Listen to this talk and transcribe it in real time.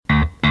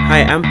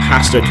Hi, I'm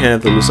Pastor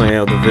Kenneth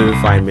Olusanya of the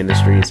Vivify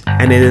Ministries,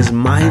 and it is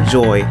my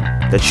joy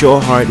that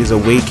your heart is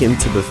awakened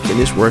to the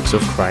finished works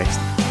of Christ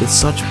with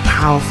such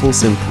powerful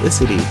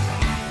simplicity.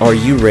 Are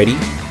you ready?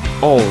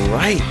 All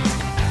right,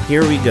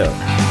 here we go.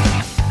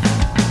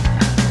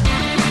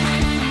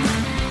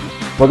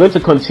 We're going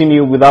to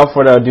continue without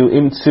further ado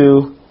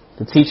into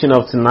the teaching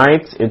of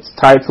tonight. It's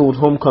titled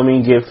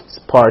Homecoming Gifts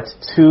Part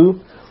 2.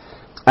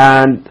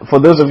 And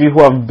for those of you who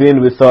have been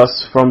with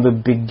us from the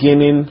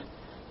beginning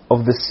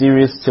of the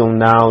series till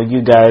now,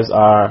 you guys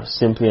are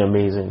simply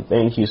amazing.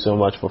 Thank you so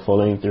much for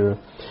following through.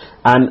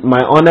 And my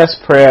honest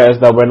prayer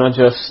is that we're not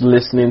just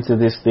listening to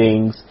these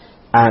things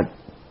and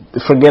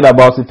forget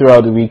about it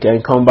throughout the week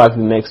and come back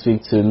the next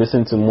week to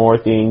listen to more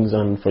things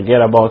and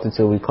forget about it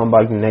till we come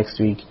back the next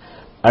week.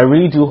 I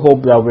really do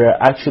hope that we're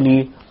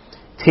actually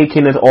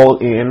taking it all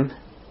in,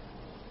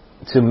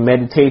 to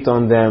meditate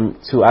on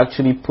them, to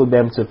actually put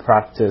them to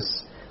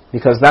practice,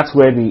 because that's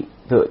where the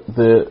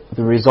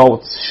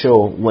results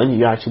show, when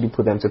you actually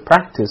put them to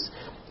practice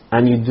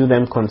and you do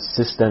them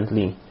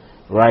consistently,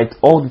 right?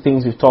 All the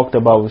things we've talked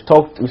about, we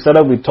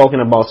started with talking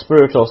about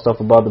spiritual stuff,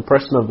 about the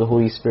person of the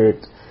Holy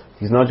Spirit.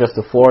 He's not just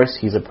a force,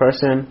 he's a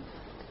person.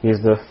 He's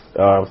the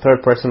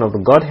third person of the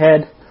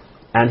Godhead,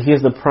 and he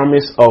is the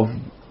promise of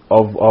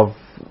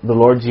the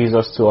Lord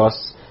Jesus to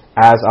us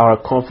as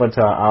our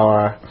comforter,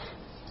 our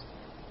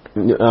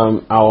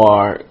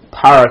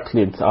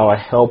paraclete, our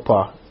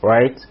helper,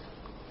 right?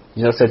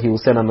 Jesus said he will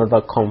send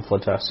another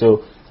comforter.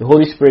 So the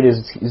Holy Spirit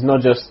is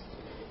not just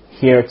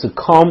here to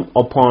come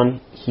upon,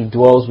 he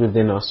dwells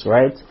within us,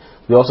 right?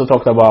 We also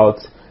talked about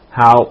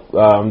how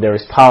there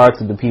is power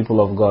to the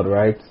people of God,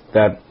 right?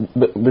 That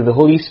with the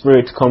Holy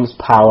Spirit comes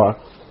power.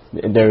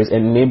 There is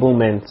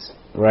enablement,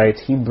 right?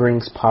 He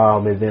brings power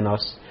within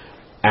us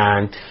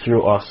and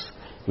through us.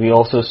 We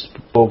also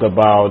spoke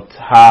about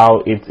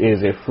how it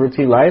is a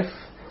fruity life.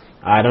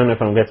 I don't know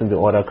if I'm getting the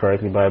order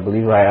correctly, but I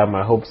believe I am.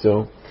 I hope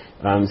so.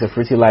 It's a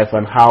fruity life,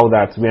 and how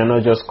that we are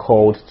not just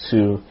called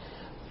to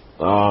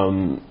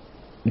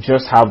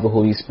just have the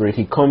Holy Spirit.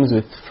 He comes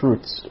with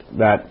fruits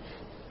that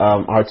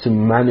are to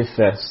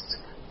manifest,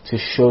 to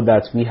show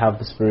that we have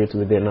the Spirit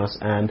within us.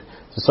 And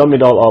to sum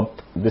it all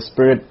up,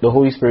 the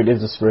Holy Spirit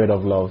is the Spirit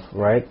of love,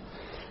 right?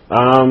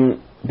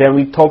 Then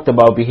we talked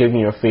about behaving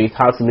your faith,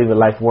 how to live a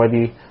life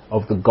worthy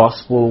of the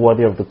gospel,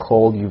 worthy of the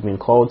call you've been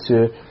called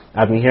to.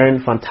 I've been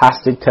hearing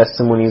fantastic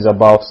testimonies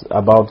about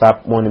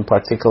that one in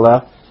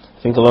particular.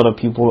 I think a lot of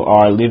people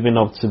are living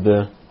up to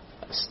the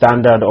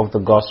standard of the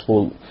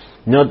gospel,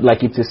 not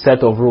like it's a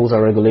set of rules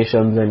and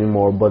regulations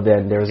anymore, but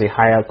then there's a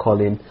higher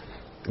calling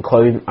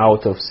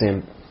out of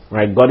sin,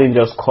 right? God didn't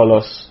just call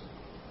us,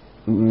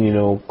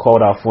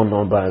 called our phone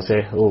number and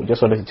say, oh,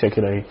 just wanted to check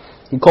it on you.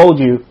 He called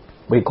you,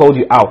 but he called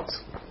you out.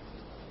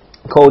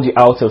 He called you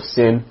out of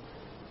sin,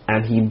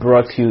 and he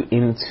brought you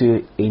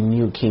into a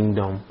new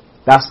kingdom.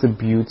 That's the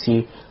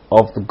beauty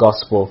of the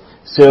gospel.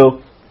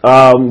 So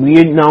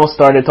we now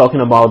started talking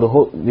about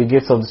the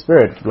gifts of the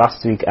Spirit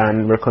last week,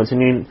 and we're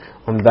continuing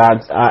on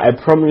that. I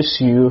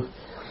promise you,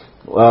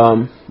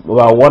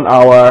 about 1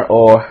 hour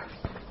or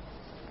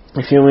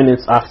a few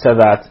minutes after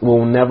that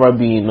will never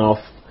be enough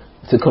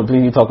to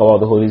completely talk about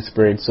the Holy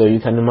Spirit. So you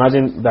can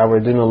imagine that we're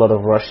doing a lot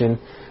of rushing,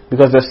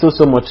 because there's still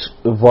so much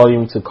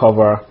volume to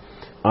cover.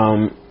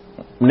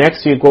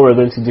 Next week, what we're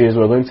going to do is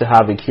we're going to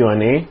have a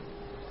Q&A.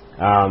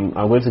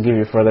 I'm going to give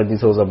you further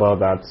details about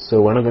that.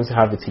 So we're not going to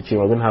have the teaching,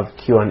 we're going to have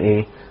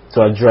Q&A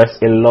to address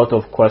a lot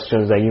of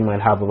questions that you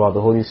might have about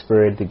the Holy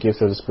Spirit, the gifts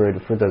of the Spirit,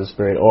 the fruit of the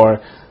Spirit, or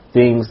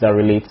things that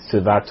relate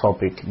to that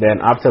topic. Then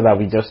after that,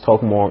 we just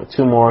talk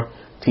two more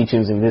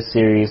teachings in this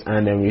series,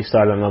 and then we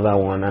start another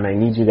one. And I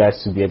need you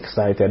guys to be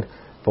excited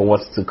for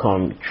what's to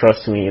come.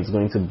 Trust me, it's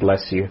going to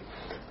bless you.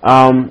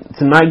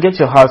 Tonight, get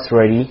your hearts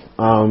ready.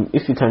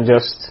 If you can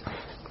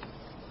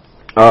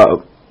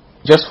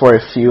just for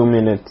a few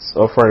minutes,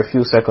 or for a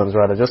few seconds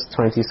rather, just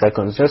 20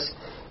 seconds, just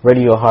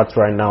ready your heart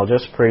right now.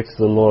 Just pray to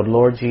the Lord.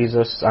 Lord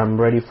Jesus, I'm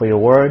ready for your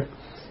word.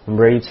 I'm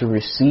ready to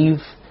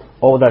receive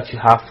all that you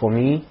have for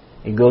me.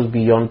 It goes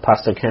beyond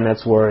Pastor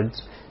Kenneth's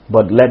words,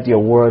 but let your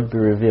word be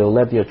revealed.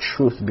 Let your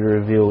truth be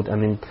revealed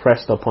and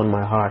impressed upon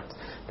my heart,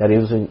 that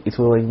it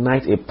will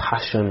ignite a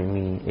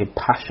passion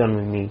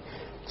in me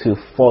to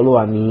follow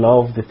and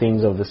love the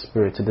things of the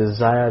Spirit, to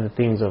desire the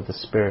things of the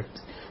Spirit.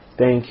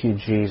 Thank you,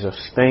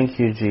 Jesus. Thank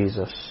you,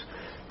 Jesus.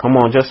 Come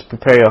on, just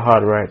prepare your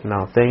heart right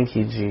now. Thank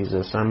you,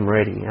 Jesus. I'm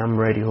ready. I'm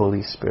ready,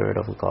 Holy Spirit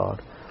of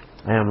God.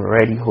 I am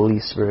ready, Holy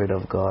Spirit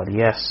of God.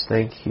 Yes,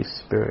 thank you,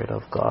 Spirit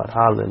of God.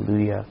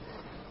 Hallelujah.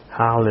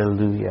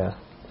 Hallelujah.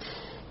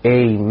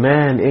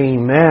 Amen.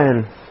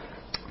 Amen.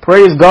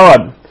 Praise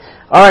God.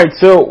 Alright,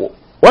 so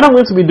what I'm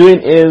going to be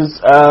doing is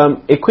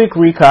a quick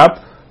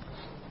recap,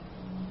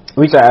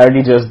 which I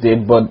already just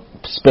did, but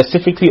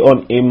specifically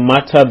on a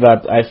matter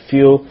that I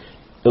feel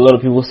a lot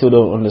of people still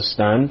don't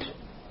understand.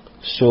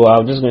 So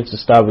I'm just going to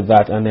start with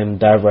that and then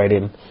dive right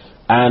in.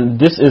 And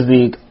this is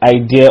the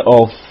idea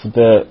of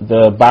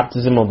the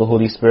baptism of the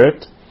Holy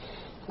Spirit,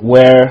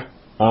 where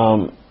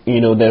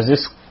there's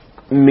this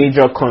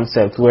major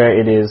concept where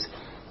it is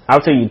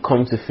after you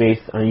come to faith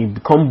and you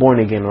become born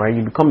again, right?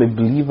 You become a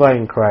believer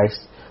in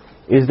Christ.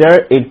 Is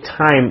there a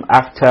time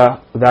after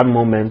that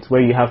moment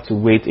where you have to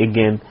wait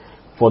again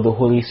for the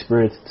Holy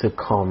Spirit to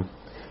come?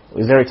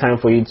 Is there a time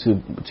for you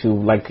to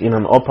like in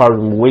an upper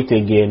room, wait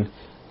again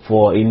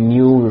for a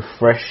new,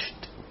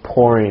 refreshed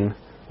pouring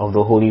of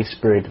the Holy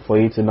Spirit, for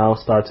you to now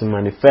start to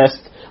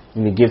manifest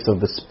in the gifts of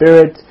the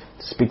Spirit,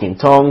 to speak in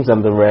tongues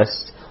and the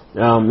rest?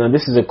 Now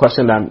this is a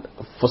question that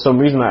for some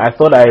reason I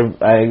thought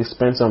I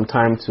spent some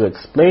time to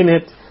explain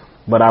it,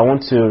 but I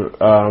want to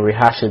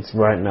rehash it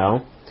right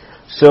now.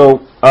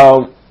 So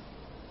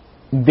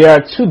there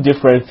are two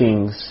different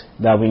things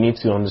that we need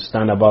to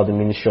understand about the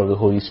ministry of the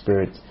Holy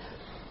Spirit.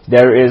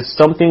 There is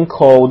something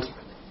called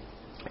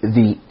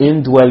the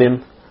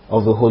indwelling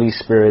of the Holy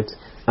Spirit,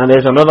 and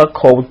there's another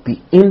called the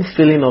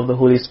infilling of the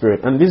Holy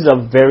Spirit. And these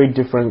are very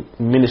different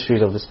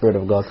ministries of the Spirit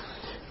of God.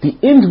 The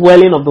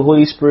indwelling of the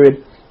Holy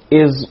Spirit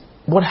is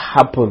what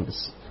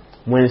happens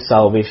when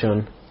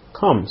salvation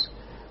comes,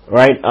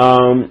 right?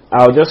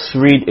 I'll just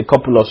read a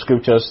couple of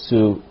scriptures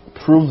to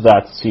prove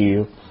that to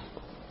you,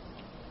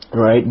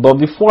 right? But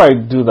before I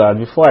do that,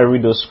 before I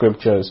read those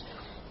scriptures,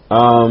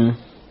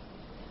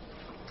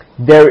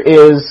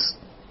 there's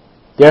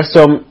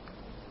some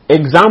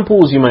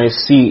examples you might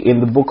see in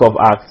the book of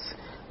Acts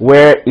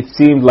where it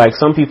seemed like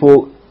some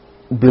people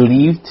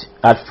believed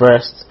at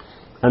first,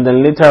 and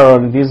then later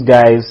on these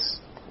guys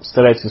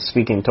started to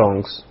speak in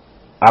tongues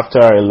after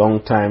a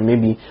long time.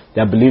 Maybe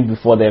they believed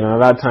before then,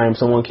 another time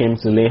someone came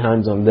to lay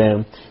hands on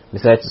them, they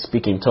started to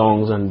speak in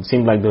tongues, and it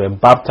seemed like they were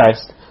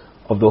baptized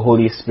of the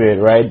Holy Spirit,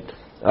 right?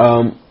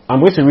 I'm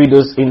going to read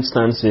those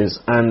instances,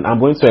 and I'm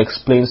going to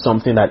explain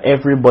something that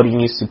everybody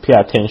needs to pay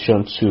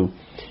attention to.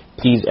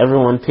 Please,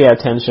 everyone, pay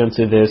attention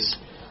to this,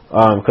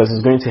 because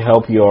it's going to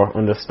help your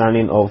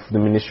understanding of the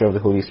ministry of the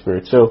Holy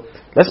Spirit. So,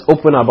 let's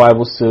open our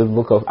Bibles to the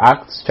book of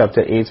Acts,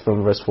 chapter 8,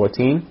 from verse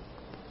 14.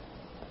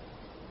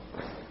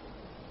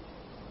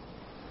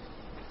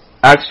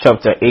 Acts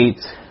chapter 8,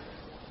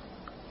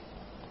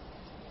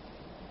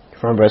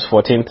 from verse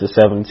 14 to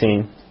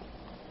 17.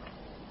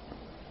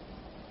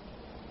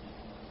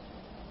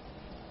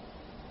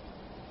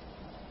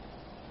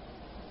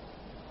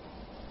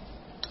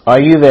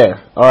 Are you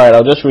there? Alright,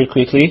 I'll just read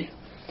quickly.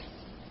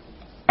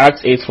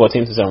 Acts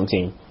 8:14 to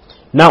 17.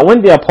 Now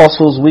when the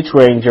apostles which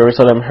were in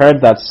Jerusalem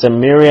heard that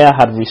Samaria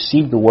had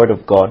received the word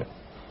of God,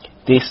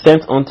 they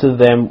sent unto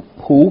them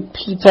who?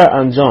 Peter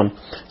and John.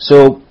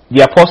 So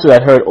the apostles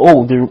had heard,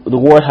 the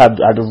word had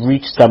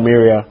reached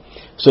Samaria.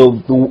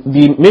 So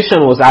the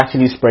mission was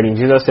actually spreading.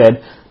 Jesus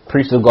said,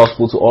 preach the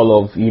gospel to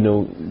all of,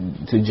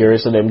 to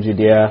Jerusalem,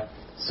 Judea,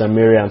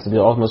 Samaria, and to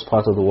the utmost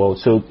part of the world.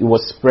 So it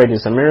was spreading.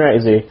 Samaria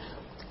is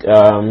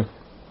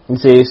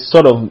it's a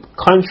sort of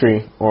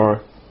country,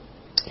 or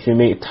if you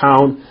may,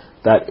 town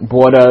that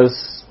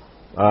borders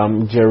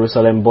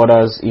Jerusalem,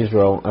 borders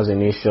Israel as a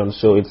nation.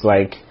 So it's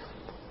like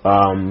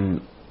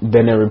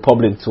Benin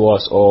Republic to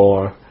us,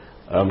 or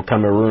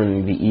Cameroon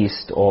in the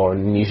east, or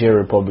Niger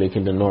Republic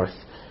in the north,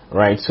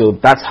 right? So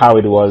that's how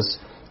it was.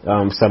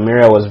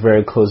 Samaria was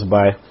very close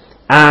by,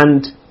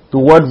 and the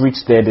word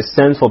reached there. They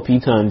sent for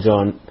Peter and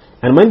John,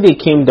 and when they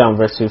came down,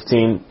 verse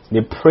 15,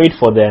 they prayed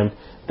for them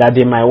that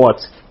they might what?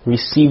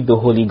 Receive the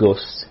Holy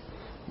Ghost.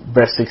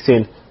 Verse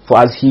 16, for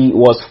as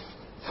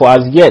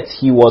yet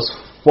he was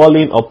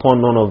falling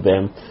upon none of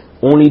them,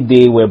 only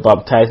they were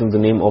baptized in the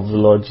name of the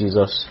Lord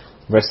Jesus.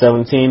 Verse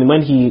 17,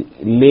 when he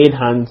laid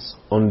hands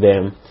on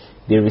them,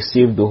 they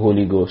received the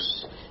Holy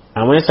Ghost.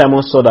 And when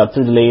Simon saw that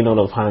through the laying on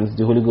of hands,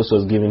 the Holy Ghost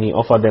was given, he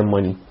offered them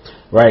money.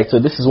 Right, so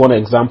this is one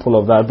example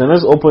of that. Then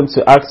let's open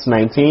to Acts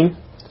 19,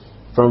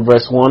 from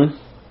verse 1.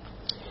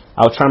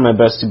 I'll try my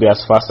best to be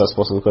as fast as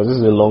possible, because this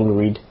is a long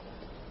read.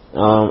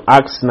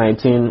 Acts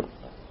 19,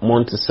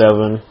 1 to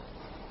 7.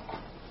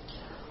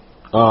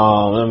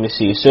 Let me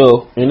see.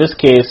 So, in this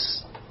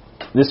case,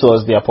 this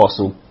was the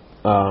apostle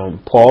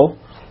Paul.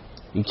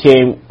 He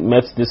came,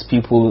 met these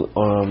people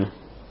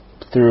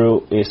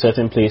through a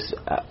certain place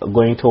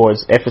going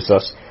towards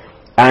Ephesus.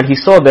 And he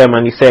saw them,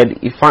 and he said,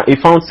 he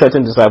found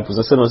certain disciples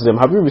and said unto them,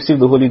 have you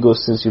received the Holy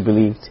Ghost since you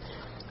believed?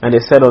 And they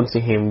said unto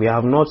him, we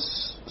have not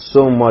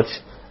so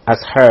much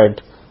as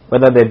heard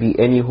whether there be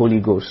any Holy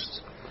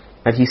Ghost.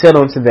 And he said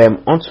unto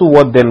them, unto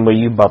what then were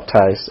you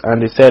baptized?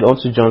 And they said,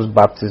 unto John's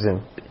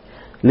baptism.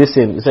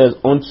 Listen, it says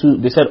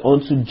they said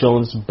unto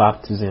John's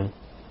baptism.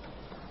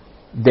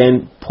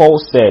 Then Paul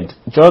said,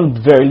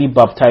 John verily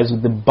baptized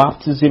with the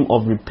baptism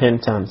of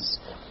repentance,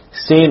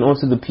 saying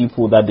unto the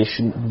people that they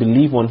should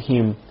believe on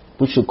him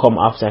which should come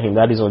after him,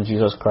 that is on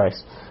Jesus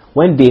Christ.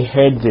 When they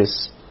heard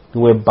this, they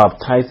were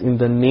baptized in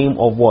the name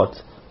of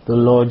what? The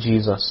Lord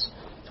Jesus.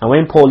 And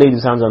when Paul laid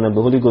his hands on them,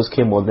 the Holy Ghost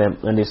came on them,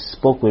 and they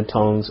spoke with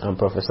tongues and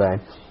prophesied.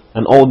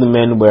 And all the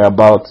men were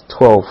about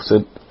 12. So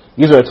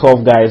these were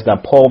 12 guys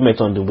that Paul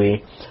met on the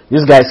way.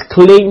 These guys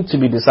claimed to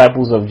be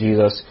disciples of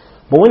Jesus.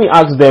 But when he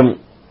asked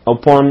them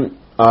upon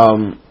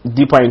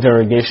deeper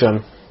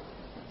interrogation,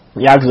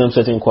 he asked them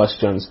certain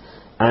questions.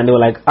 And they were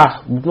like,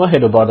 we've not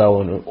heard about that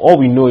one. All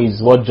we know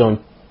is what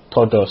John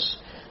taught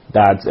us,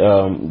 that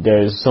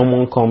there is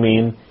someone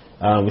coming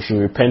we should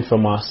repent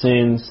from our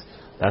sins,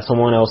 that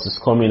someone else is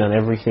coming and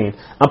everything.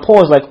 And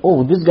Paul was like,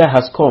 oh, this guy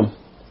has come.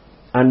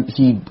 And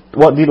he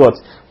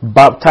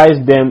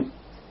baptized them.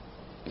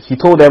 He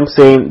told them,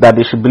 saying that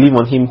they should believe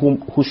on him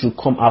who should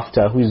come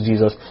after, who is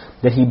Jesus.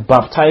 That he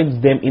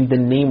baptized them in the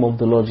name of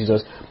the Lord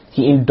Jesus.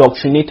 He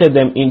indoctrinated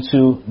them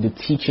into the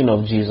teaching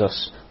of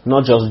Jesus,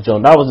 not just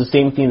John. That was the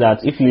same thing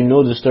that, if you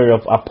know the story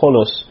of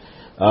Apollos,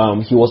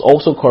 he was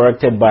also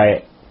corrected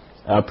by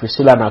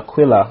Priscilla and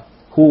Aquila,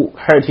 who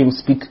heard him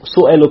speak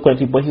so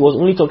eloquently, but he was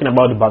only talking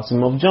about the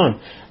baptism of John.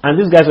 And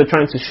these guys were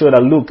trying to show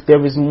that, look,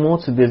 there is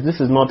more to this. This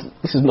is not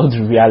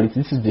the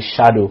reality. This is the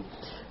shadow.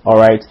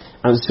 Alright?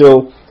 And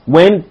so,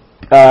 when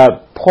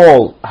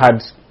Paul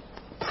had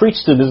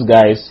preached to these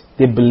guys,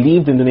 they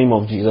believed in the name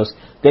of Jesus,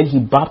 then he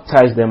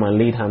baptized them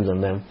and laid hands on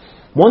them.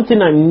 One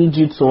thing I need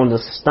you to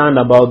understand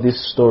about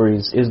these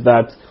stories is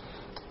that,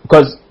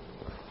 because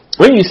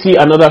when you see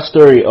another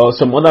story or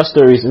some other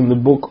stories in the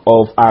book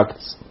of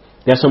Acts,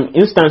 there are some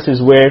instances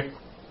where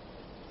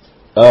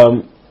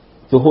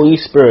the Holy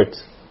Spirit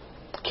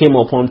came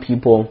upon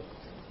people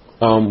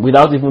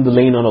without even the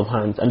laying on of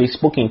hands, and they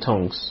spoke in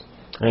tongues.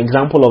 An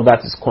example of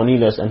that is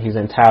Cornelius and his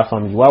entire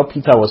family. While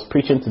Peter was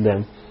preaching to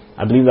them,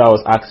 I believe that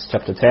was Acts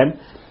chapter 10,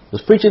 he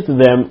was preaching to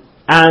them,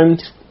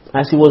 and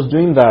as he was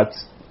doing that,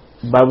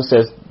 the Bible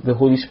says the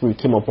Holy Spirit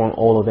came upon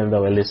all of them that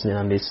were listening,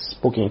 and they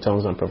spoke in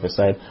tongues and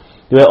prophesied.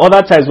 There were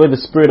other times where the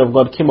Spirit of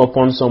God came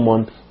upon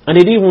someone, and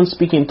they didn't even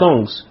speak in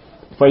tongues.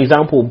 For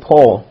example,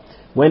 Paul,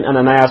 when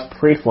Ananias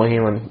prayed for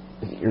him and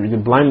the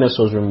blindness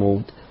was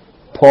removed,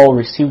 Paul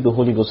received the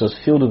Holy Ghost, was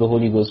filled with the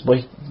Holy Ghost,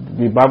 but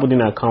the Bible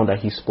didn't account that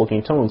he spoke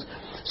in tongues.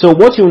 So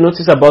what you'll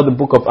notice about the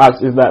book of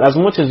Acts is that as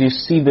much as you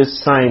see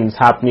these signs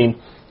happening,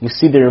 you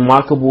see the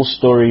remarkable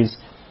stories,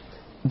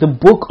 the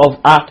book of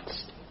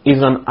Acts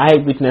is an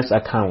eyewitness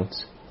account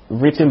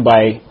written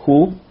by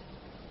who?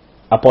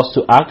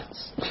 Apostle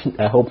Acts?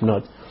 I hope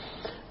not.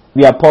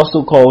 The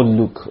apostle called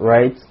Luke,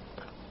 right?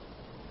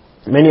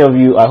 Many of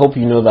you, I hope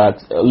you know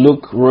that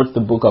Luke wrote the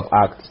book of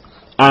Acts,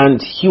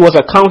 and he was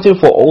accounting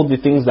for all the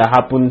things that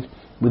happened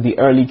with the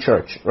early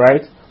church,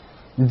 right?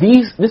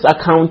 This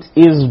account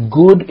is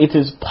good, it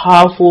is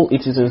powerful,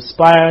 it is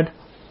inspired,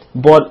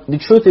 but the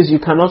truth is you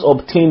cannot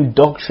obtain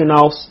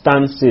doctrinal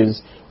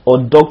stances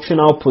or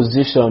doctrinal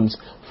positions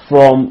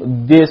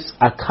from this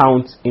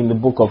account in the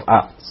book of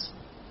Acts.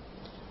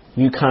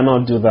 You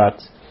cannot do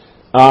that.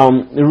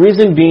 The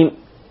reason being,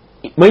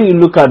 when you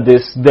look at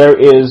this, there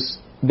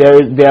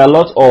are a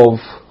lot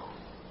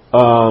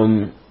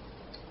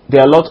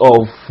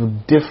of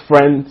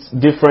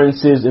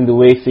differences in the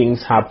way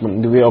things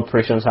happen, the way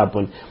operations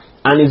happen.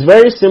 And it's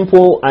very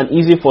simple and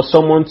easy for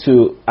someone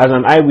to, as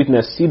an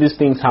eyewitness, see these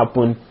things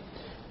happen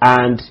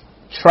and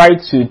try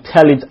to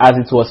tell it as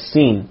it was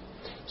seen.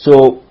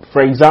 So,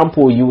 for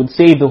example, you would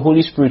say the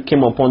Holy Spirit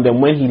came upon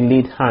them when he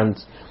laid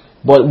hands.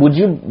 But would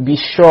you be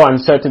sure and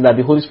certain that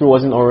the Holy Spirit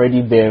wasn't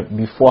already there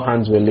before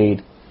hands were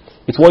laid?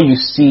 It's what you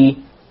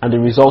see and the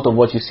result of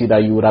what you see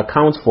that you would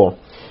account for.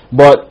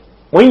 But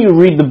when you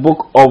read the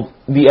book of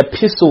the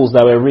epistles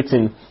that were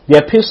written, the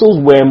epistles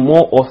were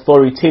more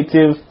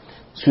authoritative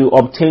to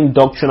obtain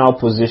doctrinal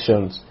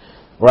positions,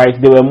 right?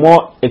 They were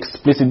more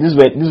explicit. These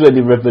were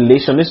the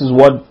revelation. This is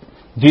what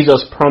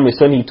Jesus promised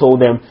when he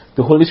told them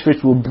the Holy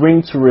Spirit will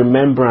bring to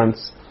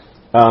remembrance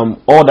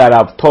all that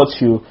I've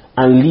taught you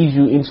and lead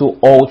you into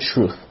all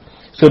truth.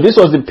 So this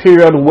was the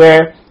period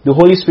where the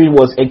Holy Spirit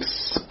was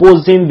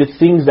exposing the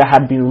things that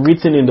had been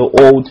written in the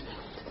Old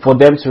for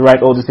them to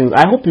write all these things.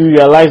 I hope you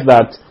realize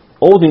that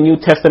all the New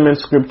Testament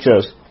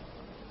scriptures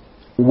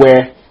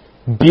were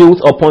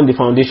built upon the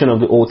foundation of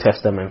the Old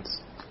Testament.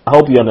 I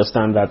hope you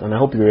understand that, and I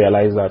hope you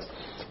realize that.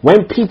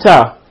 When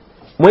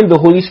the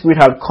Holy Spirit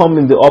had come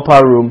in the upper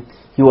room,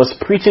 he was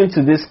preaching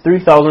to these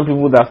 3,000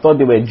 people that thought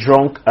they were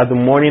drunk at the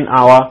morning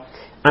hour,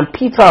 and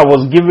Peter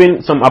was giving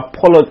some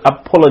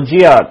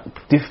apologia,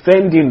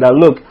 defending that,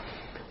 look,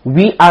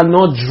 we are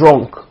not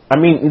drunk. I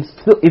mean,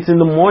 it's in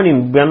the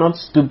morning. We are not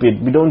stupid.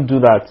 We don't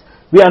do that.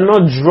 We are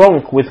not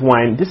drunk with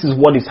wine. This is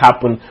what has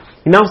happened.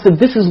 He now said,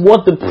 this is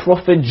what the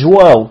prophet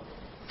Joel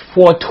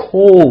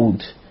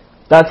foretold,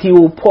 that he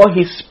will pour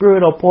his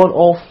spirit upon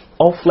all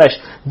flesh.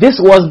 This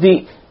was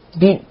the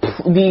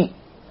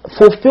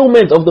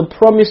fulfillment of the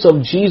promise of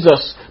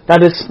Jesus,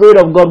 that the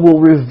Spirit of God will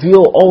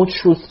reveal all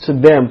truth to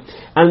them.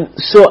 And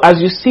so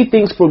as you see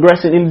things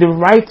progressing in the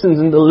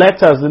writings, in the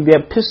letters, in the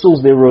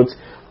epistles they wrote,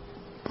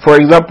 for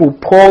example,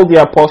 Paul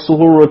the Apostle,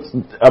 who wrote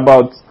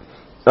about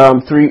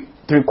three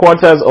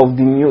quarters of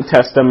the New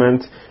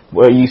Testament,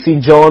 where you see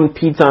John,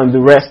 Peter, and the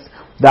rest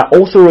that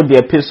also wrote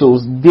the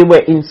epistles, they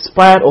were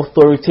inspired,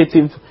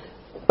 authoritative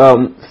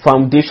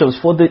foundations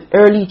for the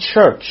early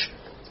church.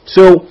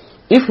 So,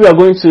 if we are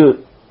going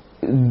to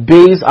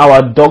base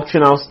our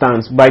doctrinal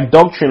stance, by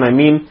doctrine I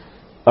mean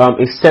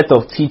a set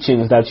of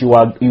teachings that you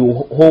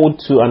hold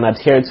to and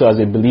adhere to as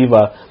a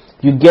believer,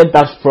 you get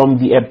that from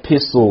the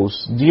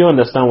epistles. Do you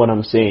understand what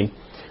I'm saying?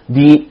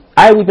 The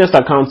eyewitness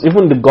accounts,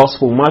 even the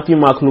gospel, Matthew,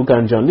 Mark, Luke,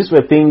 and John, these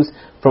were things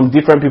from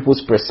different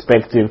people's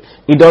perspective.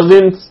 It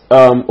doesn't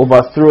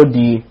overthrow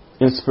the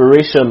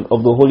inspiration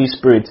of the Holy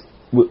Spirit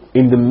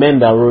in the men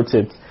that wrote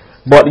it.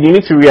 But you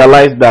need to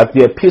realize that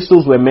the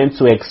epistles were meant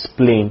to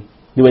explain.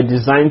 They were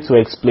designed to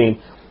explain.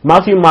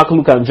 Matthew, Mark,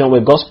 Luke, and John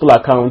were gospel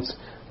accounts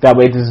that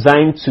were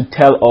designed to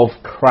tell of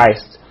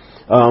Christ.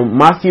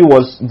 Matthew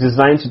was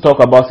designed to talk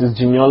about his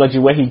genealogy,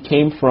 where he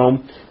came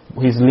from,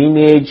 his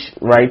lineage,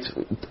 right,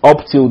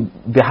 up to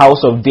the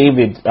house of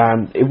David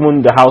and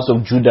even the house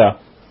of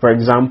Judah, for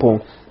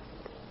example.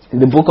 In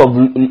the book of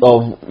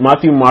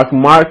Matthew, Mark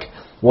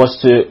was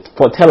to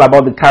foretell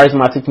about the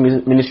charismatic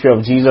ministry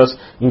of Jesus.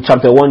 In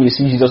chapter 1, you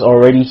see Jesus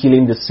already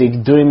healing the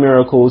sick, doing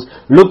miracles.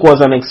 Luke was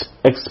an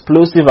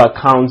explosive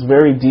account,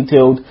 very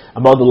detailed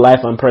about the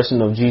life and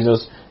person of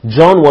Jesus.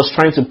 John was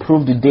trying to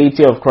prove the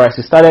deity of Christ.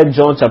 He started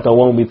John chapter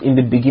 1 with, in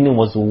the beginning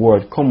was the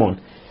Word. Come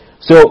on.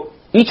 So,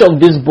 each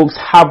of these books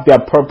have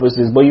their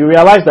purposes, but you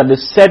realize that the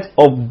set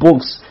of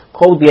books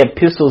called the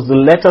epistles, the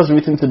letters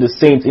written to the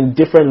saints in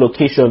different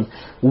locations,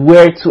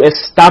 were to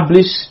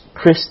establish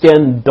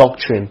Christian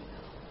doctrine.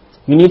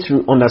 You need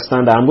to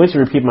understand that. I'm going to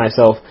repeat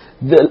myself.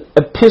 The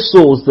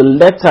epistles, the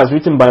letters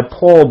written by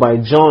Paul, by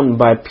John,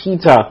 by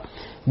Peter,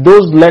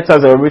 those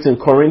letters that were written,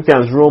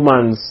 Corinthians,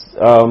 Romans,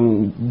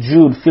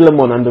 Jude,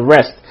 Philemon, and the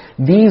rest,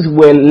 these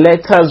were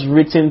letters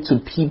written to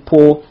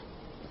people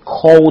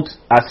called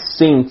as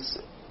saints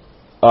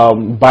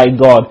by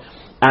God,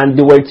 and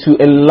they were to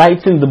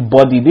enlighten the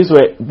body. These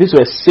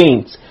were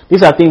saints.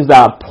 These are things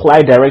that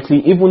apply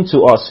directly even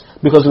to us,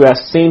 because we are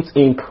saints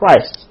in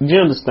Christ. Do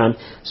you understand?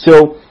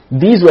 So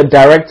these were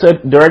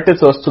directed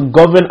to us to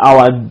govern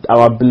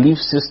our belief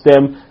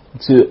system,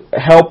 to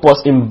help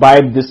us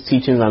imbibe these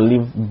teachings and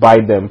live by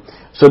them.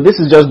 So this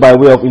is just by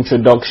way of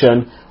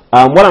introduction.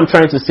 What I'm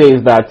trying to say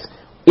is that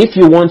if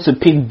you want to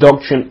pick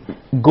doctrine,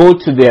 go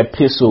to the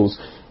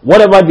epistles.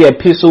 Whatever the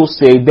epistles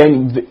say,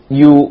 then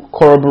you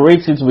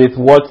corroborate it with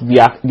what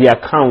the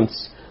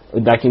accounts,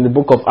 like in the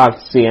book of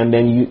Acts, say, and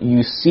then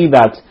you see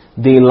that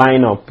they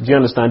line up. Do you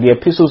understand? The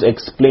epistles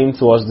explain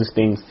to us these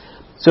things.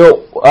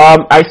 So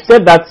I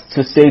said that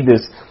to say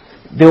this.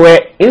 There were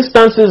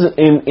instances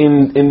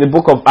in the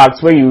book of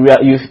Acts where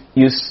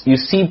you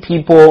see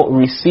people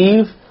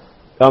receive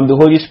the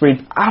Holy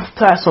Spirit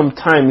after some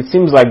time. It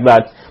seems like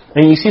that,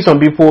 and you see some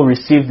people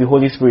receive the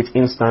Holy Spirit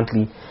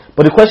instantly.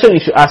 But the question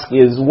you should ask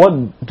is, what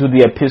do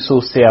the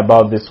epistles say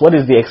about this? What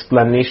is the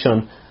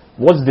explanation?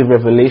 What's the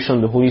revelation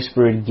the Holy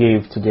Spirit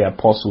gave to the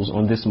apostles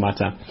on this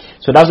matter?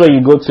 So that's where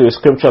you go to a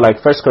scripture like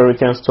 1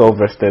 Corinthians 12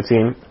 verse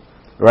 13.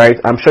 Right?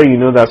 I'm sure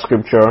you know that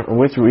scripture. I'm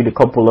going to read a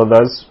couple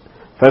others.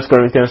 1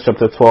 Corinthians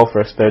chapter 12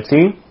 verse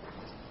 13.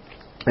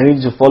 I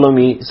need you to follow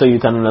me so you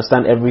can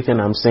understand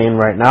everything I'm saying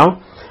right now.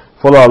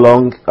 Follow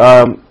along.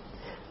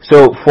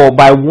 So, for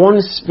by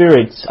one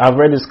Spirit, I've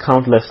read this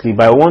countlessly,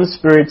 by one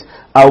Spirit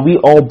are we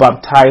all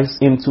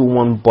baptized into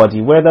one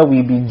body, whether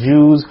we be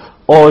Jews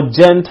or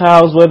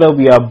Gentiles, whether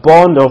we are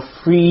bond or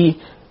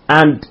free,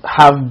 and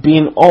have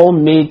been all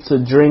made to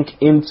drink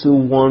into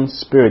one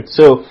Spirit.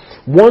 So,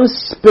 one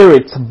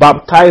Spirit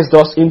baptized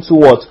us into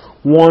what?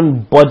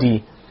 One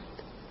body.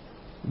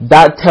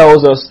 That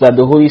tells us that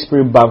the Holy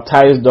Spirit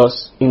baptized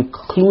us,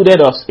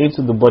 included us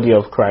into the body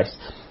of Christ.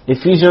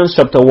 Ephesians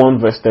chapter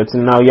 1 verse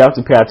 13. Now you have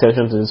to pay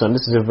attention to this one.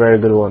 This is a very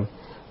good one.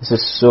 This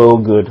is so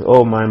good.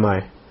 Oh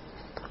my.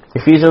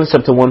 Ephesians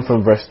chapter 1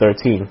 from verse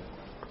 13.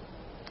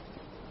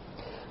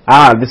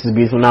 This is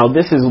beautiful. Now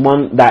this is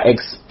one that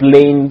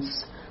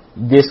explains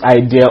this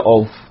idea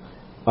of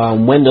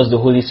when does the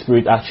Holy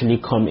Spirit actually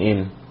come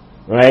in.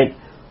 Right?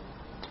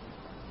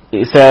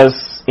 It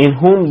says, in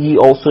whom ye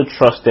also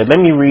trusted. Let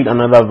me read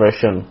another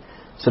version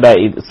so that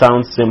it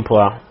sounds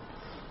simpler.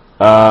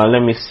 Let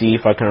me see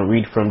if I can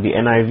read from the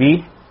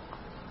NIV.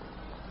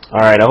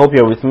 Alright, I hope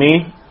you're with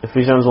me.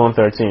 Ephesians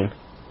 1:13.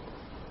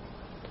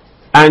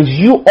 And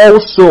you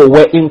also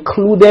were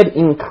included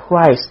in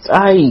Christ.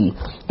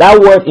 That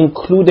word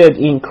included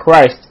in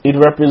Christ, it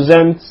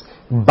represents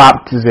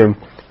baptism.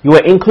 You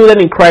were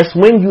included in Christ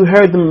when you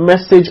heard the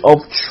message of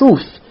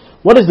truth.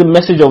 What is the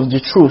message of the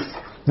truth?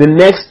 The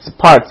next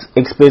part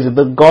explains it,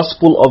 the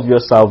gospel of your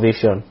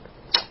salvation.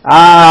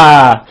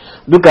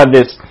 Look at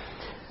this.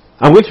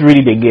 I'm going to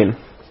read it again.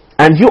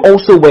 And you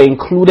also were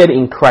included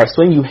in Christ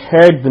when you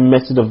heard the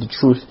message of the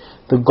truth,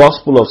 the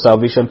gospel of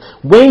salvation.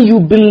 When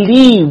you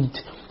believed,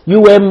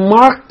 you were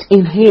marked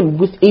in Him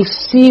with a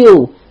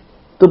seal,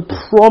 the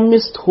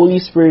promised Holy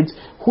Spirit,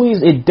 who is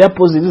a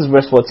deposit, this is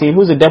verse 14,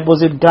 who is a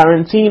deposit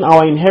guaranteeing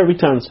our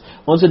inheritance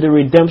unto the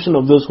redemption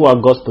of those who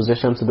are God's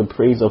possession to the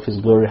praise of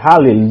His glory.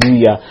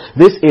 Hallelujah.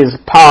 This is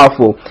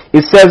powerful.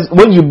 It says,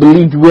 when you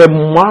believed, you were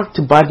marked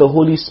by the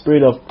Holy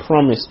Spirit of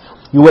promise.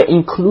 You were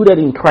included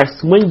in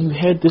Christ when you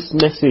heard this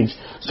message.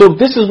 So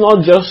this is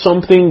not just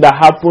something that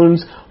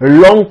happens a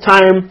long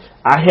time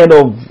ahead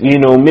of,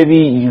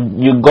 maybe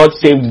you got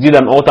saved, you did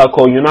an altar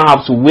call, you now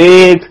have to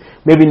wait.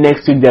 Maybe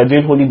next week they are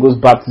doing Holy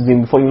Ghost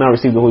baptism before you now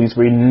receive the Holy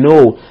Spirit.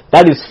 No,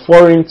 that is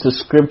foreign to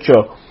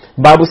Scripture.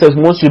 The Bible says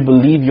once you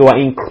believe, you are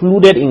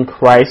included in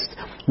Christ.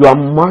 You are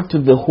marked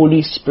with the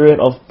Holy Spirit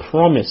of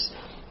promise.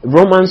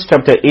 Romans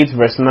chapter 8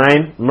 verse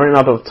 9. I'm running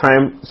out of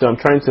time, so I'm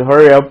trying to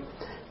hurry up.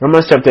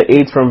 Romans chapter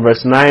 8 from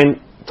verse 9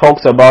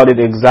 talks about it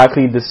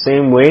exactly the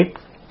same way,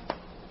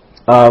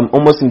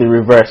 almost in the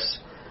reverse.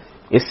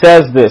 It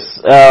says this,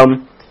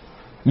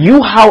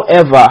 you,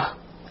 however,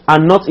 are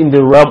not in the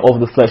realm of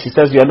the flesh. It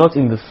says you are not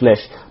in the flesh,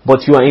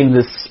 but you are in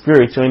the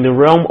spirit. You are in the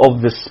realm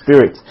of the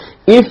spirit.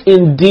 If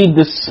indeed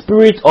the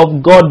Spirit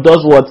of God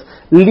does what?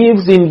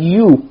 Lives in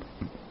you.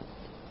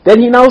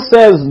 Then he now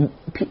says,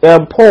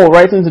 Paul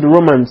writing to the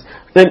Romans,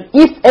 then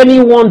if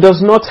anyone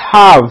does not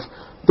have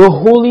the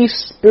Holy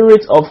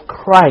Spirit of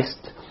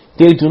Christ,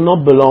 they do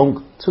not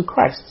belong to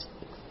Christ.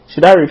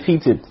 Should I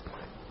repeat it?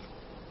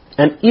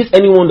 And if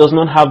anyone does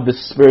not have the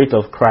Spirit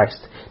of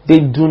Christ, they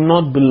do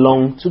not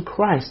belong to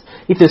Christ.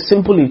 It's a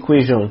simple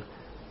equation,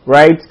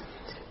 right?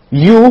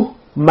 You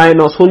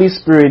minus Holy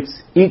Spirit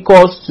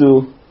equals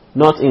to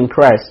not in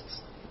Christ.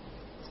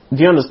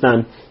 Do you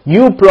understand?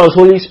 You plus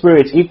Holy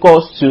Spirit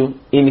equals to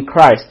in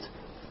Christ.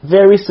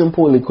 Very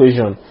simple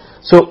equation.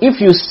 So if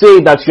you say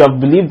that you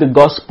have believed the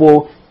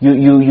gospel,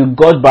 you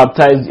got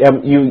baptized,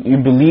 you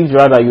believed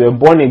rather, you were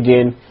born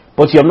again,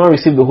 but you have not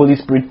received the Holy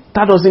Spirit,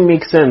 that doesn't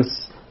make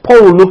sense.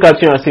 Paul will look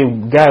at you and say,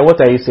 guy,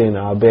 what are you saying?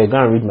 I beg, go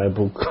and read my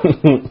book.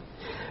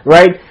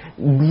 Right?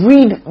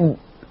 Read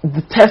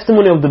the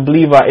testimony of the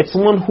believer. It's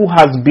someone who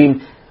has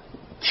been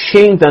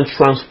changed and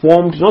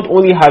transformed. Not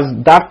only has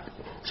that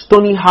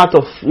stony heart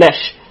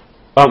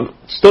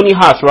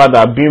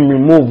been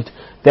removed,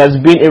 there's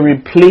been a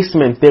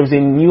replacement. There's a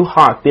new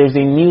heart. There's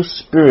a new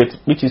spirit,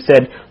 which he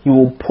said you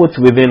will put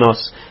within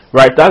us.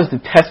 Right? That's the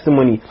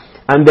testimony.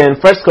 And then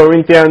 1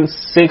 Corinthians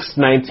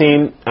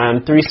 6:19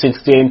 and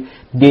 3:16,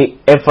 they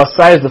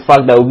emphasize the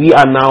fact that we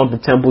are now the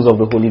temples of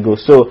the Holy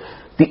Ghost. So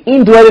the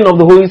indwelling of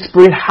the Holy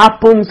Spirit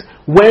happens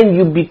when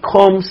you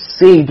become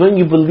saved, when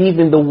you believe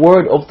in the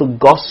word of the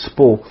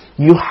gospel.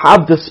 You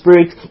have the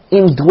Spirit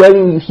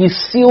indwelling you. He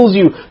seals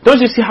you.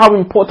 Don't you see how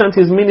important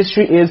his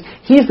ministry is?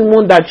 He's the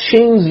one that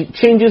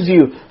changes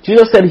you.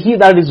 Jesus said, he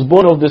that is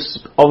born of the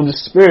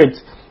Spirit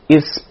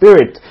is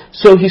spirit.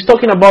 So he's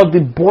talking about the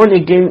born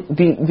again,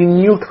 the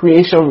new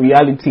creation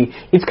reality.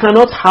 It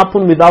cannot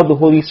happen without the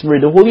Holy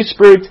Spirit. The Holy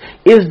Spirit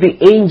is the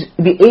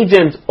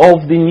agent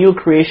of the new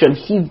creation.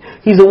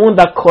 He's the one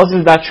that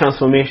causes that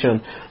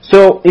transformation.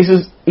 So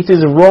it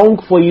is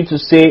wrong for you to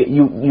say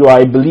you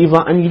are a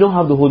believer and you don't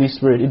have the Holy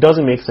Spirit. It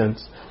doesn't make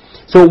sense.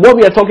 So what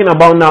we are talking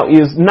about now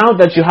is, now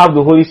that you have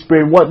the Holy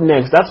Spirit, what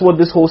next? That's what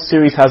this whole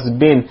series has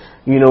been,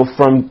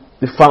 from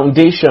the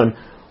foundation.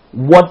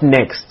 What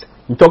next?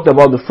 We talked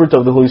about the fruit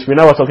of the Holy Spirit.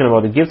 Now we're talking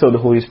about the gift of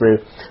the Holy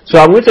Spirit. So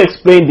I'm going to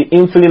explain the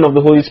infilling of the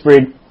Holy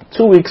Spirit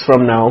 2 weeks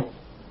from now.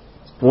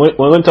 We're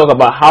going to talk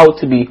about how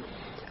to be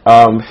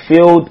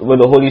filled with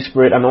the Holy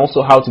Spirit and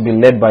also how to be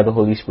led by the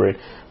Holy Spirit.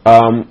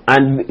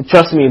 And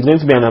trust me, it's going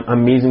to be an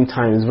amazing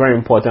time. It's very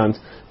important.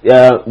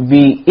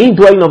 The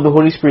indwelling of the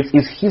Holy Spirit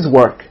is his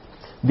work.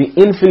 The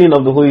infilling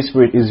of the Holy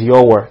Spirit is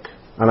your work.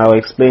 And I'll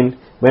explain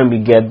when we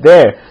get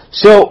there.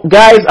 So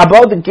guys,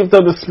 about the gift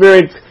of the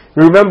Spirit,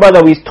 remember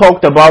that we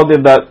talked about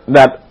it,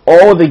 that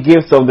all the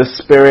gifts of the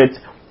Spirit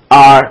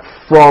are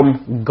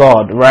from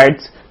God, right?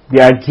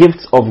 They are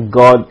gifts of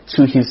God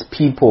to his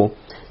people.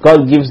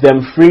 God gives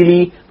them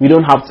freely. We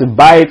don't have to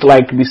buy it,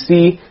 like we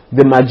see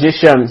the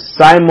magician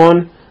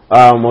Simon,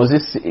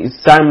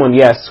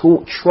 yes,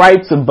 who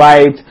tried to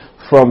buy it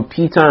from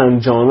Peter and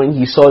John. When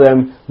he saw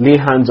them lay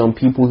hands on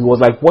people, he was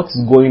like, what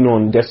is going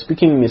on? They're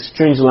speaking in a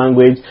strange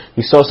language.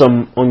 He saw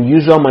some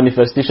unusual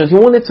manifestations. He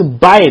wanted to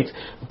buy it,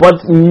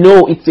 but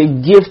no, it's a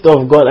gift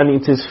of God and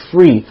it is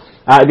free.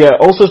 There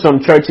are also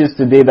some churches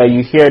today that you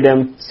hear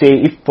them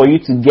say, if for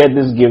you to get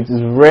this gift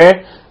is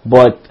rare,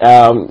 but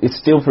it's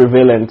still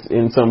prevalent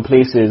in some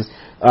places,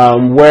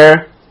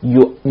 where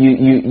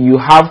you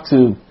have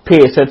to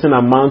pay a certain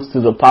amount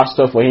to the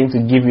pastor for him to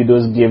give you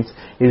those gifts.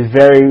 Is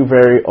very,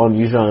 very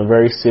unusual and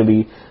very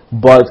silly.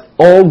 But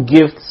all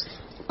gifts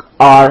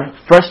are,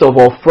 first of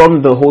all,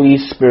 from the Holy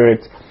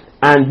Spirit,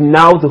 and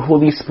now the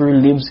Holy Spirit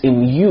lives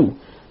in you.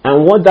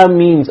 And what that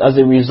means as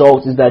a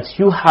result is that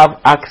you have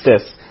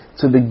access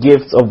to the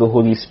gifts of the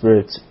Holy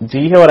Spirit. Do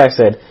you hear what I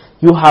said?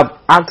 You have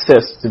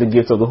access to the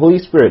gifts of the Holy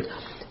Spirit.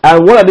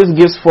 And what are these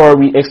gifts for?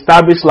 We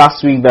established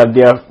last week that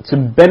they are to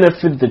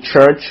benefit the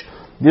church.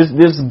 These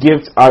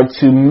gifts are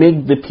to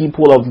make the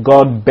people of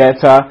God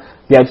better.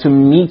 They are to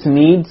meet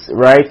needs,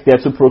 right? They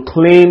are to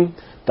proclaim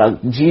that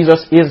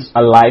Jesus is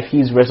alive. He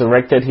is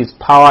resurrected. His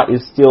power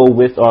is still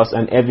with us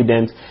and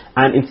evident.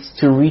 And it's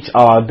to reach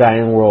our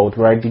dying world,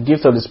 right? The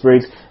gifts of the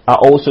Spirit are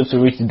also to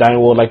reach the dying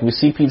world, like we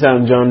see Peter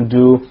and John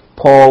do.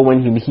 Paul,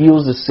 when he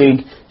heals the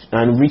sick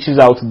and reaches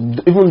out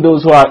to even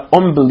those who are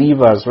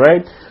unbelievers,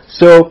 right?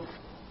 So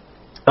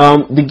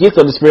the gifts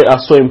of the Spirit are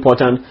so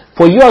important.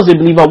 For you as a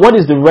believer, what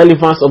is the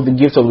relevance of the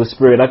gifts of the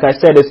Spirit? Like I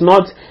said, it's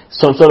not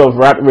some sort of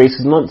rat race.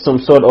 It's not some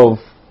sort of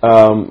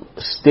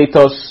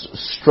status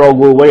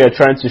struggle where you're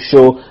trying to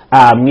show,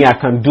 me, I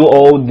can do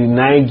all the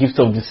 9 gifts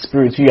of the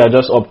Spirit. You are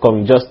just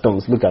upcoming, just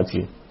tongues. Look at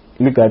you.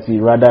 Look at you.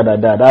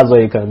 That's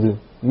all you can do.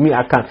 Me,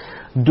 I can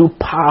do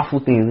powerful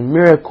things,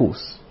 miracles,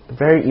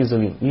 very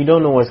easily. You don't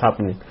know what's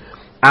happening.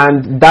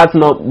 And that's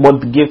not what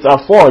the gifts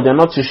are for. They're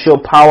not to show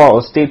power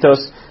or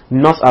status,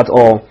 not at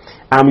all.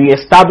 And we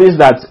establish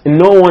that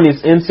no one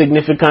is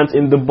insignificant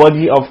in the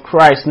body of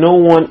Christ. No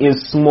one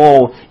is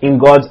small in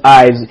God's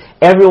eyes.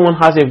 Everyone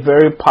has a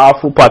very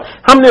powerful part.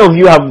 How many of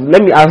you have,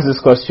 let me ask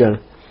this question.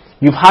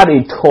 You've had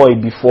a toy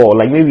before,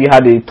 like maybe you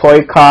had a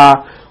toy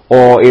car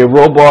or a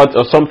robot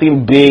or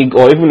something big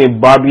or even a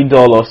Barbie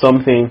doll or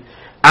something.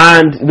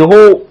 And the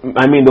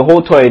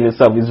whole toy in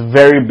itself is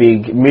very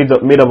big, made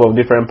up of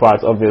different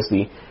parts,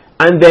 obviously.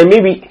 And then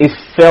maybe it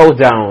fell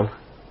down.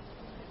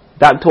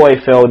 That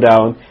toy fell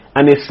down.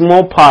 And a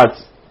small part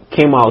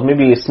came out,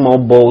 maybe a small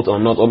bolt or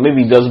not, or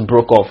maybe it just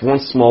broke off, one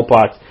small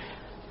part.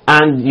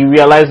 And you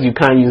realize you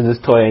can't use this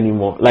toy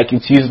anymore. Like,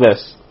 it's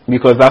useless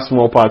because that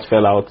small part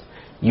fell out.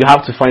 You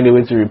have to find a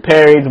way to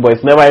repair it, but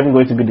it's never even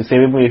going to be the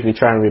same even if you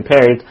try and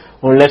repair it,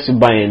 unless you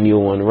buy a new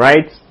one,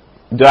 right?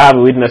 Do I have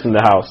a witness in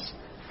the house?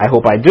 I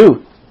hope I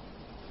do.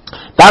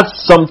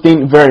 That's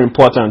something very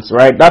important,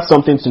 right? That's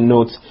something to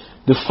note.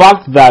 The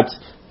fact that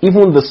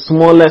even the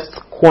smallest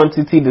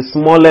quantity, the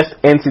smallest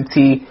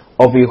entity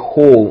of a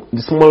whole,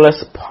 the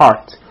smallest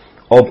part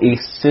of a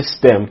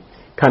system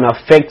can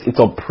affect its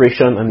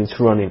operation and its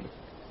running.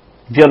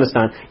 Do you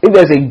understand? If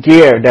there's a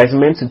gear that's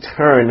meant to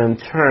turn and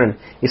turn,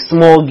 a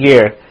small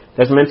gear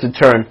that's meant to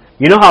turn,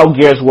 you know how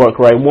gears work,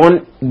 right?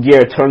 One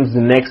gear turns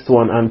the next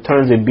one and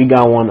turns a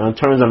bigger one and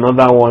turns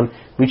another one,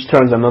 which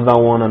turns another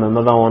one and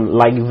another one,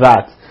 like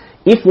that.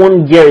 If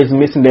one gear is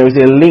missing, there is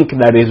a link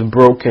that is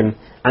broken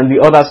and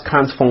the others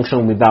can't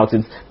function without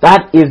it.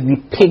 That is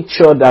the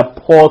picture that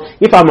Paul,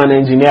 if I'm an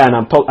engineer and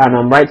I'm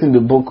writing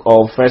the book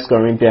of 1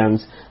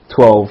 Corinthians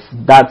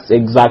 12, that's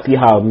exactly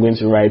how I'm going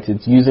to write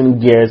it, using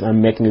gears and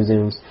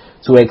mechanisms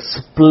to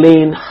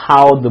explain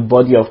how the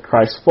body of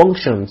Christ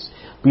functions.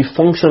 We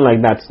function like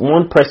that.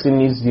 One person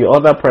needs the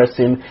other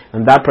person,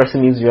 and that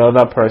person needs the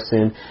other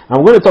person.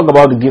 I'm going to talk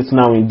about the gifts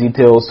now in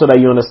detail so that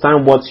you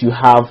understand what you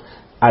have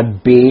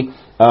at bay,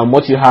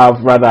 what you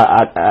have rather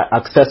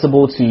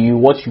accessible to you,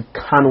 what you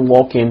can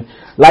walk in.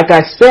 Like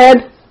I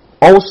said,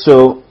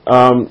 also,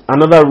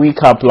 another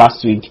recap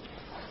last week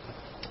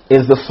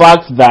is the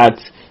fact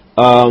that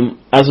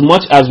as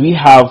much as we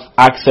have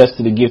access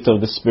to the gift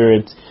of the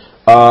Spirit,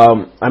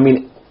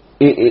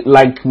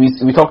 like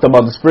we talked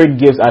about, the Spirit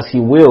gives as He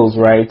wills,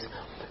 right?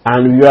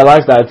 And we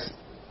realize that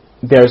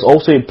there's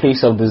also a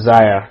place of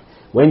desire.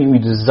 When you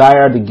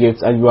desire the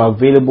gifts and you are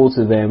available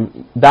to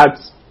them, that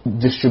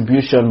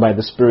distribution by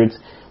the Spirit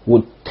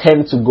would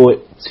tend to go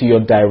to your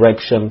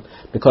direction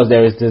because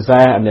there is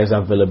desire and there's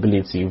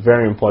availability.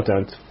 Very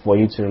important for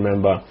you to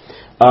remember.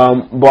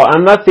 But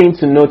another thing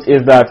to note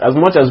is that as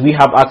much as we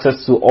have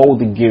access to all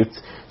the gifts,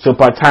 so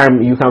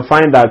part-time, you can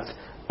find that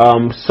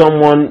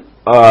someone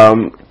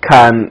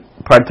can,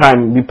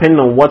 part-time, depending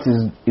on what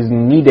is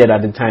needed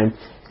at the time,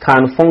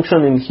 can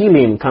function in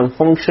healing, can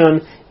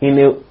function in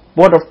a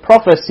word of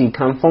prophecy,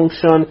 can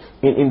function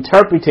in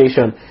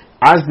interpretation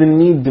as the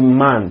need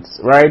demands,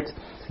 right?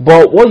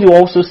 But what you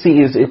also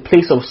see is a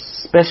place of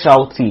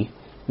specialty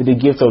with the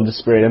gift of the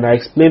Spirit. And I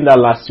explained that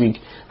last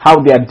week, how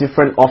there are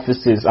different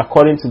offices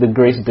according to the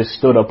grace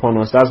bestowed upon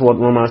us. That's what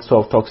Romans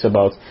 12 talks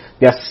about.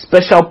 There are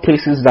special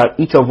places that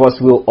each of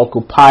us will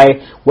occupy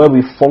where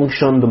we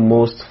function the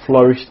most,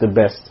 flourish the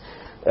best.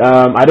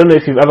 I don't know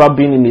if you've ever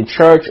been in a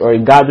church or a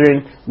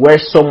gathering where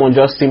someone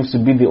just seems to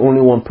be the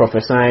only one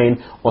prophesying,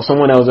 or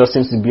someone else just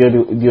seems to be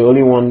the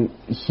only one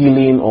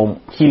healing, or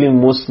healing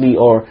mostly,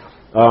 or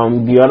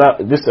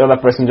this other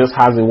person just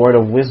has a word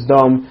of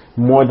wisdom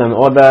more than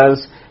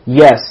others.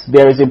 Yes,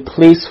 there is a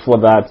place for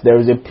that. There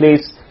is a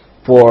place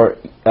for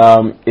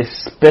a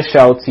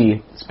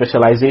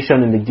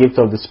specialization in the gift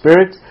of the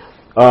Spirit.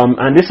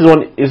 And this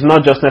is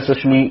not just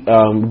necessarily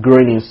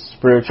growing in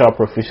spiritual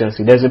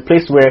proficiency. There's a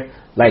place where,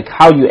 like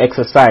how you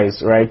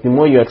exercise, right? The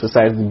more you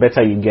exercise, the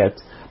better you get.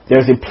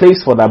 There's a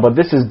place for that, but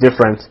this is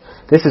different.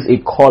 This is a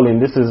calling.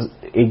 This is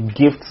a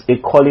gift, a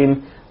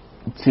calling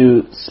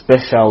to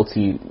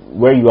specialty,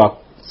 where you are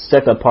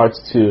set apart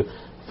to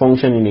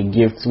function in a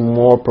gift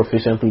more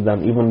proficiently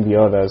than even the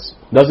others.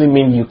 Doesn't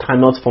mean you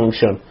cannot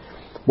function.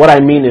 What I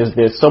mean is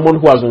this: someone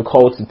who has been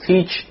called to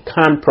teach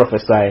can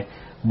prophesy,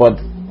 but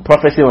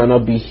prophecy will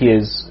not be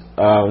his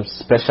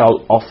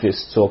special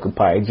office to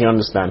occupy. Do you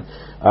understand?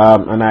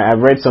 And I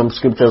read some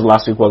scriptures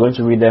last week. We're going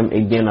to read them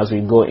again as we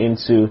go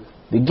into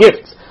the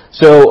gifts.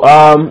 So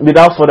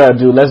without further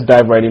ado, let's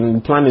dive right in.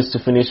 The plan is to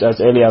finish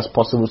as early as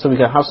possible so we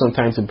can have some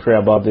time to pray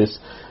about this.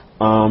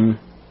 I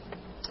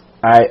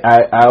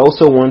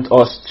also want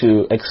us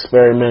to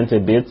experiment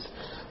a bit,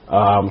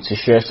 to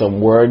share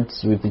some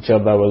words with each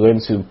other. We're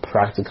going to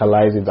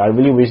practicalize it. I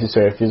really wish this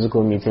were a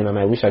physical meeting and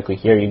I wish I could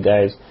hear you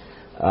guys.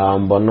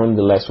 But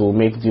nonetheless, we'll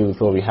make do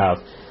with what we have.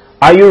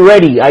 Are you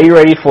ready? Are you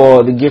ready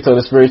for the gift of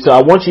the Spirit? So I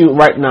want you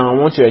right now, I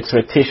want your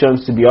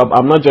expectations to be up.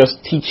 I'm not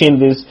just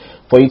teaching this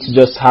for you to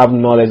just have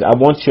knowledge. I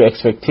want your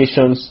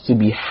expectations to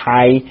be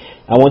high.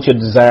 I want your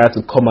desire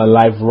to come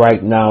alive right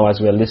now as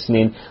we're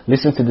listening.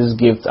 Listen to these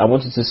gifts. I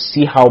want you to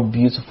see how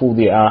beautiful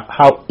they are,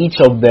 how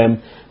each of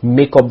them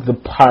make up the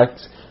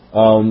part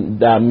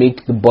that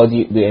make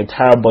the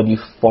entire body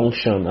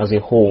function as a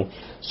whole.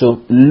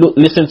 So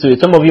listen to it.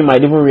 Some of you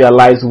might even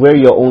realize where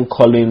your own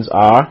callings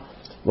are,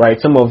 right?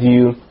 Some of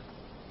you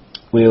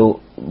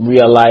will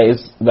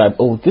realize that,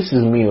 oh, this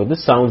is me, or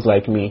this sounds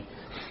like me,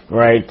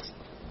 right?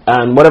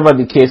 And whatever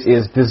the case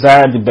is,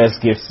 desire the best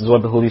gifts is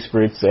what the Holy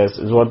Spirit says,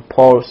 is what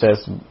Paul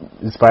says,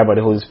 inspired by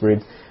the Holy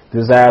Spirit.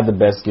 Desire the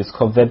best gifts,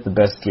 covet the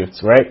best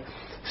gifts, right?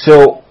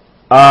 So,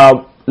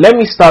 let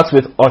me start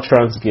with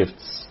utterance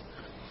gifts.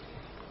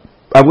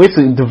 I'm going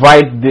to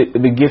divide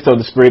the gift of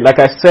the Spirit. Like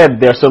I said,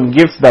 there are some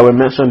gifts that were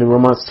mentioned in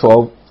Romans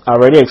 12. I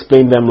already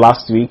explained them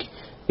last week.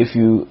 If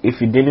you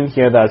didn't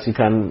hear that, you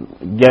can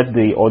get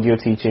the audio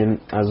teaching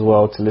as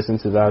well to listen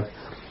to that.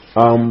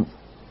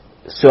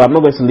 So I'm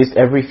not going to list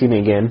everything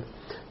again,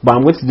 but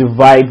I'm going to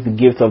divide the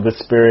gift of the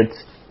Spirit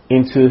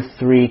into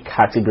 3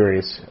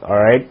 categories.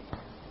 Alright?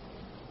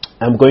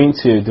 I'm going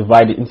to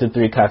divide it into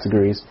 3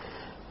 categories.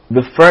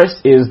 The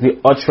first is the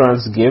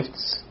utterance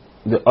gifts.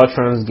 The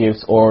utterance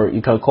gifts, or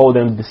you can call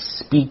them the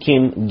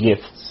speaking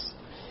gifts.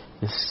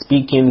 The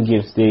speaking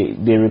gifts,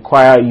 they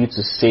require you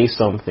to say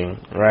something,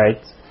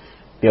 right?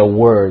 They're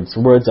words.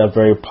 Words are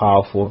very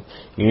powerful.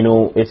 You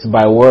know, it's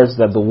by words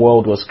that the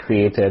world was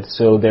created.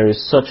 So there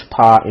is such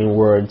power in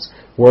words.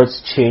 Words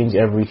change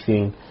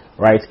everything,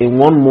 right? In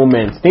one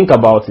moment, think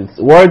about it.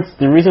 Words,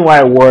 the reason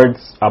why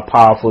words are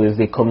powerful is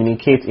they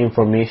communicate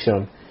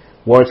information.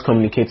 Words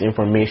communicate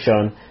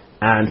information.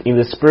 And in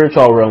the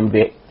spiritual realm,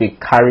 they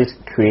carry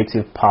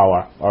creative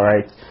power,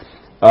 alright?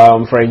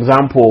 For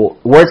example,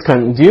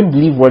 do you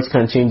believe words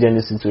can change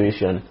any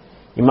situation?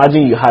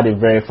 Imagine you had a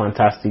very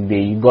fantastic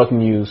day. You got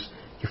news.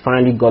 You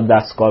finally got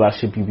that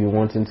scholarship you've been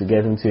wanting to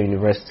get into a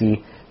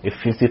university, a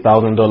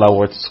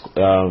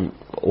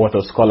 $50,000 worth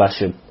of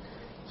scholarship.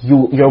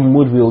 Your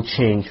mood will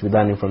change with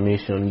that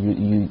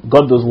information. You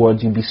got those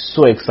words, you'll be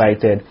so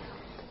excited.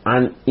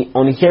 And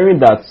on hearing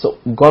that, so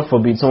God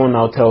forbid, someone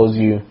now tells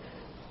you,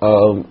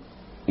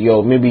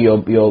 maybe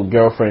your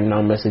girlfriend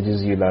now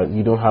messages you that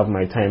you don't have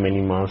my time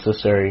anymore, I'm so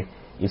sorry,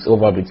 it's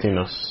over between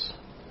us.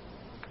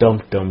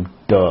 Dum dum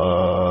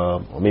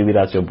dum. Or maybe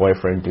that's your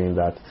boyfriend doing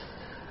that.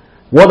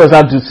 What does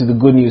that do to the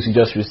good news you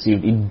just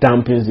received? It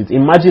dampens it.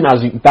 Imagine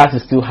that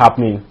is still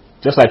happening,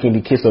 just like in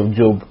the case of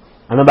Job.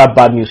 Another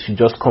bad news should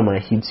just come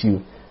and hit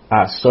you.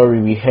 Sorry,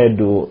 we heard,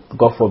 though,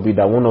 God forbid,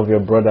 that one of your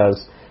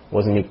brothers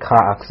was in a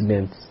car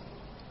accident.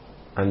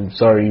 And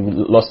sorry, you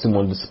lost him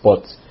on the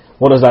spot.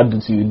 What does that do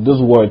to you?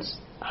 Those words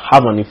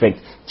have an effect.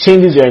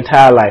 Changes your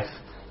entire life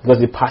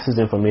because it passes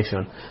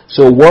information.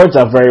 So words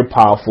are very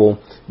powerful.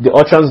 The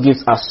utterance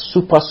gifts are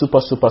super,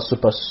 super, super,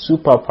 super,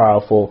 super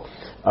powerful.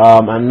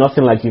 And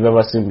nothing like you've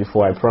ever seen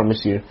before, I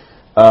promise you.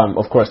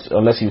 Of course,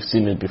 unless you've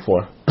seen it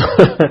before.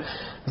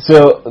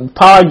 So,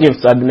 power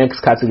gifts are the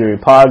next category.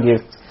 Power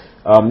gifts,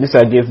 these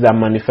are gifts that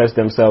manifest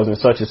themselves in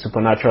such a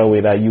supernatural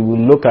way that you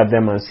will look at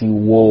them and see,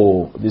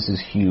 whoa, this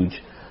is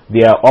huge.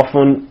 They are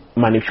often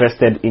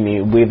manifested in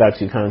a way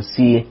that you can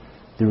see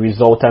the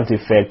resultant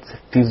effect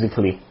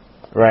physically,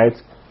 right?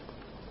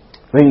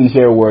 When you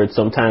hear words,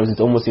 sometimes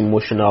it's almost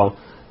emotional.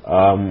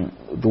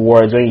 The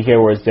words, when you hear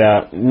words,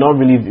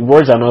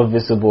 words are not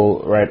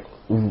visible, right?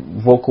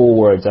 Vocal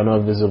words are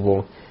not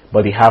visible,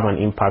 but they have an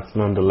impact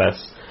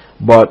nonetheless.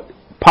 But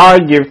power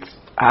gifts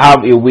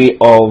have a way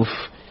of,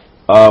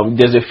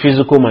 there's a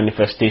physical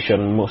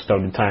manifestation most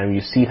of the time.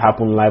 You see it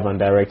happen live and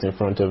direct in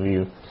front of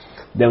you.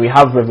 Then we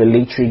have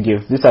revelatory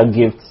gifts. These are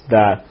gifts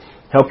that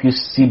help you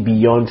see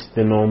beyond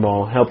the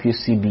normal, help you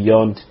see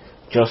beyond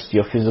just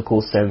your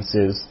physical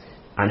senses,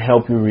 and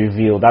help you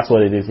reveal. That's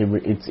what it is.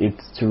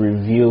 It's to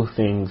reveal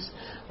things.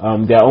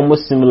 They are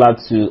almost similar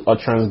to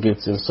utterance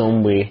gifts in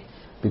some way,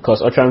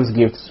 because utterance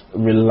gifts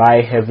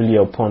rely heavily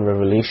upon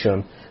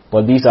revelation,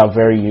 but these are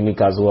very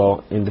unique as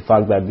well in the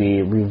fact that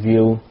they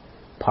reveal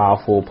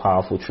powerful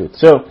truth.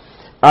 So,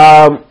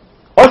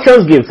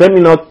 utterance gifts. Let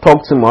me not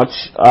talk too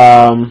much.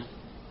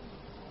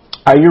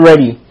 Are you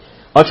ready?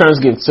 Utterance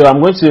gifts. So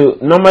I'm going to,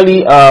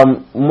 normally,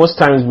 most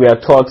times we are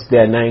taught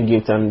there are 9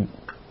 gifts, and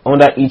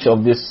under each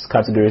of these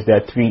categories there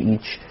are 3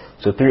 each.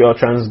 So 3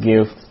 utterance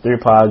gifts, 3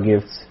 power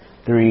gifts,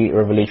 3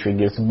 revelatory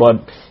gifts.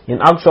 But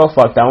in actual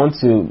fact, I want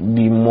to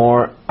be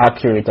more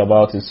accurate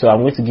about it. So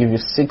I'm going to give you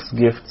 6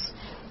 gifts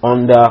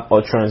under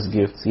utterance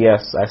gifts.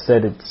 Yes, I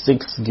said it,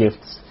 6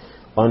 gifts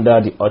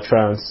under the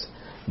utterance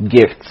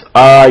gifts.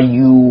 Are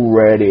you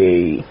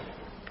ready?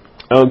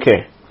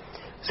 Okay.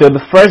 So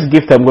the first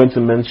gift I'm going to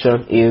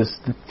mention is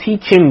the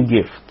teaching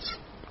gift.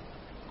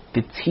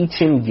 The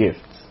teaching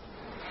gift.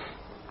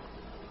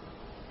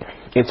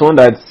 It's one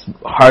that's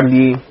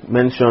hardly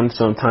mentioned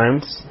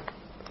sometimes,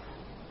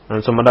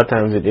 and some other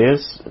times it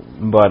is,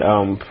 but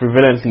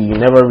prevalently you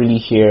never really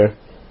hear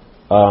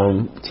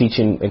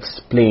teaching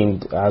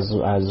explained as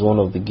one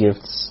of the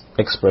gifts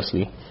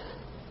expressly.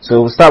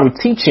 So we'll start with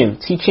teaching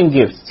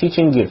gifts.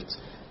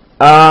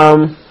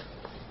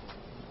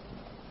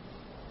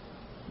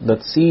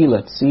 Let's see.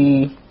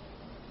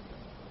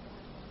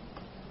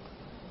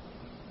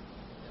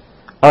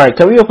 Alright,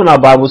 can we open our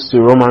Bibles to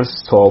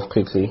Romans 12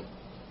 quickly?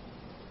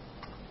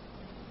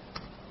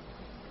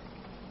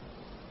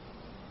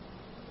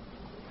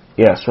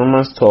 Yes,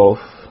 Romans 12.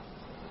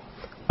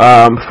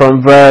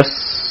 From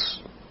verse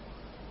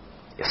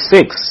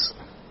 6.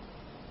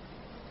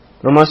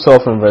 Romans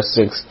 12 from verse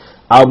 6.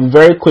 I'll be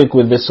very quick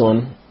with this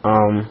one.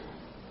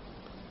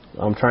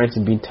 I'm trying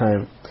to beat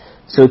time.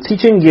 So,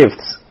 teaching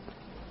gifts.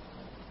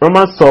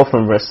 Romans 12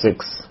 from verse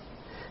 6.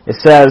 It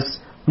says,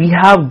 we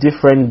have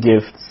different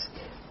gifts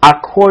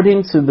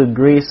according to the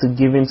grace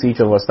given to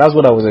each of us. That's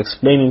what I was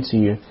explaining to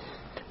you.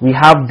 We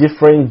have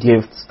different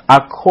gifts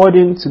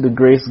according to the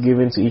grace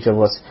given to each of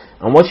us.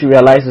 And what you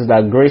realize is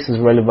that grace is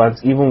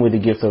relevant even with the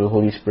gift of the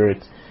Holy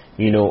Spirit.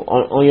 You know,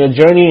 on your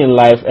journey in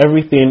life,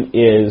 everything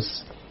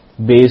is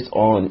based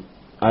on,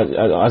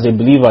 as a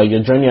believer,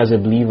 your journey as a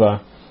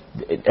believer,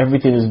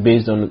 everything is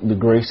based on the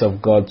grace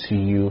of God to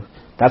you.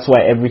 That's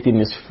why everything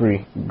is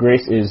free.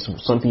 Grace is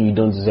something you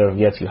don't deserve,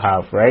 yet you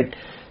have, right?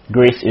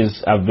 Grace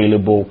is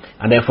available.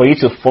 And then for you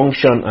to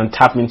function and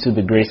tap into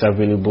the grace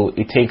available,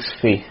 it takes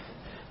faith,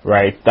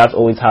 right? That's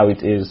always how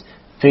it is.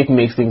 Faith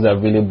makes things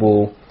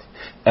available.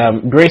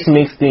 Grace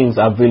makes things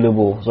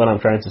available, is what I'm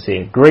trying to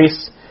say.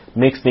 Grace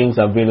makes things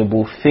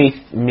available. Faith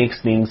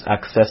makes things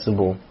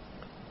accessible.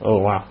 Oh,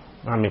 wow.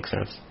 That makes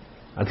sense.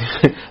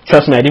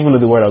 Trust me, I didn't even know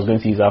the word I was going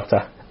to use after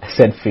I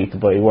said faith,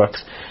 but it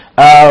works.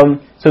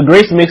 So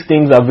grace makes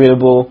things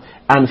available,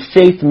 and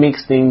faith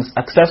makes things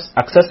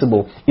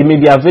accessible. It may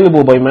be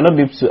available, but you might not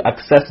be able to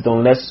access it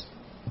unless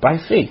by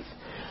faith.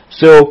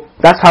 So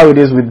that's how it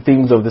is with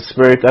things of the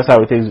Spirit. That's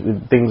how it is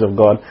with things of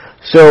God.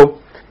 So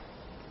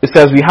it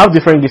says we have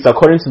different gifts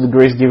according to the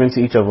grace given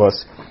to each of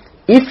us.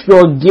 If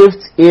your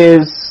gift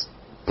is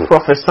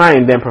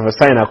prophesying, then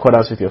prophesy in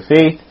accordance with your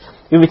faith.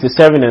 If it is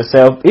serving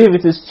yourself, if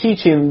it is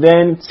teaching,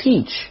 then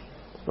teach.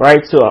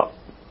 Right? So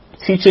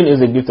teaching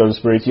is a gift of the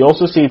Spirit. You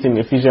also see it in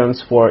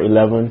Ephesians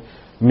 4:11,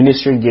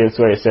 ministry gifts,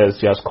 where it says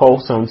he has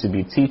called some to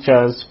be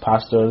teachers,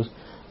 pastors,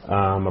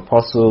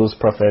 apostles,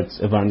 prophets,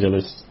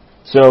 evangelists.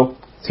 So,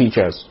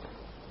 teachers.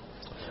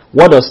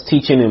 What does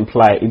teaching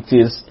imply? It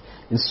is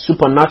the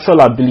supernatural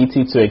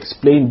ability to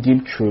explain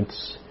deep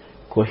truths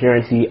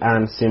coherently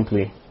and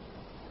simply.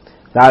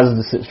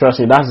 Trust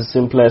me, that's the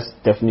simplest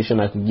definition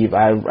I could give.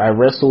 I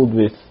wrestled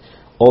with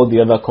all the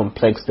other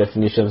complex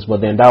definitions,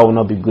 but then that will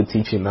not be good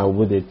teaching now,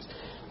 would it?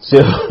 So,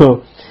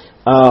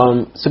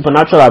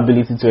 supernatural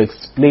ability to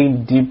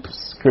explain deep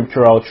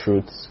scriptural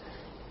truths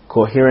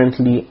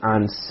coherently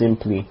and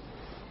simply.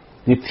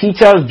 The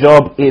teacher's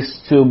job is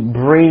to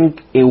bring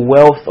a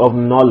wealth of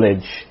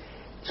knowledge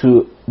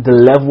to the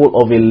level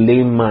of a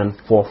layman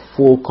for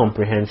full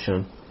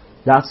comprehension.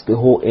 That's the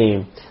whole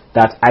aim.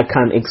 That I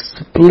can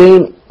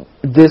explain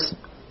this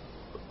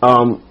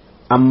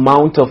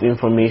amount of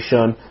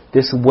information,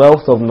 this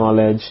wealth of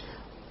knowledge,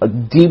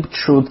 deep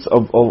truths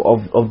of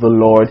the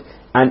Lord,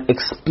 and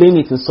explain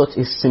it in such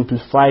a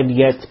simplified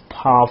yet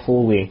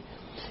powerful way.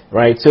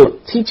 Right? So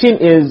teaching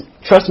is,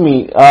 trust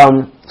me,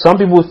 some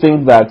people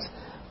think that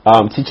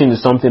teaching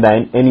is something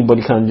that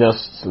anybody can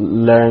just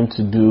learn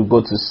to do,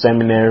 go to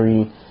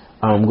seminary,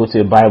 go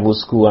to a Bible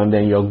school, and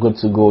then you're good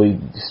to go, you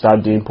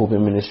start doing pulpit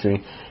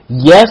ministry.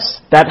 Yes,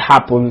 that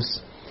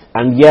happens,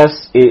 and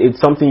yes,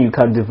 it's something you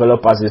can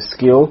develop as a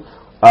skill.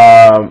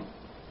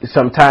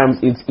 Sometimes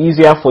it's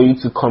easier for you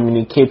to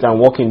communicate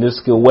and work in this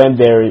skill when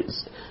there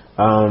is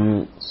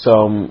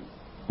some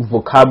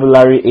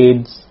vocabulary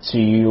aids to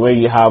you, where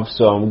you have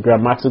some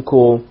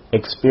grammatical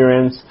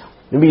experience.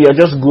 Maybe you're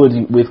just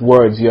good with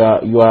words, you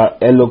are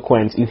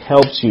eloquent, it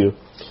helps you.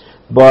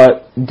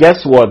 But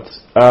guess what?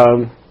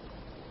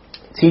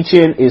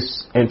 Teaching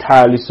is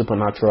entirely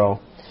supernatural.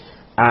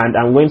 And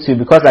I'm going to,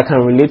 because I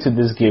can relate to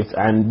this gift,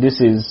 and this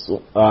is,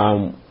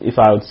 if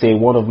I would say,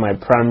 one of my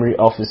primary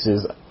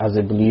offices as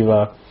a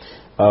believer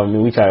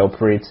in which I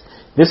operate.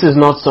 This is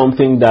not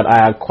something that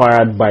I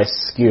acquired by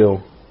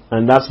skill,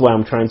 and that's why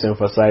I'm trying to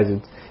emphasize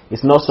it.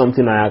 It's not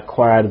something I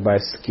acquired by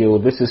skill.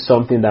 This is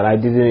something that I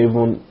didn't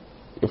even,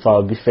 if I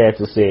would be fair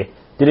to say,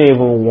 didn't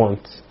even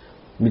want.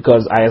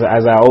 Because as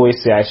I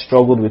always say, I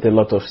struggled with a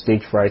lot of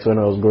stage fright when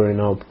I was growing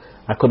up.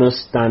 I couldn't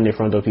stand in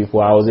front of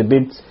people. I was a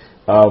bit,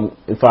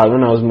 in fact,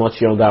 when I was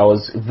much younger, I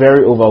was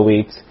very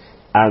overweight.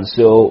 And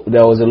so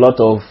there was a lot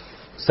of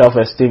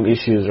self-esteem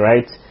issues,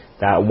 right?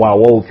 That, wow,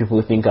 what will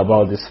people think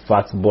about this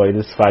fat boy,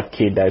 this fat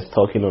kid that is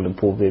talking on the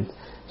pulpit?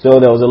 So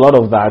there was a lot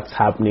of that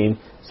happening.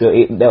 So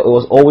there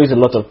was always a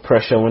lot of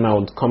pressure when I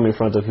would come in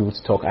front of people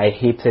to talk. I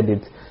hated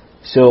it.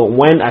 So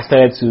when I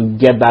started to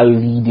get that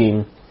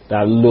leading,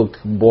 that look,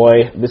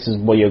 boy, this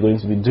is what you're going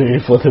to be doing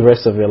for the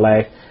rest of your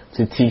life,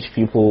 to teach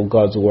people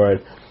God's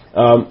word.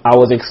 I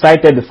was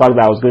excited the fact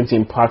that I was going to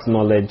impart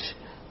knowledge.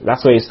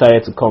 That's where it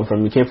started to come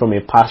from. It came from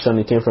a passion.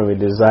 It came from a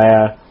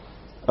desire.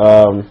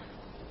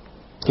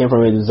 Came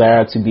from a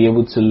desire to be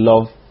able to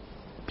love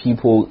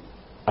people,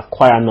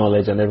 acquire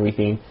knowledge and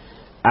everything.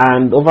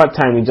 And over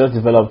time, it just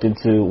developed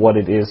into what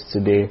it is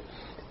today.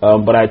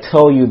 But I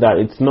tell you that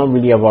it's not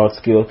really about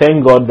skill.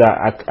 Thank God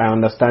that I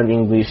understand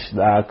English,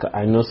 that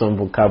I know some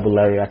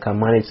vocabulary, I can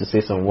manage to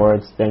say some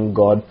words. Thank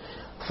God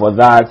for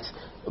that.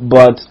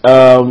 But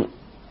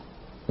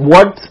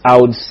what I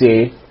would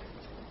say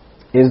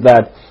is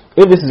that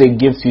if this is a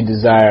gift you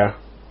desire,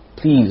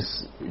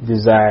 please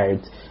desire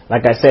it.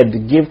 Like I said, the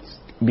gifts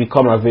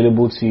become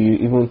available to you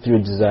even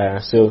through desire.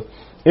 So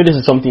if this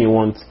is something you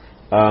want,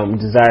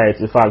 desire it.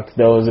 In fact,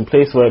 there was a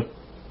place where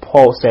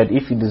Paul said,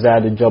 if you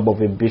desire the job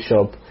of a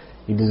bishop,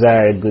 you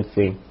desire a good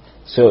thing.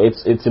 So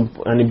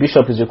and a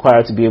bishop is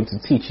required to be able to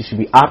teach. He should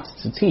be apt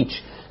to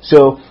teach.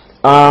 So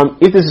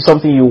if this is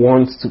something you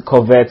want to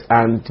covet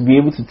and to be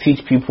able to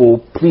teach people,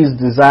 please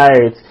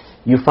desire it.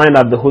 You find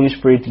that the Holy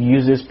Spirit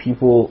uses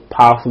people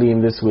powerfully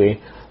in this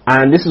way.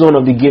 And this is one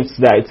of the gifts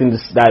that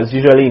that's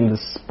usually in the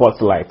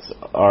spotlight.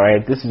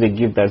 Alright, this is a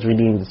gift that's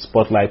really in the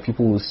spotlight.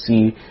 People will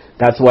see.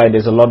 That's why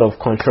there's a lot of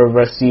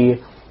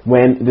controversy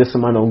when this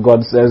man of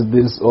God says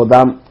this, or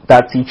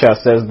that teacher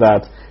says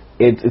that.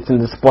 It's in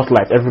the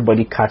spotlight.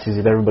 Everybody catches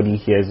it. Everybody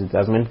hears it.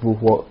 As many people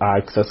who are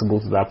accessible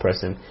to that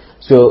person.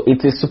 So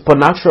it's a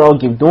supernatural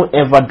gift. Don't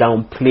ever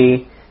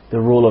downplay the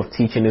role of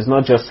teaching. It's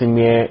not just a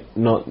mere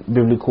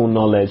biblical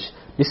knowledge.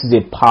 This is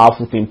a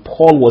powerful thing.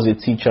 Paul was a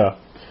teacher.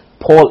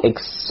 Paul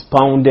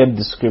expounded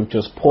the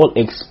scriptures. Paul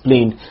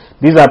explained.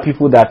 These are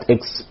people that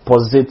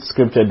exposit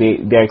scripture.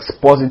 They're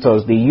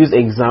expositors. They use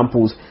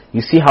examples.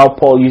 You see how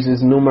Paul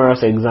uses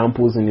numerous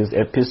examples in his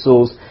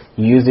epistles.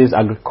 He uses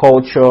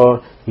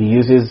agriculture. He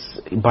uses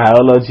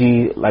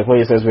biology, like when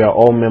he says we are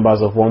all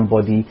members of one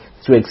body,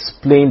 to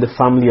explain the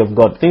family of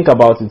God. Think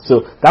about it.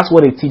 So that's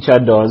what a teacher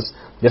does.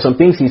 There's some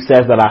things he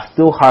says that are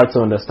still hard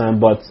to understand,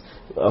 but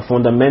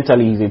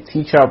fundamentally he's a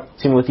teacher.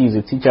 Timothy is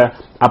a teacher.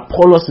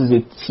 Apollos is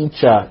a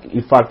teacher.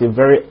 In fact, a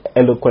very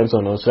eloquent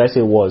one, or should I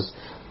say was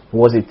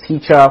a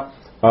teacher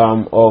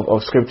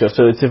of scripture.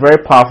 So it's a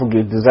very powerful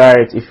gift. Desire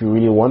it if you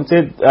really want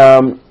it.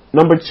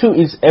 Number 2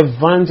 is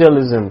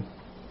evangelism.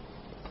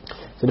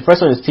 So the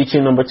first one is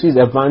teaching. Number 2 is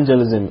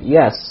evangelism.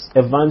 Yes,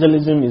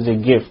 evangelism is a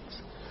gift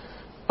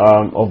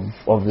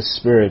of the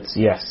Spirit.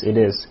 Yes, it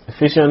is.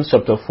 Ephesians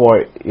chapter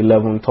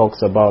 4:11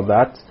 talks about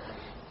that.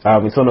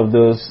 It's one of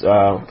those,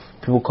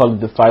 people call it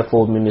the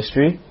fivefold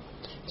ministry.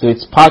 So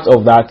it's part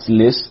of that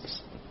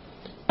list.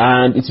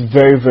 And it's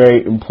very,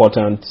 very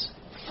important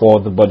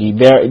for the body.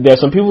 There are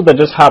some people that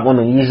just have an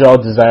unusual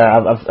desire.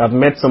 I've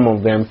met some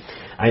of them.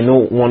 I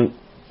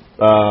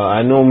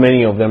know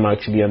many of them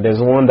actually, and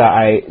there's one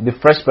that the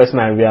first person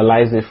I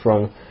realized it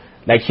from,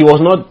 like, he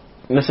was not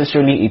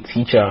necessarily a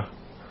teacher.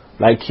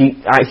 Like,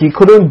 he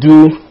couldn't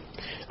do,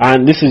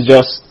 and this is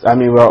just,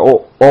 we're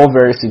all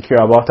very secure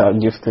about our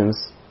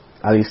giftings,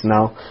 at least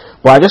now.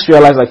 But I just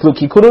realized, like, look,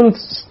 he couldn't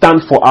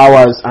stand for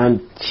hours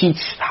and teach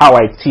how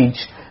I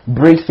teach,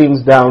 break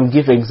things down,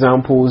 give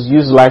examples,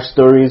 use life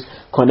stories,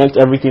 connect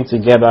everything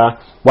together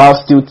while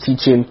still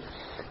teaching.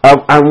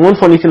 And one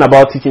funny thing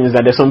about teaching is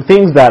that there's some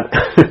things that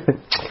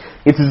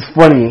it is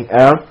funny.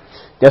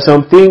 There's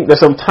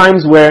some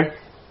times where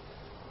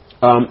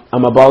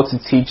I'm about to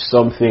teach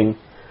something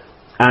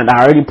and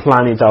I already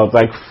plan it out.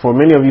 Like, for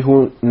many of you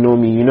who know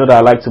me, you know that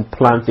I like to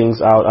plan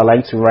things out. I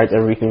like to write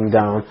everything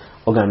down,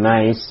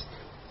 organize,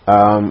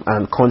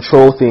 and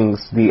control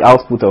things, the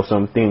output of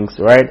some things,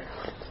 right?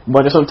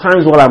 But there's some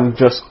times while I'm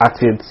just at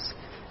it,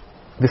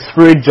 the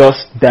Spirit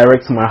just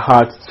directs my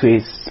heart to a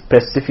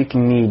specific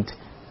need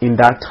in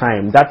that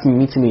time. That's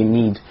meeting a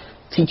need.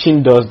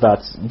 Teaching does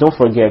that. Don't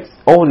forget,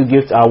 all the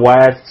gifts are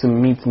wired to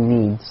meet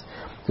needs.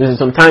 There's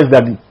sometimes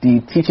that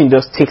the teaching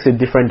just takes a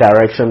different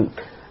direction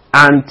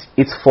and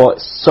it's for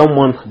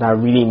someone that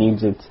really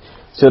needs it.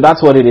 So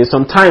that's what it is.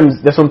 Sometimes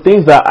there's some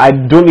things that I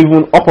don't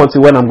even, up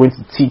until when I'm going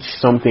to teach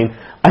something,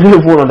 I don't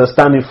even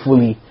understand it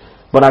fully.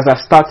 But as I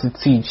start to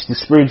teach, the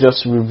Spirit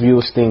just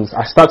reveals things.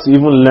 I start to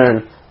even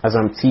learn as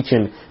I'm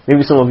teaching.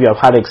 Maybe some of you have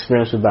had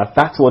experience with that.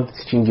 That's what the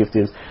teaching gift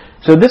is.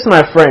 So this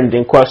my friend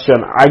in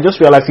question, I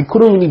just realized he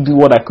couldn't really do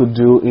what I could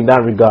do in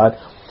that regard.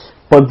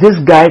 But this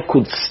guy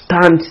could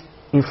stand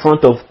in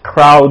front of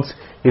crowds.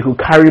 He could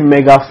carry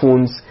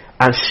megaphones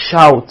and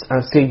shout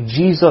and say,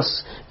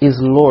 Jesus is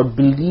Lord.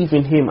 Believe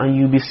in Him and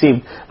you'll be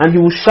saved. And he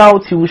will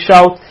shout.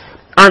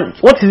 And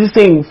what is he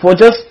saying? For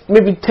just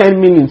maybe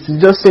 10 minutes,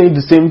 he's just saying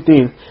the same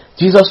thing.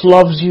 Jesus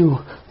loves you.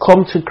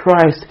 Come to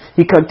Christ.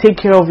 He can take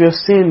care of your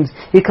sins.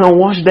 He can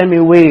wash them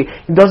away.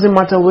 It doesn't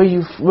matter where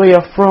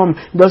you're from.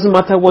 It doesn't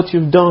matter what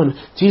you've done.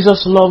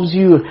 Jesus loves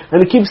you.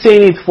 And he keeps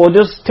saying it for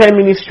just 10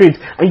 minutes straight.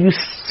 And you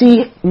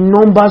see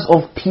numbers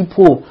of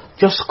people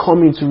just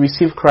coming to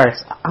receive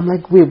Christ. I'm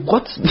like, wait,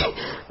 what?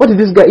 What did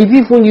this guy? He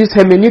didn't even use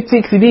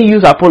hermeneutics. He didn't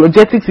use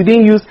apologetics. He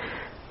didn't use...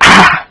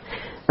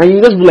 And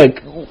you just be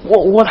like,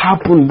 what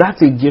happened?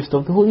 That's a gift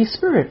of the Holy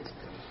Spirit.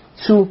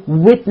 To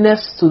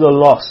witness to the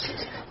lost.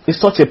 It's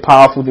such a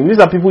powerful thing. These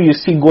are people you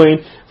see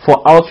going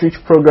for outreach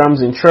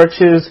programs in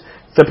churches.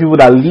 These are people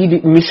that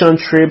lead mission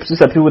trips.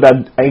 These are people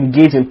that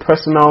engage in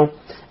personal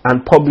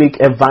and public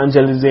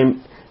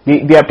evangelism.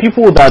 They are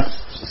people that,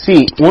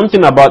 see, one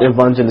thing about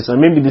evangelism,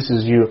 and maybe this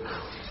is you,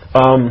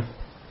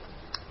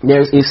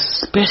 there's a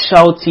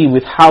specialty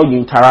with how you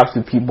interact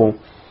with people.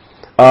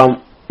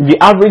 The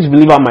average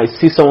believer might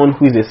see someone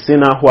who is a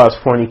sinner, who has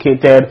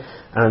fornicated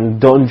and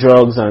done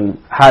drugs and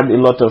had a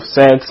lot of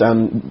sex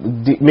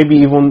and maybe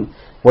even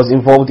was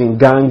involved in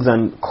gangs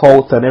and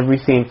cults and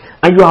everything,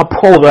 and you are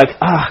appalled, like,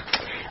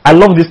 I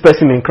love this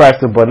person in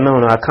Christ, but no,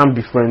 I can't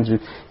be friends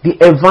with. The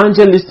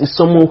evangelist is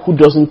someone who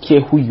doesn't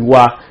care who you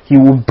are. He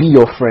will be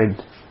your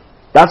friend.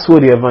 That's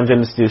who the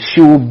evangelist is.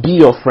 She will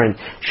be your friend.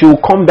 She will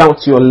come down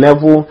to your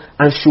level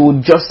and she will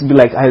just be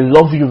like, I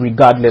love you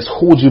regardless,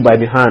 hold you by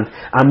the hand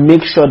and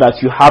make sure that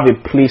you have a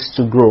place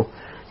to grow.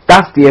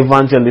 That's the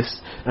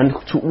evangelist. And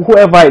to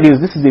whoever it is,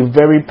 this is a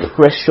very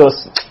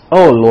precious,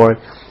 oh Lord.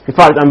 In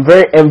fact, I'm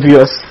very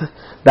envious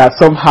that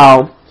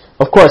somehow,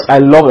 of course,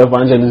 I love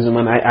evangelism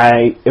and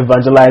I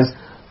evangelize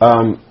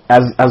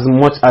as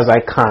much as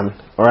I can.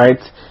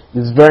 Alright?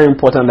 It's very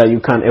important that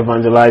you can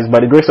evangelize. By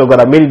the grace of God,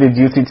 I made it a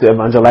duty to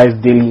evangelize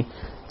daily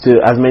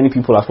to as many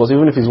people as possible.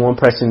 Even if it's one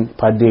person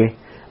per day,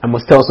 I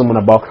must tell someone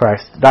about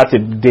Christ. That's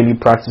a daily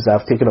practice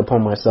I've taken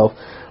upon myself.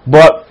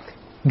 But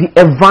the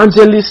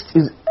evangelist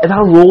that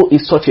role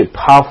is such a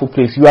powerful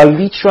place. You are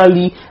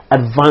literally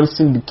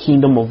advancing the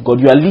kingdom of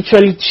God. You are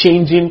literally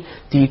changing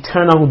the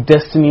eternal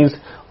destinies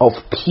of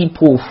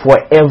people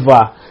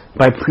forever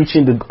by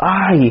preaching the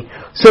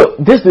So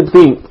this is the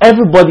thing.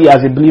 Everybody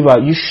as a believer,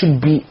 you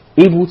should be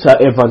able to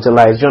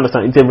evangelize. You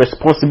understand? It's a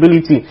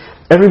responsibility.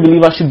 Every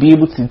believer should be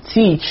able to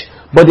teach,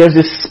 but there's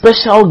a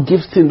special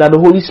gifting that the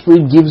Holy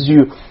Spirit gives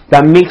you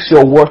that makes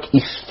your work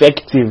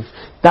effective.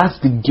 That's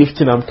the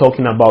gifting I'm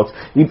talking about.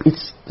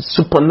 It's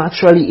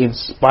supernaturally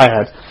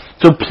inspired.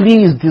 So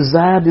please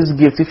desire this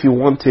gift if you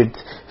want it.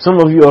 Some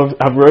of you have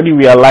already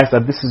realized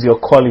that this is your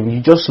calling.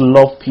 You just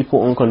love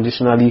people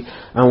unconditionally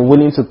and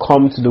willing to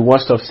come to the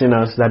worst of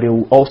sinners that they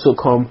will also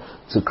come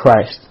to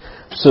Christ.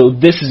 So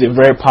this is a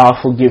very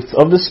powerful gift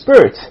of the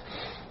Spirit.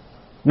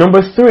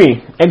 Number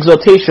 3,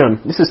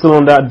 exhortation. This is still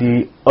under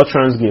the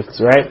utterance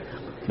gifts, right?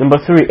 Number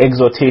 3,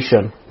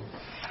 exhortation.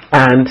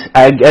 And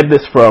I get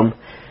this from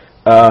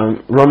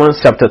Romans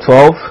chapter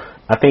 12,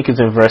 I think it's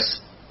in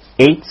verse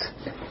 8,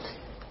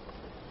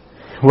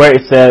 where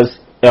it says,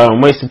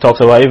 when it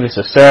talks about if it's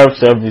to serve,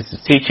 if it's to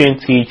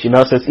teach. It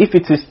now says, if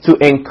it is to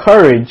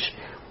encourage,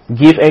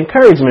 give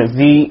encouragement.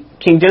 The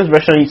King James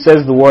Version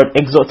says the word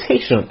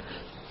exhortation.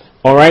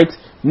 Alright,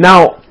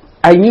 now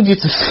I need you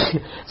to see,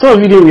 some of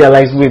you didn't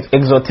realize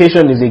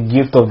exhortation is a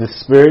gift of the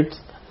Spirit.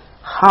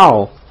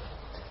 How?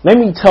 Let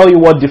me tell you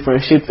what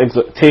differentiates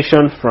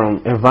exhortation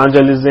from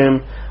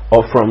evangelism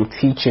or from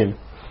teaching.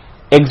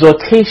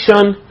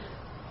 Exhortation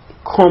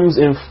comes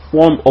in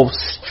form of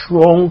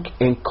strong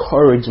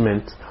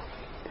encouragement.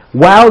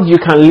 While you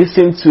can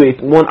listen to a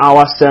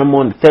 1-hour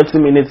sermon,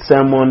 30-minute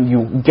sermon,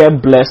 you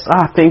get blessed.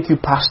 Thank you,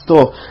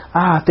 Pastor.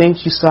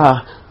 Thank you,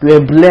 sir. You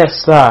are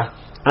blessed, sir.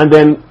 And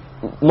then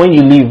when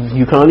you leave,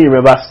 you can only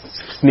remember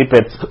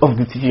snippets of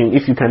the teaching,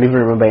 if you can even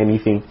remember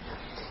anything.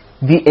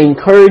 The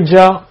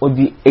encourager or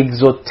the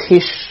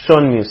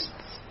exhortationist,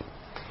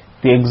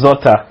 the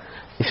exhorter,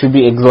 it should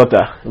be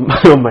exhorter.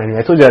 Don't mind me.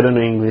 I told you I don't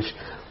know English.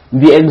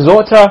 The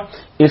exhorter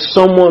is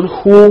someone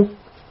who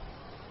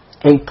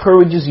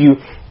encourages you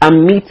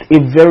and meets a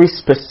very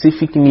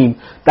specific need.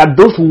 That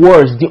those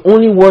words, the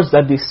only words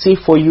that they say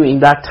for you in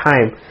that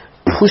time,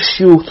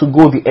 push you to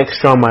go the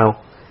extra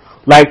mile.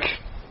 Like,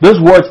 those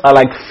words are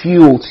like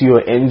fuel to your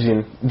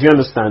engine. Do you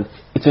understand?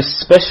 It's a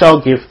special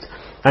gift.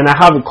 And I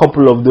have a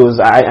couple of those.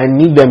 I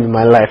need them in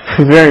my life.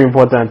 Very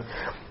important.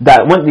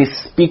 That when they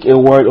speak a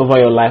word over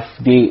your life,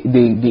 it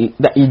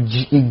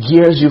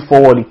gears you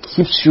forward. It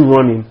keeps you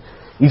running.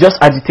 It just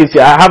agitates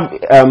you.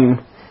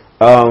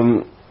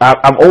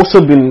 I've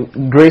also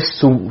been graced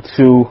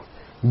to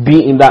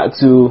be in that,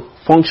 to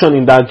function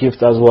in that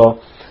gift as well.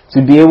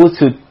 To be able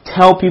to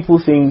tell people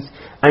things,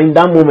 and in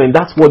that moment,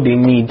 that's what they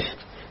need.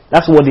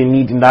 That's what they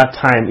need in that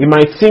time. It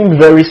might seem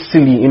very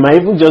silly. It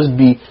might even just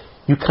be,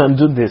 you can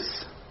do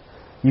this.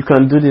 You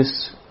can do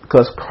this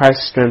because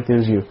Christ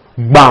strengthens you.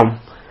 Bam!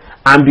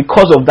 And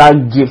because of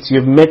that gift,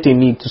 you've met a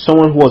need to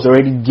someone who was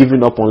already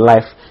given up on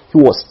life. He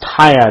was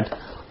tired.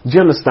 Do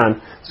you understand?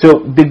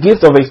 So the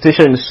gift of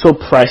exhortation is so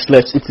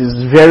priceless. It is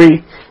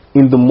very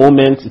in the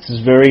moment. It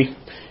is very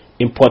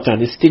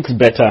important. It sticks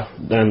better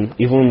than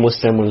even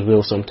most sermons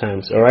will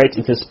sometimes. Alright?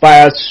 It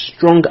inspires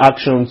strong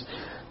actions,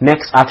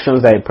 next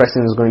actions that a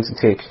person is going to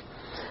take.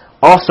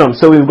 Awesome.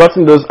 So we've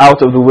gotten those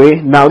out of the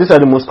way. Now these are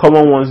the most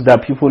common ones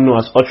that people know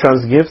as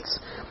utterance gifts.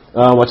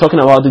 We're talking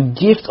about the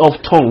gift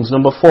of tongues.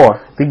 Number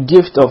 4, the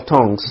gift of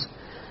tongues.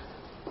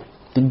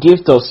 The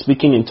gift of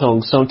speaking in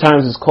tongues.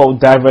 Sometimes it's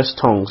called diverse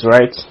tongues,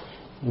 right?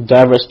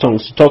 Diverse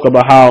tongues. To talk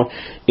about how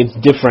it's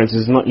different.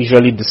 It's not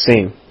usually the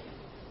same.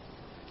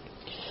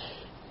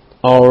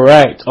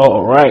 Alright.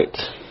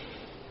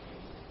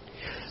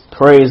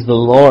 Praise the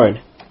Lord.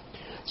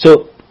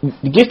 So,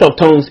 the gift of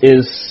tongues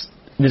is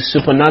the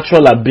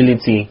supernatural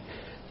ability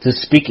to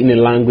speak in a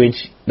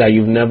language that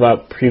you've never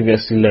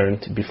previously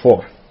learned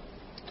before.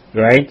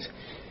 Right?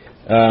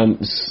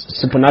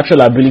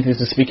 Supernatural ability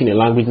to speak in a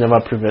language never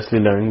previously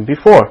learned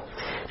before.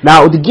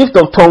 Now, the gift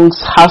of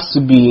tongues has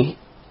to be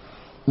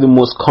the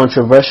most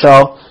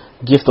controversial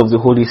gift of the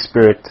Holy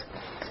Spirit.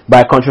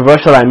 By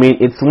controversial, I mean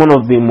it's one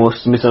of the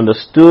most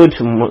misunderstood,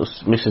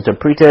 most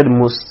misinterpreted,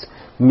 most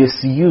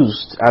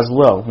misused as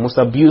well, most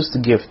abused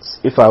gifts,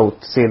 if I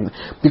would say,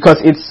 because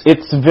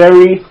it's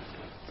very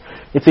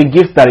It's a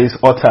gift that is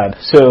uttered.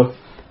 So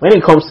when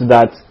it comes to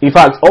that, in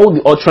fact, all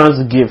the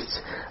utterance gifts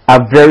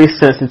are very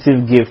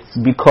sensitive gifts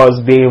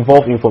because they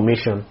involve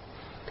information.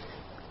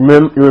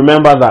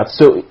 Remember that.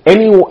 So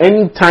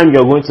any time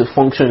you're going to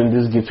function in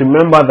this gift,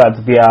 remember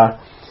that they are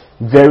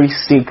very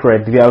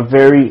sacred. They are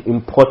very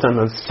important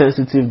and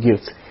sensitive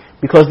gifts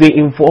because they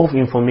involve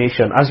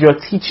information. As you're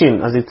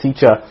teaching, as a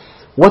teacher,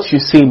 what you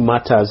say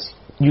matters.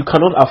 You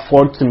cannot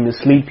afford to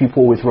mislead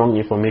people with wrong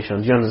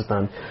information. Do you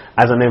understand?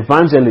 As an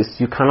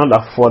evangelist, you cannot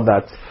afford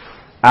that.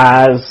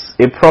 As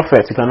a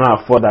prophet, you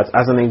cannot afford that.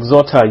 As an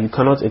exhorter, you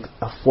cannot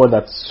afford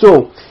that.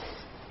 So,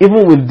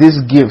 even with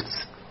these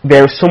gifts,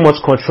 there is so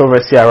much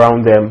controversy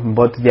around them,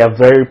 but they are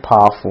very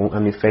powerful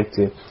and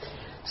effective.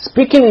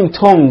 Speaking in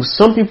tongues,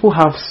 some people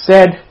have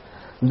said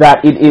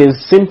that it is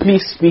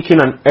simply speaking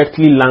an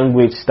earthly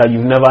language that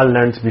you've never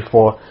learned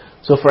before.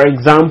 So, for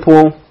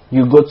example,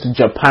 you go to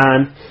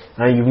Japan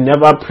and you've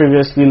never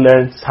previously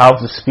learned how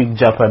to speak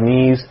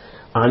Japanese,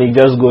 and you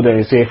just go there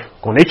and say,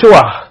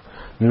 "Konnichiwa.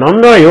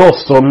 Nanda yo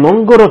so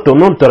nongoro to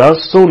nontara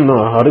so no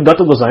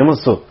arigato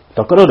gozaimasu."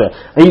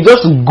 And you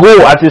just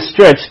go at a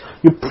stretch.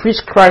 You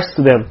preach Christ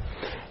to them,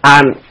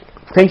 and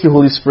thank you,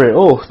 Holy Spirit.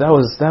 Oh, that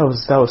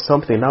was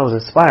something. That was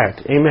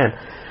inspired. Amen.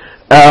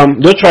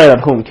 Go try it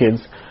at home,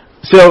 kids.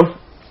 So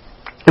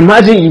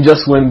imagine you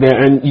just went there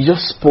and you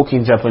just spoke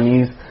in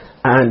Japanese,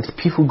 and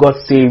people got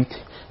saved.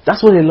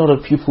 That's what a lot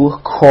of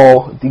people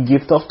call the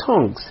gift of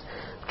tongues.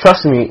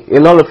 Trust me, a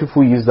lot of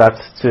people use that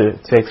to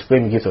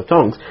explain the gift of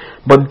tongues,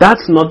 but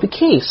that's not the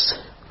case,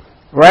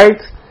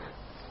 right?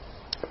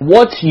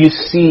 What you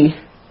see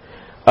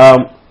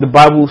the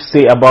Bible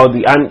say about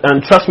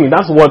and trust me,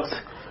 that's what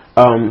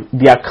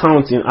the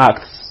account in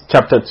Acts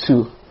chapter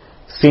 2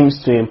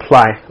 seems to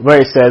imply,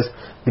 where it says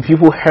the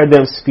people heard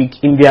them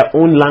speak in their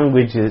own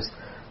languages,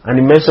 and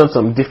it mentions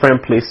some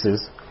different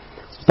places.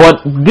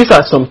 But these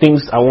are some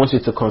things I want you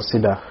to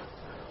consider.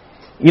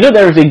 You know,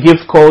 there is a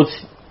gift called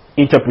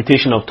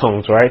interpretation of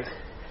tongues, right?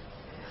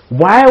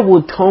 Why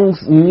would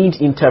tongues need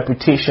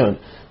interpretation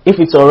if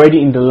it's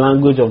already in the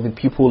language of the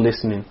people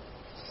listening?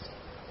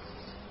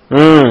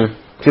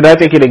 Should I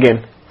take it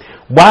again?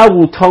 Why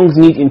would tongues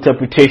need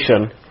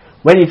interpretation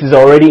when it is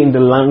already in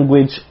the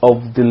language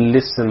of the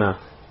listener?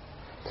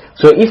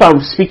 So if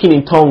I'm speaking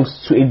in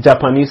tongues to a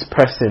Japanese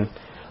person,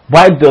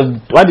 why do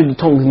the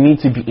tongues need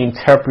to be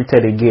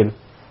interpreted again?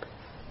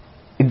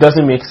 It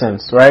doesn't make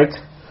sense, right?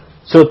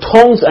 So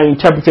tongues are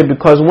interpreted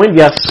because when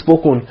they are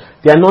spoken,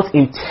 they are not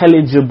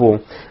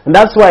intelligible. And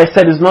that's why I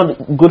said it's not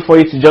good for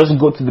you to just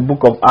go to the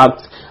book of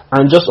Acts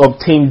and just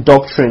obtain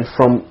doctrine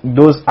from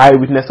those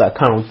eyewitness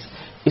accounts.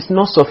 It's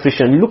not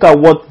sufficient. Look at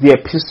what the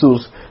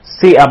epistles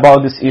say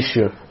about this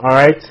issue.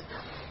 Alright?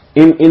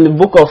 In the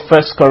book of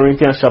 1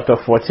 Corinthians chapter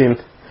 14,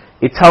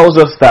 it tells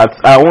us that,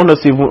 I want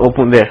us to even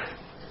open there.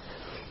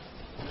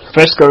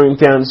 1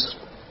 Corinthians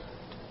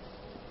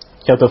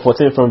chapter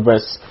 14 from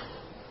verse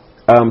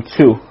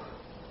 2.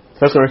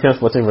 1 Corinthians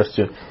 14 verse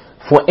 2.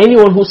 For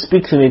anyone who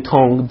speaks in a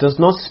tongue does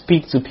not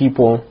speak to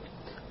people,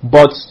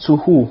 but to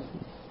who?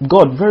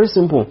 God. Very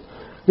simple.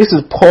 This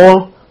is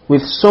Paul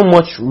with so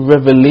much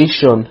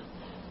revelation,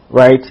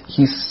 right?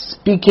 He's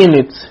speaking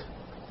it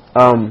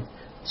with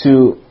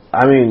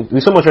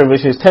so much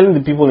revelation. He's telling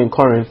the people in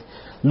Corinth,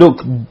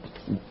 look,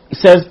 it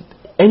says,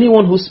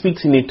 anyone who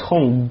speaks in a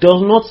tongue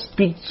does not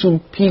speak to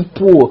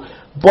people,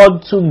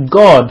 but to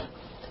God.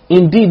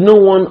 Indeed, no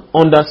one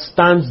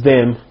understands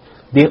them.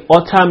 They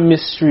utter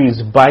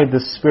mysteries by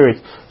the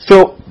Spirit.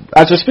 So,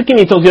 as you're speaking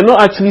in tongues, you're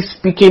not actually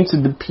speaking to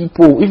the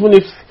people, even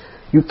if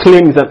you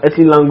claim it's an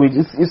earthly language.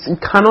 It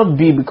cannot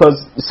be,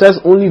 because it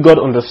says only God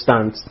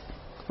understands,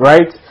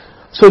 right?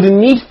 So the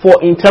need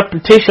for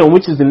interpretation,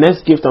 which is the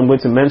next gift I'm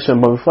going to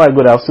mention, but before I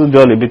go there, I'll still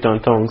dwell a bit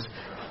on tongues.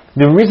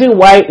 The reason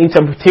why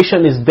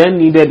interpretation is then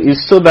needed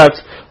is so that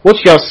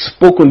what you have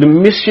spoken, the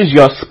mysteries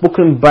you have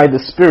spoken by the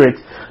Spirit,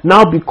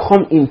 now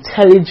become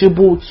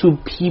intelligible to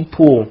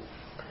people.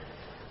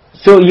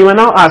 So you will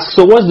now ask,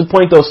 so what's the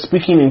point of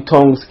speaking in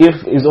tongues if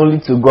it's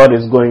only to God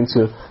is going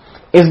to?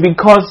 It's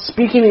because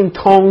speaking in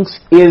tongues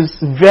is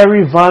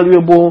very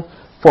valuable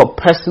for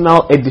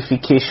personal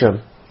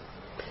edification.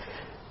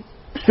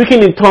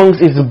 Speaking in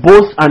tongues is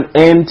both an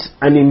end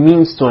and a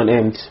means to an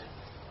end.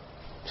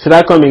 Should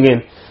I come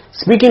again?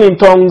 Speaking in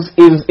tongues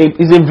is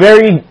a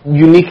very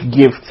unique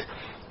gift.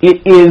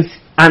 It is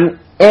an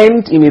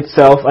end in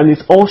itself, and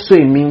it's also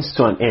a means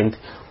to an end.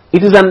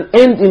 It is an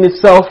end in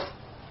itself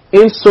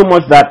in so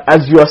much that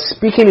as you are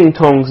speaking in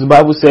tongues, the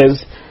Bible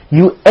says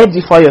you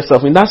edify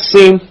yourself. In that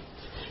same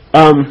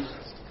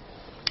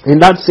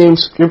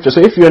scripture.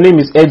 So if your name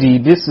is Eddie,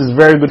 this is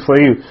very good for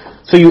you.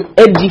 So you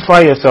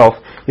edify yourself.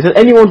 It says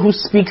anyone who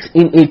speaks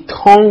in a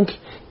tongue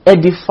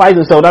edifies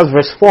himself. That's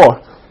verse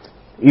 4.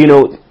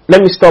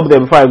 Let me stop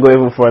there before I go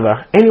even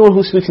further. Anyone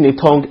who speaks in a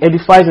tongue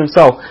edifies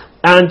himself.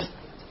 And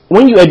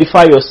when you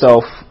edify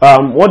yourself,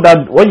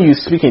 when you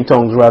speak in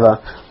tongues rather,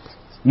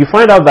 you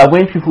find out that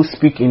when people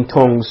speak in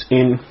tongues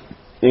in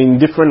in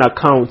different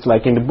accounts,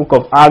 like in the book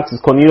of Acts,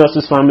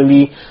 Cornelius'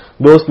 family,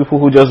 those people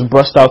who just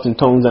burst out in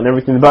tongues and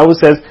everything. The Bible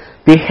says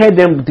they heard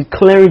them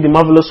declaring the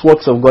marvelous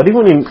works of God.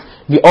 Even in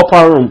the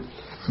upper room,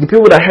 the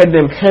people that heard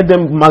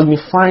them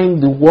magnifying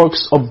the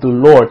works of the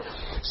Lord.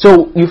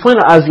 So you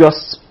find that as you are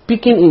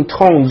speaking in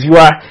tongues, you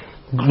are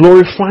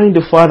glorifying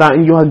the Father,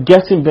 and you are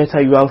getting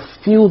better. You are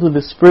filled with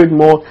the Spirit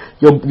more.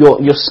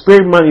 Your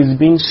spirit man is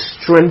being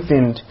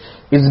strengthened.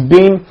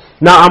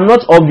 Now, I'm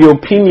not of the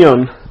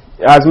opinion,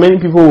 as many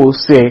people will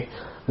say,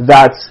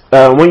 that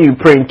when you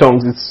pray in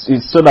tongues,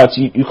 it's so that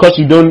because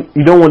you don't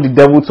want the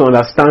devil to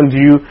understand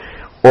you,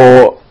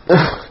 or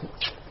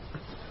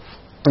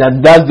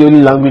that's the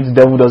only language the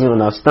devil doesn't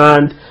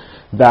understand.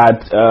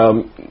 That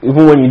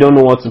even when you don't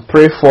know what to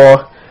pray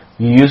for,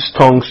 you use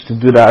tongues to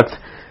do that.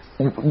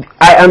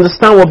 I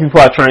understand what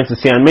people are trying to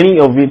say, and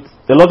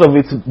a lot of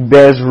it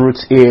bears root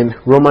in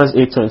Romans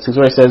 8:26,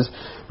 where it says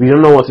we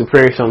don't know what to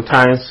pray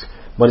sometimes,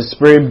 but the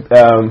Spirit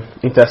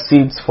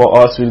intercedes for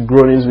us with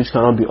groanings which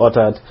cannot be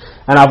uttered.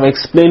 And I've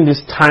explained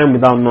this time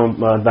without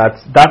number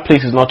that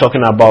place is not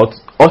talking about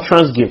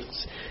utterance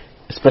gifts,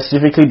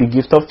 specifically the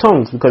gift of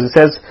tongues, because it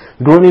says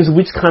groanings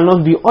which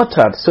cannot be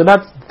uttered. So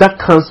that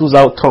cancels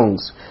out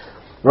tongues,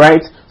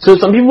 right? So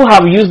some people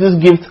have used this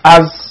gift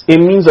as a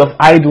means of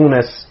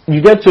idleness. You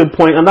get to a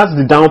point, and that's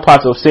the down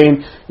part of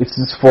saying it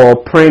is for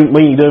praying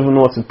when you don't even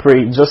know what to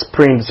pray. Just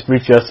pray in the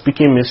Spirit, you're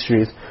speaking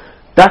mysteries.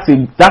 That's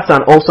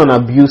also an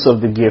abuse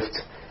of the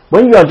gift.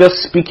 When you are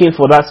just speaking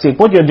for that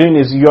sake, what you're doing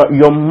is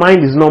your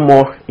mind is no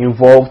more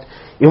involved.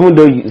 Even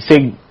though you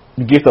say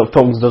the gift of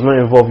tongues does not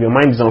involve, your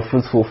mind is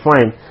unfruitful,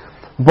 fine.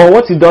 But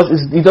what it does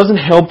is it doesn't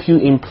help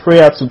you in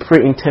prayer to pray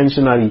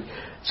intentionally.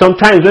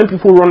 Sometimes when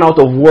people run out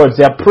of words,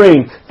 they are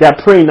praying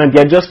and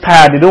they're just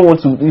tired. They don't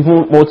want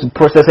to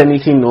process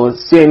anything or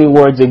say any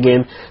words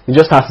again. They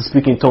just have to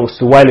speak in tongues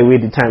to while away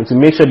the time, to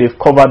make sure they've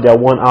covered their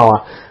 1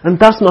 hour. And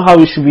that's not how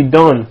it should be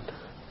done.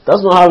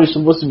 That's not how it's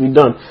supposed to be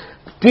done.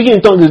 Speaking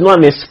in tongues is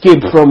not an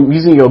escape from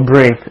using your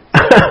brain.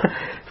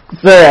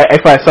 Sorry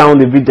if I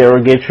sound a bit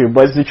derogatory,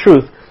 but it's the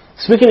truth.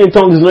 Speaking in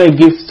tongues is not a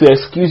gift to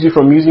excuse you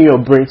from using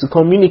your brain to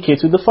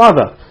communicate with the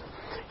Father.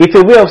 It's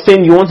a way of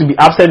saying you want to be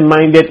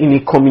absent-minded in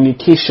a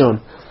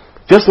communication.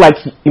 Just like,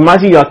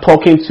 imagine you are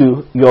talking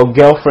to your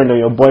girlfriend or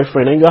your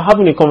boyfriend and you're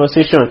having a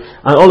conversation,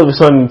 and all of a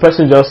sudden the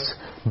person just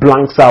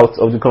blanks out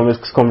of the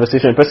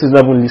conversation. The person is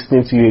not even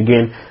listening to you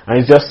again, and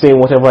he's just saying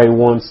whatever he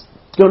wants.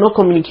 You're not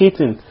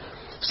communicating.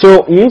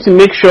 So you need to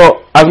make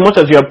sure, as much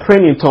as you're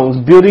praying in tongues,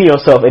 building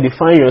yourself,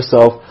 edifying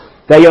yourself,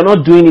 that you're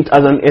not doing it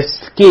as an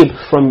escape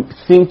from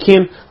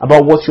thinking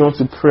about what you want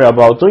to pray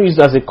about. Don't use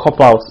it as a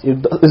cop-out.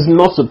 It's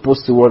not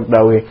supposed to work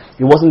that way.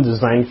 It wasn't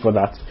designed for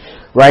that,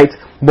 right?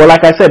 But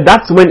like I said,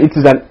 that's when it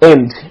is an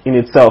end in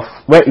itself,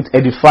 where it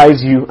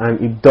edifies you and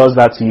it does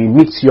that to you. It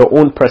meets your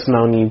own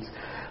personal needs.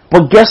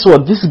 But guess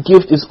what? This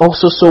gift is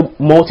also so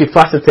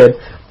multifaceted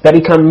that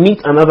it can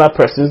meet another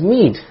person's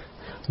need.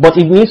 But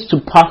it needs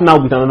to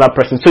partner with another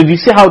person. So do you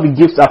see how the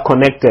gifts are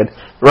connected,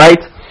 right?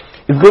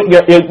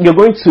 You're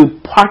going to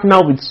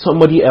partner with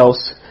somebody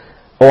else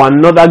or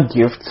another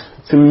gift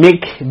to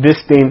make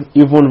this thing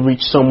even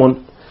reach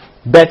someone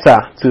better,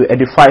 to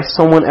edify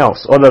someone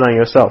else other than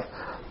yourself.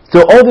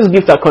 So all these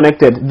gifts are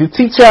connected. The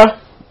teacher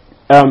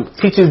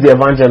teaches the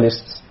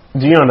evangelist.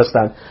 Do you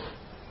understand?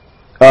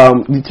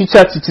 The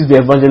teacher teaches the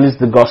evangelist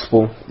the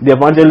gospel. The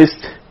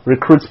evangelist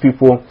recruits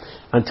people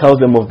and tells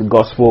them of the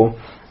gospel.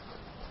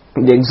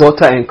 The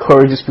exhorter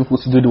encourages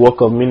people to do the work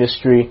of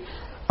ministry.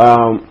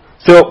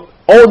 So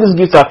all these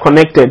gifts are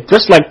connected,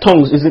 just like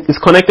tongues is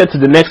connected to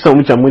the next one,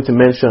 which I'm going to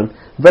mention.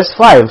 Verse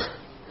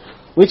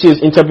 5, which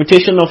is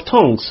interpretation of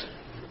tongues.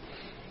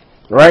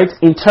 Right?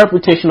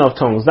 Interpretation of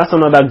tongues. That's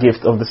another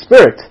gift of the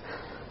Spirit.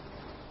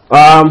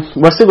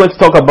 We're still going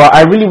to talk about,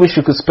 I really wish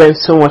we could spend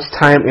so much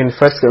time in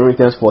 1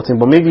 Corinthians 14,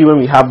 but maybe when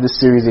we have this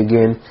series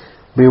again,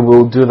 we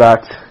will do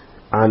that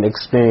and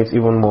explain it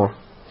even more.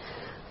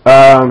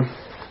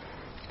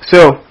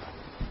 So,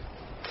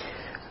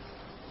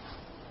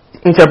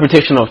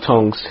 interpretation of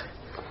tongues.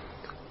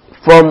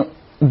 From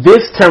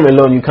this term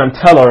alone, you can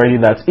tell already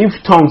that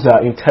if tongues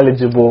are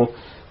intelligible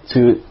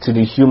to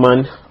the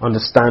human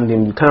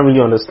understanding, you can't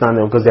really understand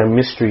them because they are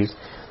mysteries.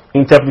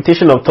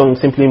 Interpretation of tongues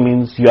simply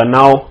means you are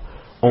now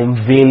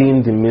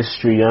unveiling the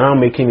mystery. You are now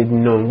making it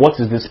known. What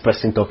is this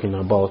person talking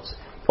about?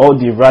 All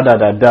the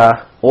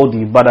ra-da-da-da, all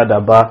the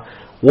ba-da-da-ba.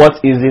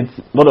 What is it?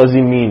 What does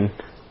it mean?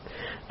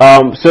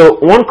 So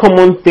one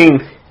common thing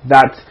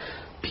that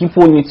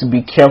people need to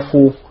be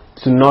careful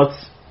to not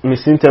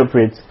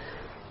misinterpret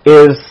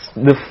is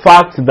the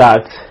fact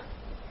that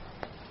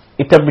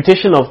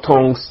interpretation of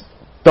tongues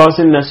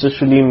doesn't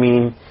necessarily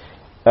mean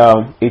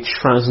a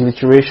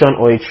transliteration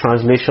or a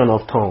translation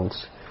of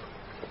tongues.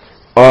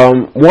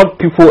 What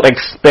people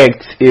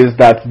expect is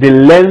that the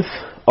length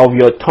of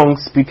your tongue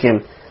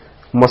speaking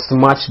must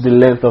match the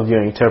length of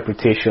your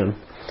interpretation.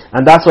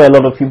 And that's why a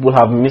lot of people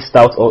have missed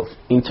out of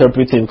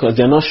interpreting, because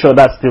they're not sure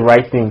that's the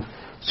right thing.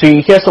 So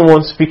you hear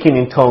someone speaking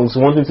in tongues,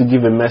 wanting to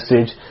give a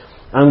message,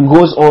 and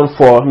goes on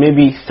for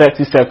maybe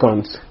 30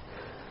 seconds.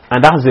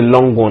 and that's a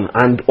long one.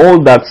 And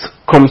all that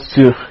comes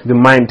to the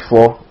mind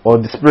for, or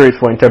the spirit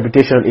for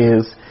interpretation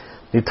is,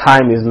 the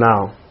time is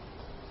now.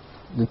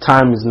 The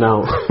time is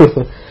now.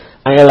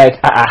 And you're like,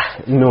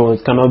 no,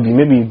 it cannot be.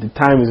 Maybe the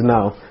time is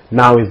now.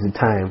 Now is the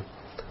time.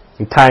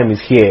 The time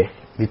is here.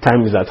 The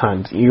time is at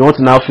hand. You want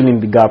to now fill in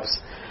the gaps.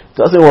 It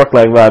doesn't work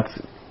like that.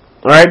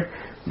 Alright?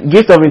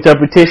 Gift of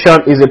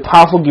interpretation is a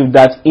powerful gift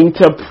that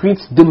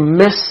interprets the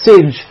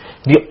message,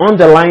 the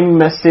underlying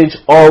message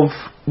of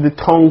the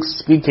tongue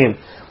speaking.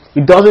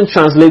 It doesn't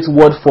translate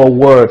word for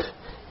word.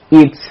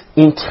 It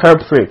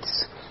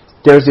interprets.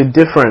 There's a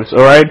difference,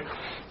 alright?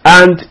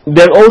 And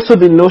there's also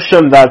the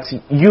notion that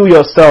you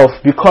yourself,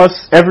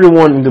 because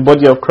everyone in the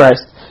body of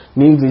Christ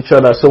needs each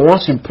other, so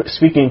once you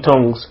speak in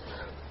tongues,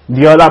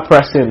 another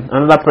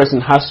person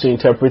has to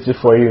interpret it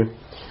for you.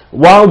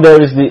 While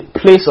there is the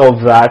place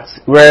of that,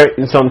 where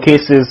in some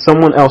cases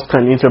someone else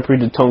can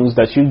interpret the tongues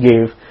that you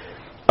gave,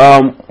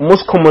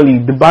 most commonly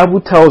the Bible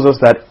tells us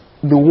that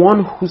the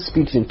one who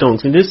speaks in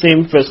tongues, in this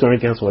same 1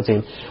 Corinthians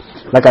 14,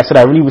 like I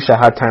said, I really wish I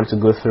had time to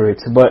go through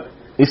it, but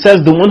it says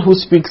the one who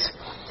speaks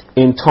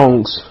in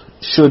tongues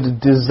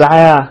should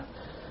desire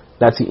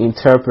that he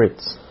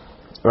interprets,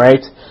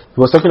 right? He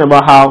was talking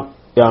about how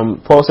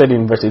Paul said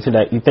in verse 18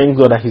 that he thanks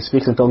God that he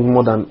speaks in tongues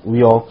more than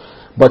we all,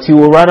 but he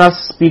will rather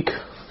speak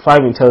 5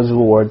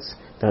 intelligible words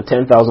than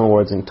 10,000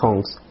 words in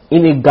tongues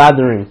in a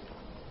gathering.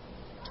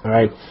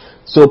 Alright,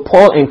 so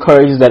Paul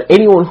encourages that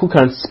anyone who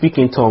can speak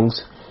in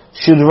tongues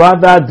should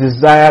rather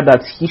desire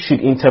that he should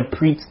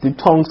interpret the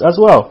tongues as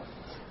well.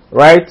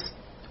 Right?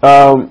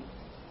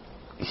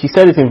 He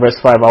said it in verse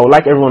 5, I would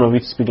like every one of you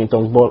to speak in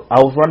tongues, but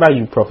I would rather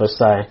you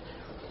prophesy.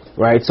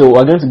 Right? So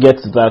we're going to get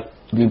to that,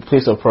 the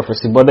place of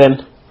prophecy, but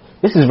then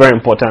this is very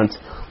important.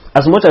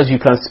 As much as you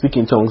can speak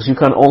in tongues, you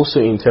can also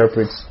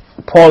interpret.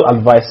 Paul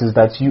advises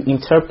that you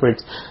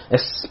interpret,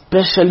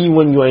 especially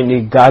when you are in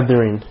a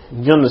gathering.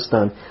 Do you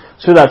understand?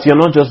 So that you're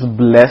not just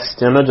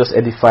blessed, you're not just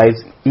edified,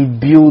 it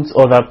builds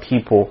other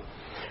people.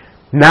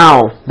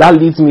 Now, that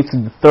leads me to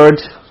the third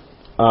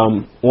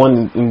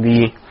one in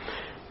the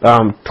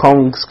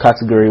tongues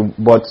category,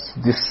 but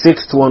the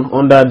sixth one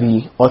under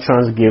the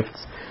utterance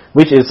gifts,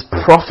 which is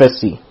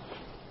prophecy.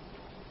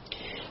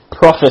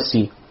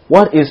 Prophecy.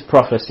 What is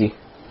prophecy?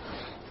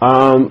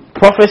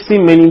 Prophecy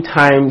many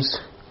times,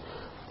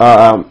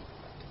 let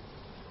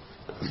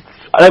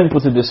me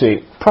put it this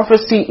way.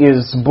 Prophecy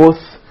is both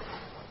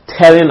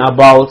telling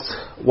about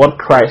what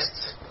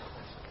Christ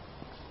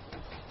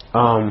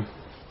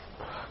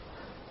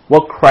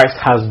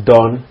has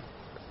done.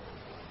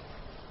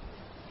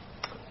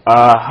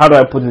 How do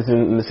I put it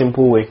in a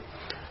simple way?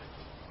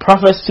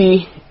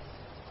 Prophecy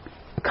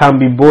can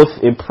be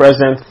both a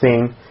present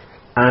thing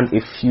and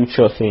a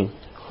future thing.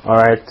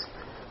 Alright?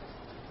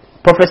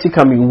 Prophecy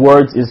can be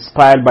words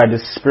inspired by the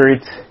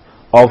Spirit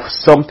of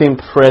something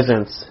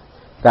present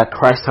that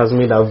Christ has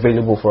made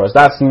available for us.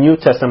 That's New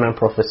Testament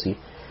prophecy.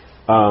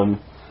 And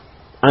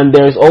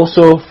there is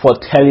also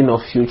foretelling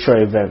of future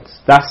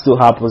events. That still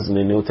happens in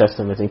the New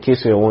Testament, in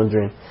case you're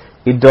wondering.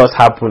 It does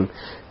happen.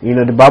 You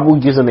know, the Bible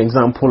gives an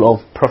example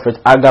of Prophet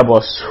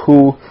Agabus,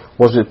 who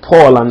was with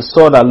Paul and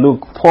saw that,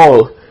 look,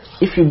 Paul,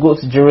 if you go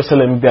to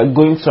Jerusalem, they are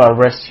going to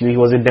arrest you. It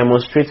was a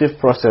demonstrative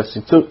process.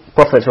 He took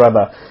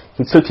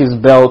his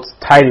belt,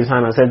 tied his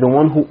hand, and said, the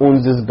one who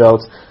owns this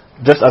belt,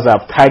 just as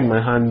I've tied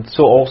my hand,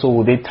 so also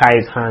will they tie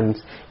his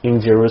hands in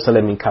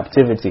Jerusalem in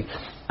captivity.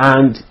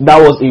 And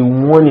that was a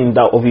warning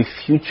of a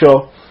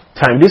future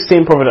time. This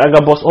same prophet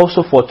Agabus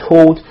also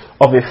foretold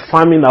of a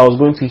famine that was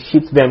going to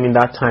hit them in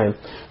that time.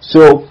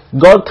 So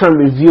God can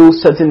reveal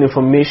certain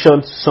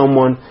information to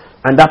someone,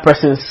 and that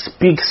person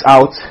speaks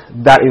out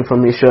that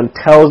information,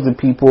 tells the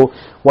people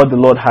what the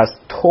Lord has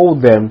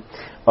told them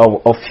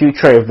of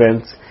future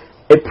events.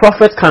 A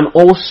prophet can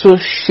also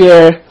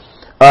share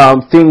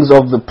things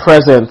of the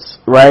present,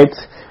 right?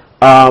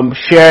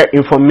 Share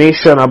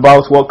information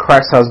about what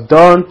Christ has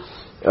done,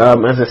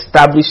 has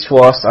established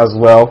for us as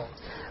well.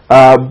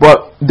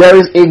 But there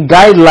is a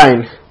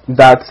guideline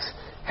that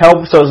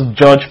helps us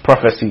judge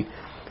prophecy.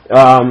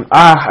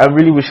 I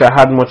really wish I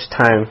had much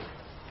time.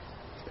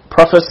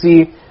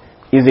 Prophecy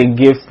is a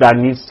gift that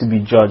needs to be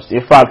judged.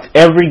 In fact,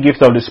 every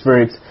gift of the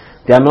Spirit,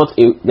 they are not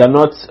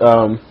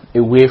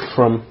away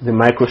from the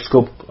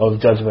microscope of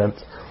judgment.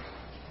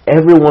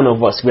 Every one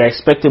of us, we are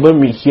expected, when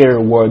we hear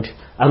a word,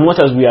 as much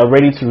as we are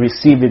ready to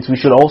receive it, we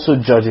should also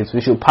judge it.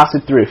 We should pass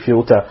it through a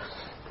filter,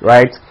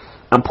 right?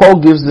 And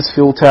Paul gives this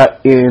filter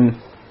in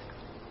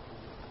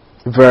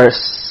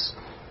verse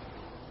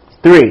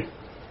 3.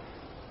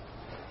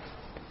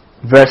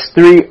 Verse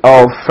 3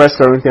 of 1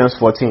 Corinthians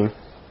 14.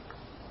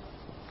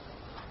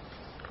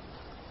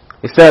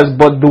 It says,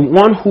 but the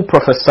one who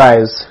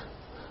prophesies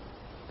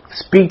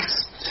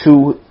speaks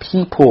to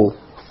people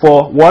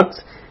for what?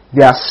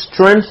 They are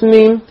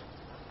strengthening.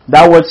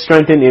 That word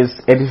strengthening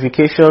is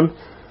edification.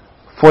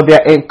 For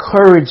their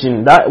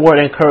encouraging. That word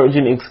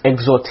encouraging is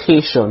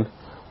exhortation.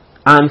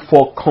 And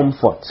for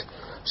comfort.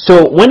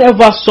 So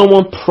whenever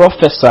someone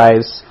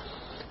prophesies,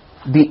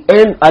 at the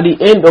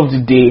end of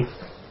the day,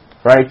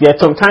 right? There are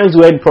some times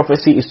where the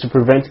prophecy is to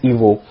prevent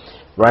evil,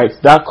 right?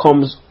 That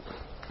comes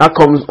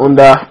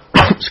under,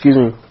 excuse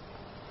me,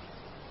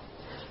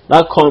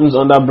 that comes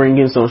under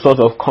bringing some sort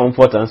of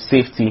comfort and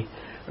safety,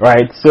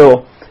 right?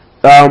 So,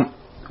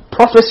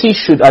 prophecy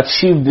should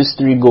achieve these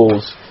three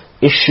goals.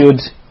 It should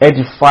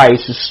edify,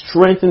 it should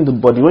strengthen the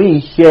body. When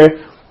you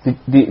hear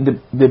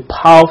the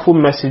powerful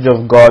message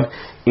of God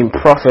in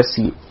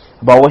prophecy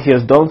about what He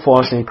has done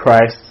for us in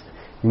Christ,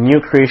 new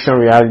creation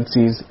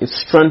realities, it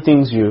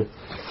strengthens you.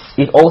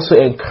 It also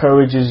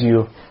encourages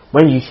you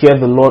when you hear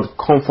the Lord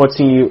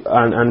comforting you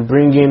and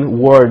bringing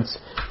words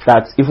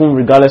that even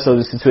regardless of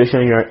the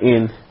situation you're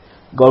in,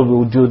 God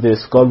will do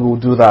this, God will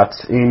do that.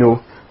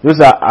 Those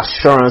are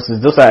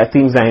assurances, those are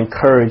things that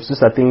encourage,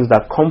 those are things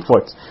that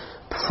comfort.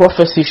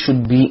 Prophecy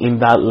should be in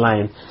that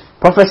line.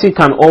 Prophecy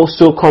can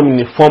also come in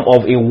the form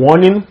of a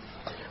warning,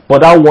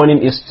 but that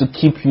warning is to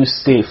keep you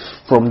safe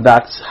from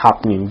that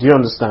happening. Do you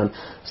understand?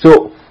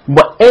 So,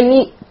 but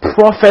any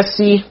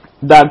prophecy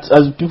that,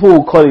 as people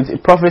will call it, a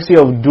prophecy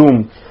of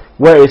doom,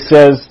 where it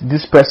says,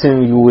 this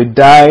person, you will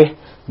die,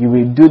 you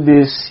will do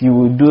this, you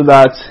will do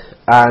that,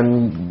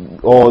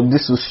 or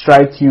this will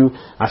strike you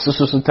at so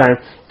time.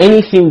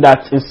 Anything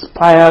that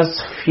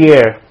inspires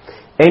fear,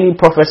 any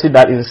prophecy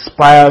that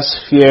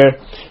inspires fear,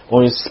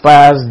 or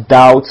inspires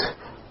doubt,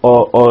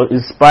 or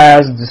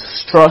inspires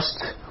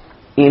distrust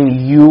in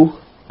you,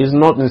 is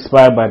not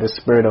inspired by the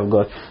Spirit of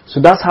God. So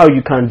that's how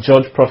you can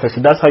judge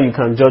prophecy. That's how you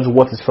can judge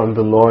what is from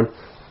the Lord.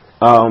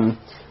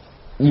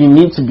 You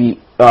need to be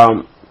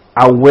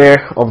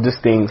aware of these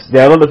things.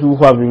 There are a lot of people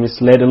who have been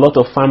misled, a lot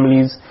of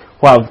families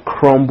who have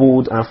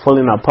crumbled and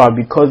fallen apart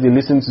because they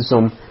listen to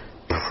some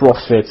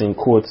prophets in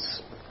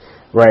quotes,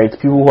 right?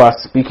 People who are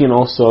speaking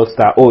all sorts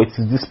that, oh, it's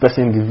this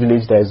person in the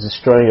village that is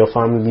destroying your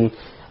family,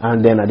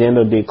 and then at the end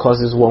of the day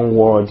causes one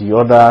war or the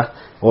other,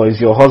 or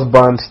is your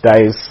husband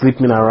that is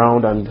sleeping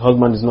around and the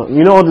husband is not,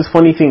 all these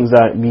funny things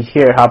that we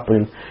hear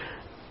happen.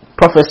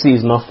 Prophecy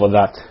is not for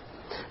that.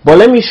 But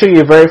let me show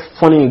you a very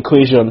funny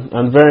equation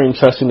and very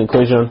interesting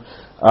equation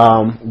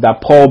that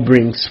Paul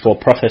brings for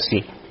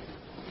prophecy.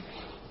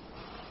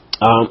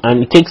 And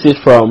he takes it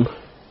from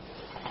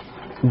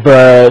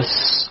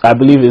verse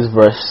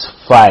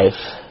 5.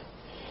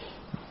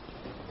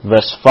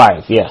 Verse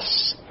 5,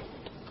 yes,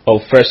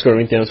 of 1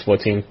 Corinthians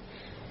 14.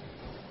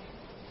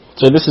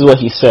 So this is what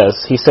he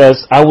says. He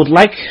says, I would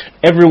like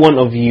every one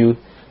of you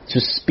to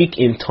speak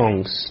in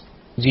tongues.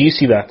 Do you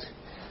see that?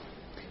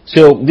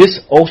 So this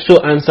also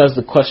answers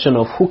the question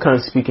of who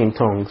can speak in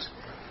tongues.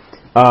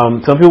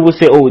 Some people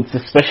say, oh, it's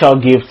a special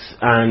gift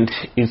and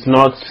it's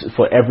not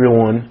for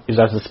everyone. It's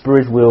as the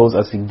Spirit wills,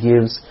 as He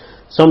gives.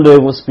 Some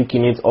don't even speak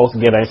in it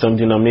altogether in some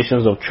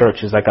denominations of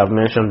churches, like I've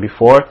mentioned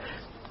before.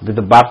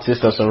 The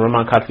Baptist or some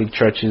Roman Catholic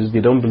churches,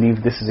 they don't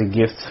believe this is a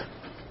gift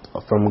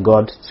from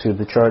God to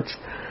the church.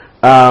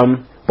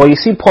 But you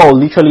see Paul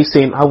literally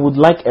saying, I would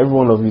like every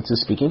one of you to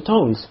speak in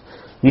tongues.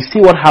 You see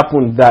what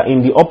happened that in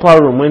the upper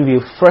room, when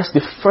the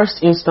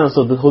first instance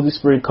of the Holy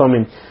Spirit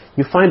coming,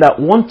 you find that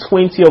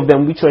 120 of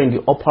them which were in the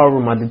upper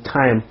room at the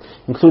time,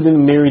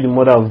 including Mary, the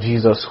mother of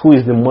Jesus, who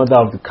is the mother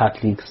of the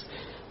Catholics,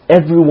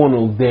 every one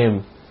of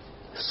them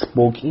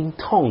spoke in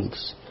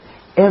tongues.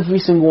 Every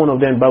single one of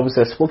them, the Bible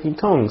says, spoke in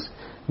tongues.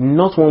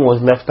 Not one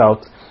was left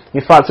out.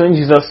 In fact, when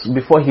Jesus,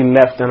 before He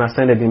left and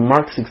ascended in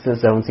Mark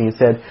 16:17, He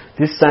said,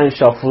 this sign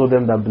shall follow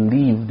them that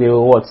believe. They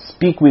will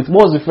speak with,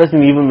 what was the first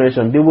thing He even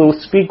mentioned? They will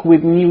speak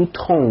with new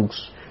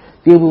tongues.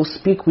 They will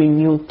speak with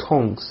new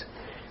tongues.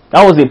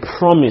 That was a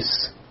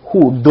promise.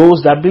 Who?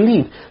 Those that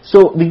believe.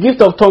 So the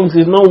gift of tongues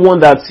is not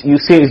one that you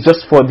say is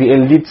just for the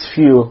elite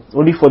few,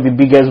 only for the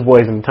biggest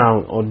boys in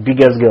town or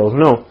biggest girls.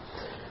 No.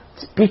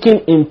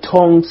 Speaking in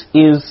tongues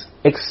is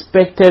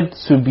expected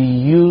to be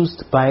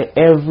used by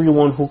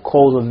everyone who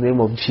calls on the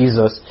name of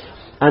Jesus.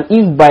 And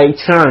if by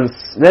chance,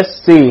 let's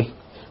say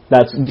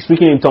that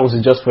speaking in tongues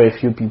is just for a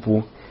few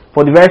people,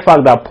 for the very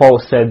fact that Paul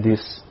said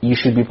this, you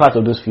should be part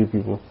of those few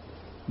people.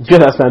 Do you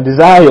understand?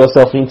 Desire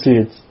yourself into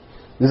it.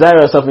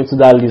 Desire yourself into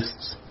that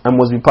list and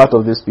must be part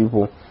of these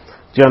people.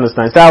 Do you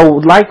understand? So I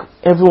would like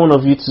every one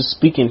of you to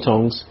speak in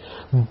tongues,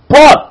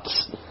 but,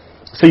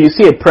 so you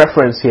see a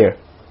preference here,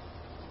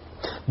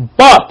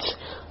 but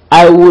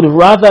I would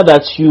rather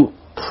that you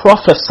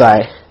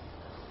prophesy.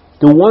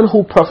 The one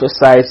who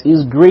prophesies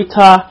is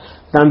greater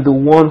than the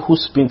one who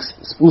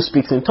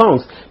speaks in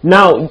tongues.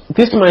 Now,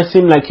 this might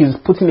seem like he's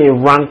putting a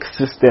rank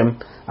system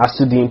as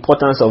to the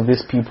importance of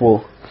these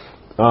people,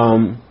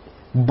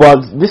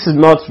 but this is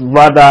not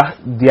rather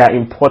their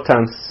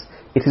importance.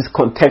 It is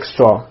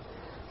contextual.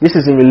 This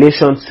is in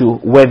relation to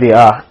where they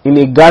are. In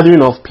a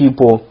gathering of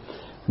people,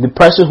 the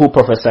person who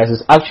prophesies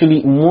is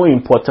actually more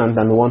important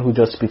than the one who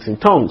just speaks in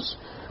tongues.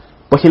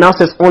 But he now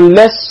says,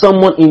 unless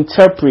someone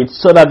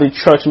interprets so that the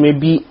church may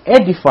be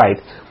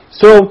edified.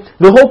 So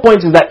the whole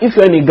point is that if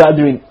you're in a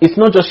gathering, it's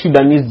not just you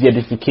that needs the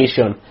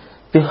edification.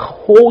 The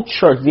whole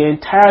church, the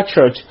entire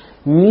church,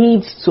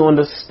 needs to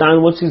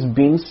understand what is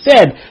being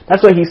said.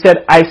 That's why he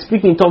said, I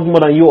speak in tongues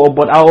more than you all,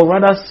 but I will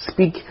rather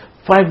speak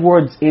 5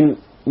 words in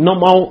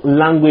normal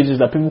languages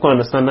that people can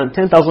understand, and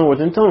 10,000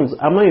 words in tongues.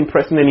 I'm not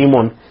impressing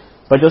anyone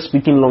by just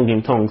speaking long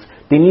in tongues.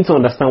 They need to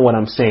understand what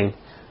I'm saying.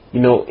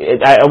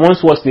 I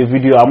once watched a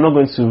video. I'm not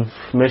going to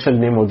mention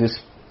the name of these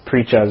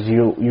preachers.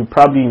 You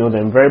probably know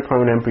them, very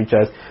prominent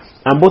preachers,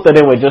 and both of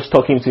them were just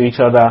talking to each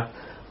other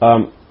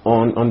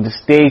on the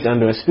stage,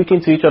 and they were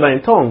speaking to each other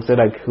in tongues. They're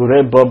like,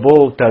 "Hure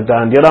babo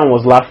tada," and the other one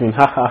was laughing,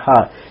 ha ha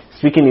ha,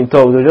 speaking in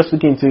tongues. They're just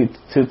speaking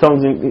to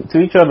tongues to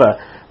each other,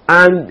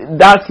 and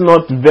that's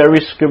not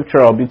very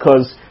scriptural,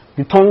 because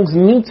the tongues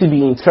need to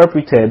be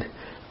interpreted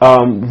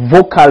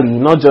vocally,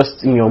 not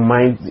just in your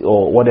mind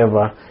or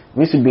whatever. It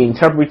needs to be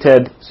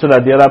interpreted so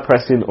that the other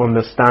person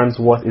understands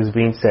what is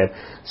being said.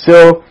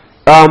 So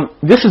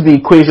this is the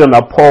equation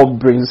that Paul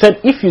brings. He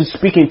said, if you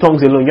speak in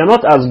tongues alone, you're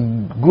not as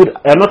good,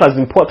 you're not as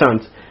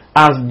important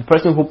as the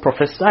person who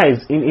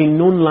prophesies in a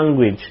known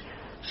language.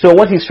 So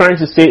what he's trying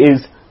to say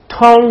is,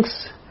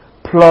 tongues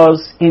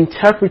plus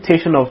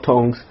interpretation of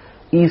tongues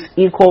is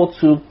equal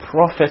to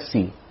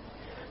prophecy.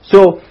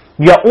 So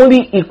you are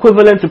only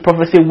equivalent to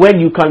prophecy when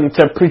you can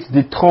interpret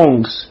the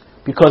tongues,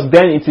 because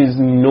then it is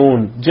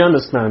known. Do you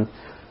understand?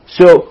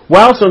 So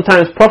while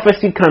sometimes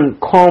prophecy can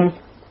come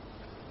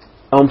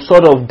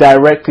sort of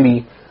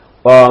directly,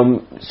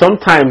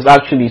 sometimes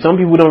actually some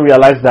people don't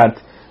realize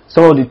that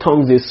some of the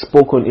tongues they've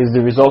spoken is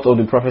the result of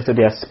the prophecy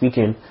they are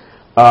speaking.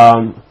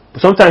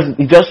 Sometimes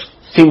it just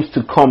seems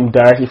to come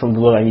directly from the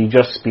Lord and you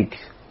just speak,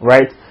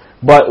 right?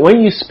 But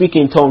when you speak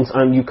in tongues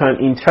and you can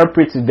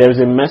interpret it, there's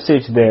a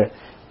message there,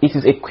 it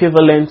is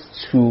equivalent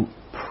to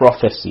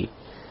prophecy,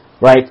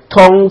 right?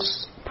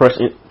 Tongues plus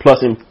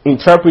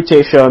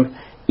interpretation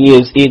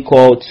is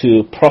equal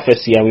to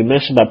prophecy, and we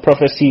mentioned that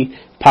prophecy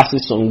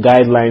passes some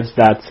guidelines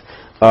that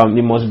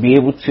it must be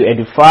able to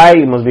edify,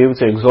 it must be able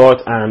to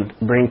exhort and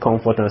bring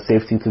comfort and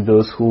safety to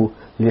those who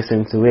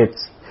listen to it.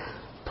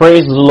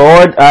 Praise the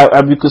Lord.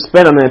 We could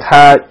spend an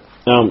entire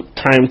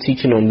time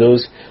teaching on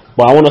those,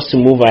 but I want us to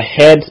move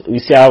ahead. We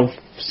still have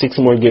 6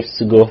 more gifts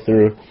to go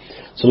through,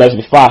 so let's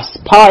be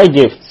fast. Power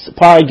gifts,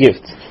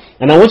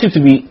 and I want you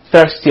to be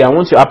thirsty. I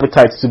want your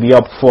appetite to be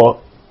up for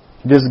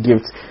this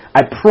gift.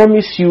 I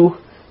promise you,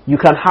 you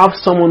can have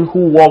someone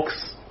who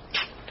walks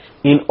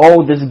in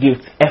all these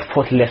gifts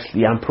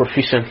effortlessly and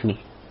proficiently.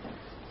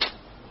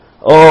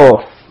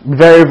 Oh,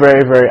 very,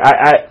 very, very.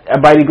 I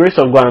by the grace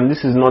of God, and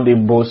this is not a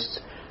boast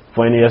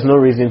for any, there's no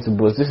reason to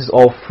boast. This is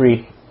all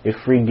free, a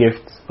free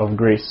gift of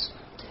grace.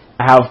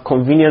 I have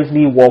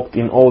conveniently walked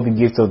in all the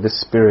gifts of the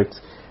Spirit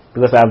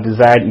because I have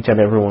desired each and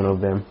every one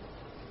of them.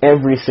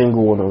 Every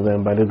single one of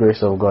them, by the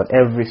grace of God.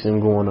 Every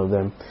single one of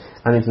them.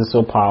 And it is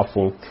so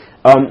powerful.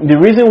 The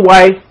reason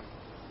why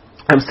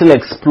I'm still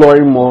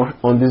exploring more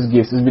on these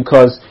gifts is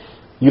because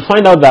you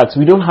find out that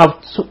we don't have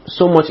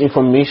so much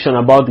information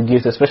about the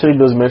gifts, especially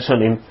those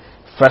mentioned in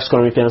 1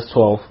 Corinthians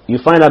 12. You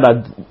find out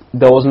that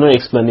there was no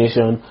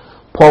explanation.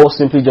 Paul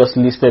simply just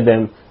listed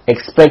them,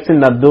 expecting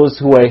that those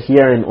who were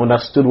hearing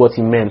understood what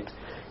he meant.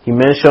 He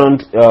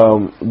mentioned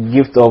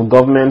gift of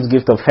governments,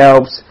 gift of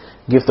helps,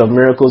 gift of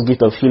miracles,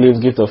 gift of healings,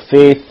 gift of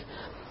faith.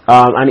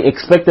 And he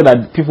expected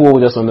that people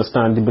would just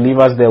understand, the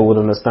believers there would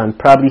understand.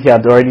 Probably he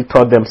had already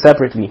taught them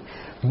separately.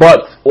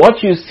 But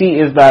what you see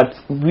is that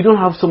we don't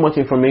have so much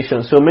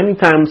information. So many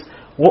times,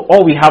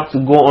 all we have to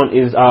go on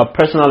is our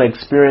personal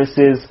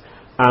experiences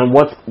and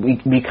what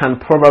we can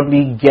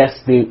probably guess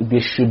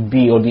they should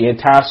be, or the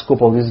entire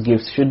scope of these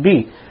gifts should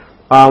be.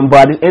 But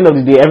at the end of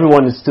the day,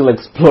 everyone is still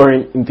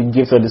exploring into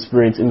gifts of the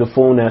Spirit in the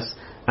fullness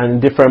and in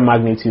different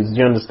magnitudes.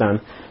 Do you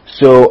understand?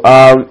 So,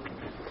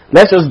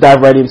 let's just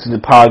dive right into the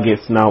power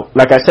gifts now.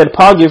 Like I said,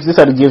 power gifts, these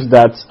are the gifts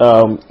that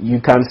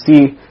you can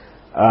see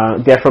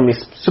they're from a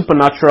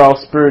supernatural,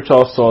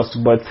 spiritual source,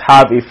 but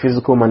have a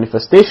physical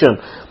manifestation.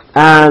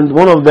 And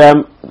one of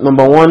them,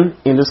 number one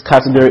in this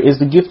category, is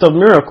the gift of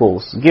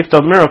miracles. Gift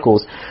of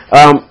miracles.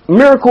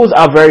 Miracles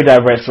are very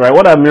diverse, right?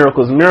 What are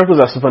miracles?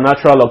 Miracles are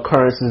supernatural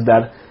occurrences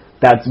that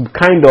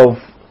kind of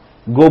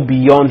go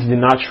beyond the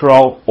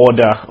natural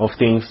order of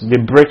things.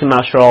 They break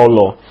natural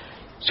law.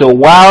 So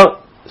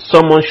while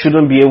someone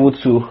shouldn't be able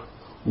to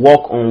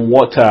walk on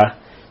water,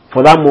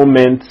 for that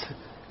moment,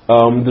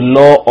 the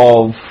law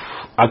of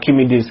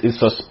Archimedes is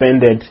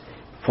suspended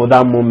for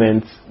that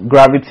moment.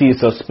 Gravity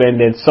is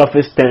suspended.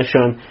 Surface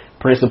tension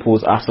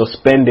principles are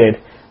suspended.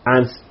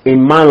 And a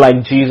man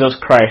like Jesus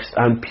Christ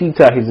and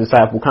Peter, his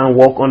disciple, can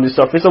walk on the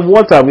surface of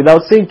water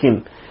without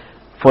sinking.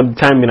 For the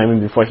time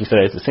being, before he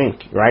started to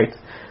sink, right?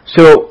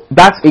 So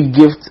that's a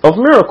gift of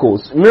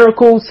miracles.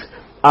 Miracles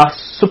are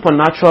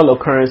supernatural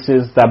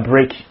occurrences that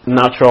break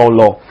natural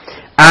law.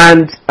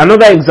 And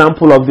another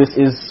example of this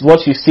is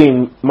what you see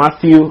in Mark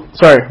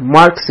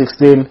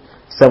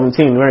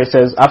 16:17, where it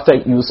says, after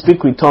you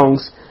speak with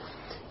tongues,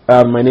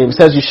 my name, it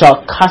says, you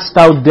shall cast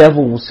out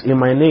devils in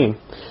my name.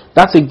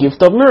 That's a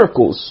gift of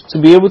miracles. To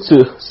be able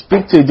to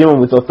speak to a demon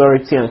with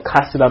authority and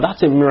cast it out,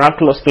 that's a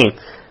miraculous thing,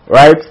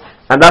 right?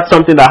 And that's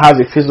something that has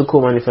a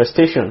physical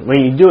manifestation when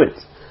you do it.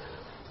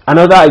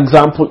 Another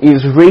example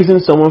is raising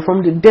someone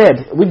from the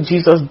dead, which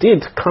Jesus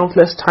did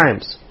countless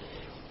times.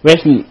 where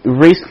he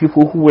raised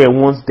people who were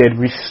once dead,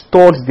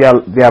 restored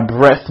their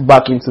breath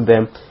back into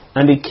them,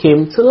 and they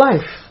came to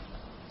life.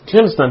 Do you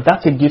understand?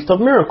 That's a gift of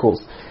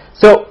miracles.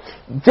 So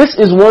this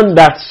is one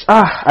that,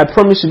 I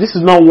promise you, this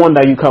is not one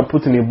that you can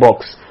put in a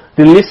box.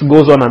 The list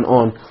goes on and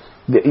on.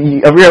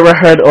 Have you ever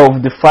heard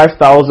of the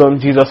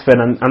 5,000 Jesus fed,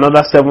 and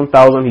another 7,000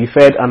 he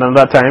fed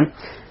another time?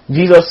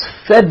 Jesus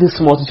fed this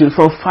multitude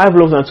from 5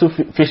 loaves and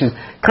 2 fishes.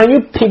 Can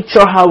you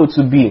picture how it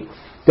would be?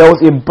 There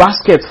was a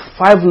basket,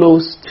 5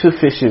 loaves,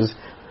 2 fishes.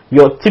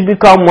 Your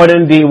typical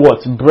modern day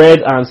what? Bread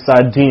and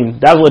sardine.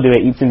 That's what they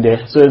were eating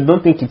there. So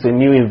don't think it's a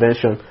new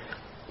invention.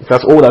 It's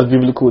as old as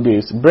biblical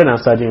days. Bread and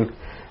sardine.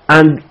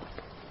 And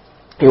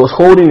he was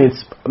holding it.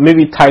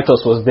 Maybe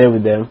Titus was there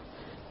with them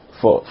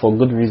for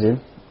good reason.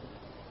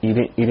 You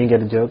didn't get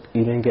the joke?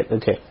 You didn't get,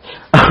 okay.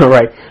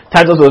 Alright.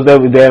 Titus was there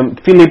with them,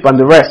 Philip and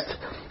the rest.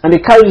 And they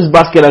carried this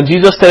basket, and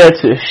Jesus started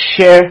to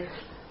share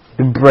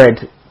the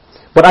bread.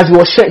 But as he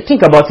was sharing,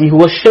 think about it, he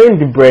was sharing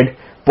the bread,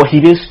 but he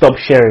didn't stop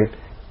sharing.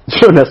 Do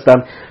you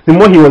understand? The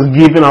more he was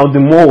giving out,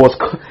 the more was...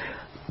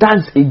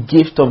 That's a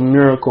gift of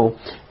miracle.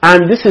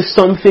 And this is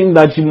something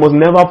that you must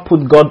never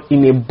put God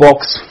in a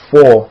box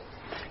for.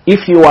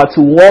 If you are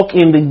to walk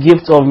in the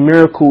gift of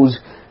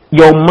miracles,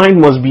 your mind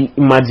must be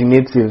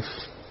imaginative.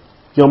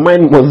 Your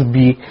mind must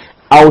be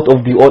out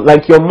of the...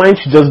 Like, your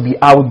mind should just be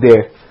out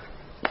there.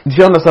 Do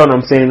you understand what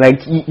I'm saying?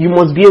 Like, you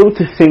must be able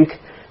to think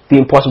the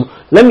impossible.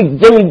 Let me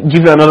give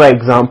you another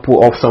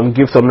example of some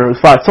gifts of miracles.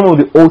 In fact, some of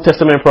the Old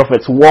Testament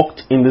prophets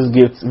walked in this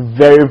gift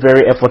very,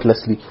 very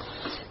effortlessly.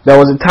 There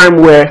was a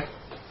time where,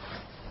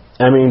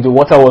 the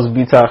water was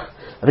bitter.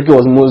 I think it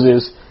was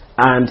Moses,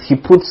 and he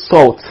put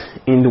salt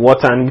in the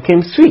water and it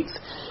became sweet.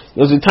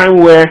 There was a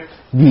time where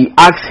the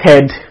axe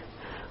head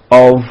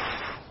of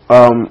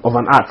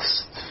an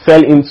axe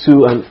fell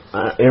into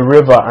a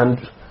river, and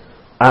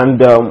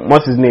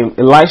what's his name?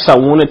 Elisha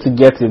wanted to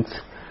get it.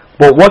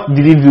 But what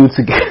did he do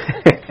to get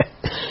it?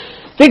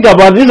 Think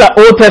about it. These are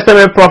Old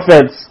Testament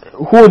prophets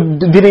who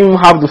didn't even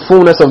have the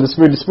fullness of the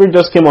Spirit. The Spirit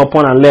just came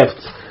upon and left.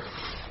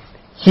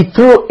 He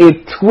threw a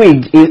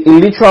twig, a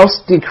literal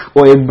stick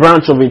or a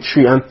branch of a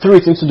tree, and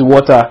threw it into the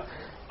water.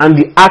 And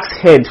the axe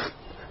head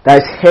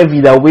that is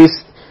heavy, that weighs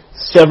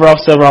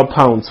several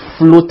pounds,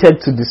 floated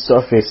to the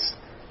surface.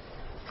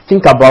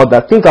 Think about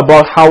that. Think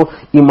about how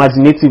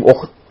imaginative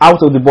or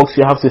out of the box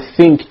you have to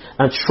think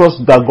and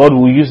trust that God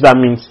will use that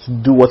means to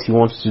do what he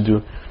wants to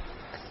do.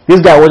 This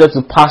guy wanted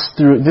to pass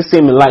through, this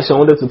same Elisha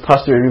wanted to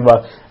pass through a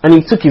river, and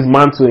he took his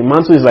mantle. A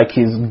mantle is like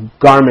his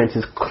garment,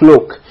 his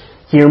cloak.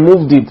 He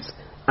removed it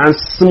and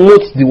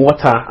smote the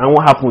water, and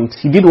what happened?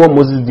 He did what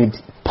Moses did,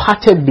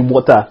 parted the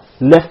water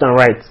left and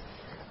right,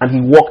 and he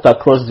walked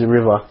across the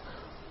river.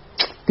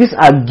 These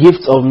are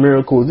gifts of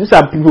miracles. These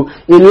are people.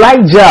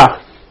 Elijah,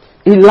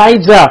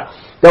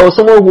 there was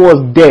someone who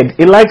was dead.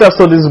 Elijah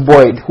saw this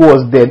boy who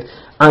was dead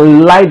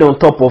and lied on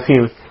top of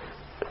him.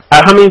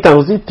 How many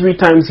times? Was it 3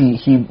 times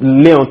he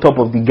lay on top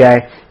of the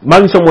guy?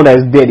 Imagine someone that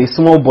is dead, a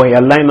small boy,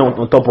 you're lying on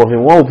top of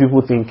him. What will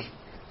people think?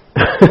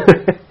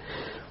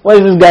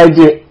 What is this guy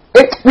doing?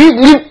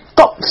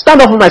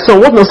 Stand up for my son.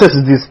 What nonsense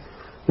is this?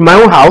 In my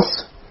own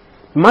house?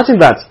 Imagine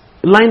that.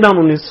 Lying down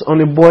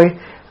on a boy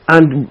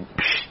and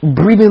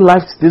breathing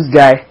life to this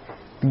guy.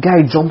 The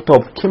guy jumped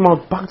up, came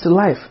out back to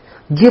life.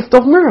 Gift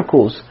of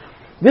miracles.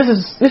 This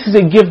is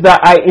a gift that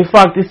in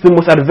fact, it's the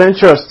most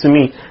adventurous to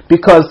me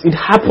because it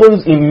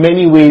happens in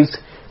many ways,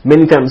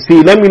 many times.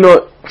 See, let me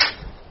know.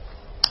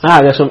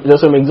 There's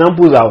some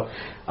examples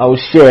I'll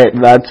share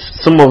that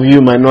some of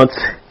you might not.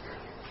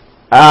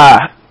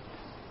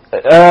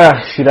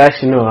 Should I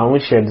actually know? I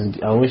won't share this.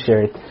 I won't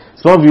share it.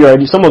 Some of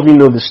you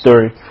know the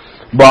story,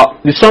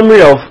 but the summary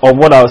of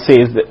what I'll say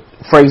is that,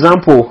 for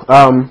example,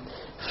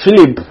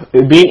 Philip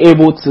being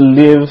able to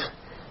live.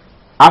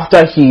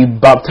 After he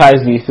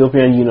baptized the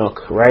Ethiopian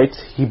eunuch, right?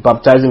 He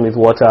baptized him with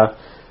water.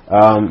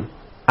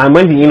 And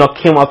when the eunuch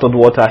came out of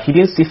the water, he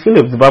didn't see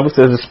Philip. The Bible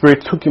says the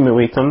Spirit took him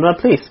away to another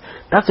place.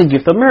 That's a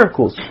gift of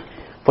miracles.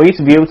 For you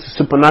to be able to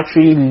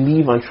supernaturally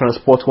leave and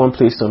transport one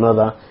place to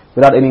another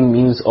without any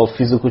means of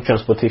physical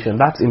transportation,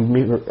 that's a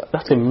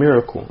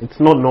miracle. It's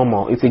not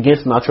normal. It's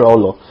against natural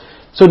law.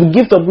 So the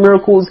gift of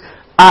miracles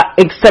are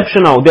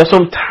exceptional. There are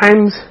some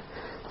times,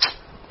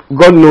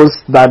 God knows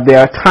that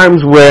there are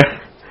times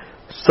where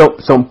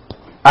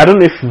I don't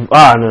know if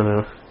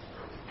no.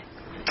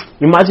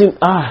 Imagine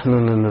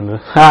no.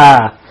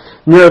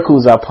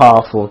 Miracles are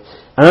powerful.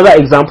 Another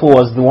example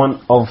was the one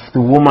of the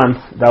woman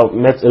that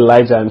met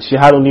Elijah, and she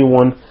had only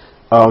one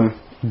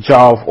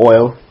jar of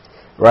oil,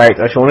 right?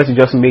 And she wanted to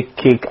just make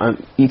cake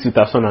and eat with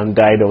her son and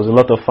die. There was a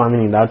lot of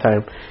famine in that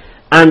time,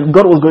 and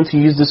God was going to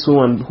use this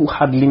woman who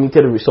had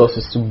limited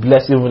resources to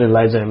bless even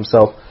Elijah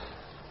himself.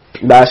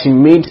 That she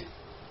made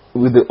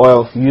with the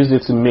oil, used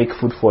it to make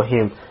food for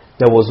him.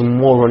 There was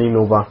more running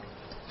over.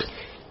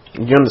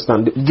 Do you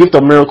understand? The gift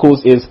of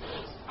miracles is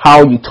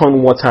how you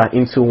turn water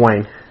into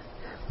wine.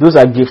 Those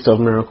are gifts of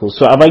miracles.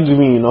 So have I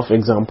given you enough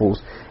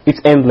examples? It's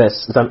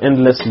endless. It's an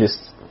endless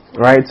list,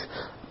 right?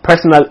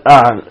 Let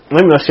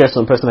me not share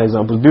some personal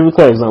examples.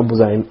 Biblical examples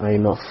are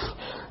enough.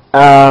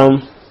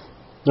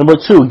 Number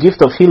 2,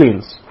 gift of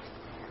healings.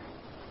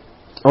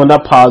 Under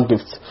power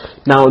gifts.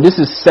 Now, this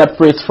is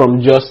separate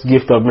from just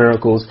gift of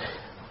miracles.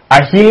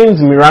 Are healings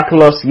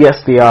miraculous?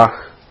 Yes, they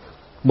are.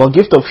 But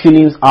gift of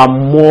healings are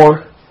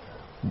more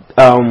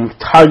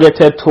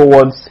targeted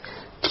towards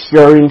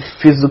curing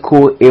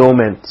physical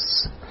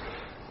ailments.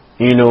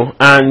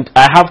 And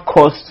I have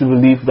cause to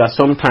believe that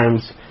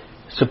sometimes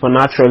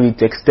supernaturally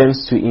it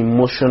extends to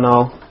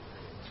emotional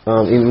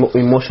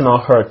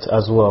hurt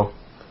as well.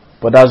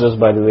 But that's just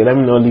by the way. Let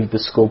me not leave the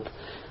scope.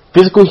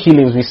 Physical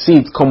healings, we see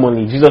it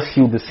commonly. Jesus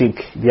healed the sick.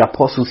 The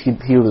apostles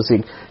healed the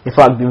sick. In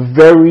fact, the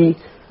very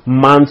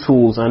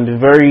mantles and the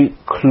very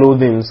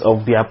clothing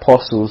of the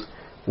apostles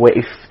were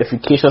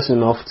efficacious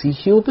enough to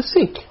heal the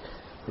sick.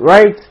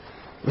 Right?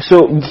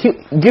 So,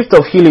 gift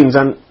of healings,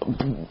 and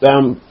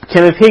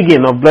Kenneth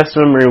Hagin of Blessed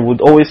Memory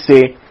would always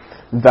say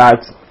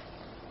that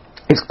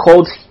it's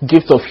called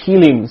gift of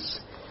healings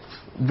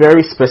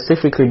very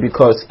specifically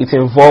because it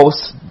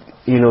involves,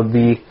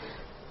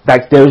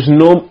 there is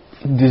no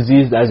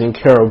disease that is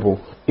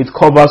incurable. It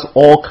covers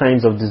all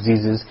kinds of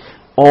diseases,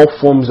 all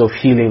forms of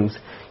healings.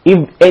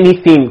 If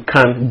anything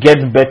can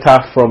get better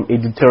from a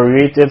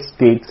deteriorated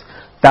state,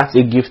 that's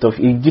a gift of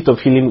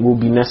healing will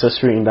be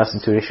necessary in that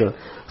situation.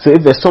 So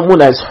if there's someone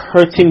that is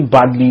hurting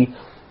badly,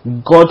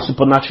 God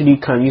supernaturally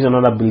can use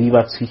another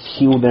believer to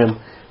heal them.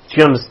 Do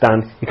you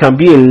understand? It can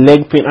be a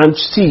leg pain. And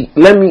see,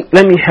 let me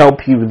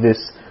help you with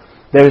this.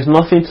 There is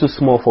nothing too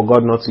small for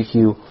God not to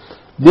heal.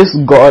 This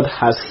God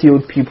has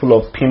healed people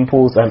of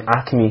pimples and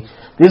acne.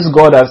 This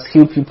God has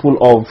healed people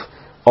of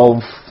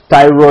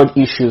thyroid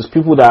issues,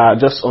 people that are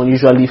just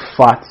unusually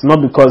fat,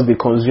 not because they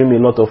consume a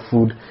lot of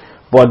food,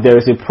 but there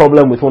is a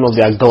problem with one of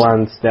their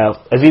glands. Their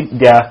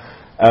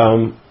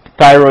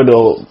thyroid,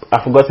 or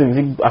I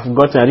forgotten.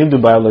 I didn't do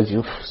biology,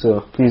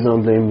 so please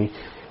don't blame me.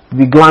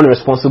 The gland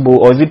responsible,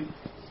 or is it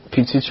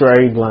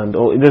pituitary gland?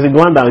 Or there's a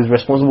gland that is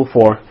responsible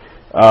for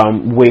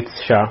weight.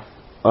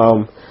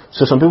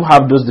 So some people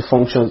have those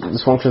dysfunctions,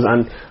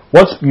 and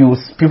what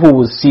people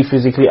will see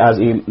physically as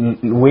a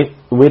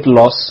weight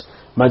loss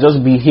might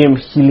just be him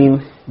healing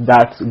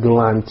that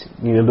gland,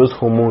 those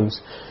hormones.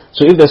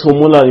 So if there's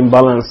hormonal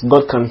imbalance,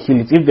 God can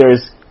heal it. If there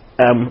is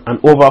an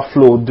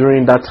overflow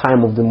during that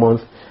time of the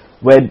month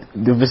where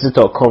the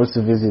visitor comes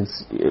to visit,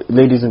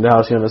 ladies in the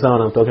house, you understand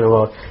what I'm talking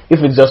about.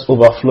 If it's just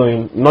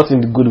overflowing, not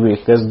in the good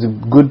way, there's the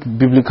good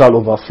biblical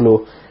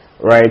overflow,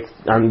 right?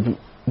 And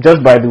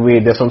just by the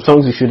way, there's some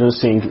songs you shouldn't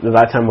sing at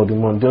that time of the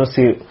month. Don't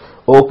say,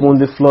 open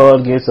the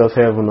floodgates of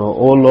heaven, or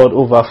oh Lord,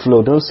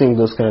 overflow. Don't sing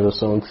those kinds of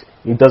songs.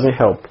 It doesn't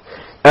help.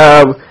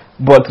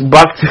 But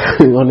back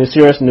to, on a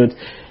serious note,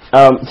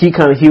 he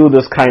can heal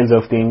those kinds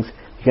of things.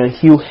 He can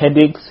heal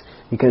headaches.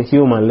 He can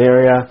heal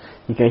malaria.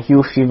 He can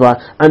heal fever.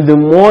 And the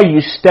more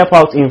you step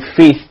out in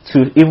faith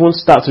to even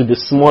start with the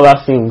smaller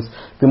things,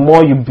 the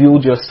more you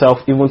build yourself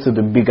even to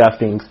the bigger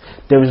things.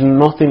 There is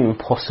nothing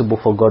impossible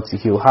for God to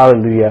heal.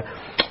 Hallelujah.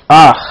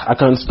 I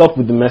can stop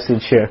with the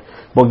message here.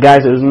 But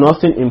guys, there is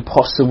nothing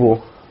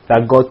impossible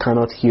that God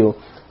cannot heal.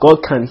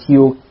 God can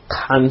heal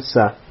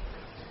cancer.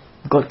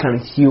 God can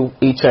heal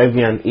HIV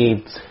and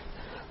AIDS.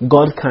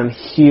 God can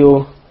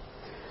heal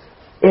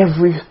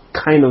every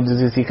kind of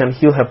disease. He can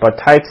heal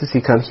hepatitis.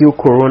 He can heal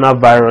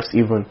coronavirus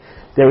even.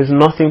 There is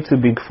nothing too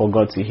big for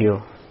God to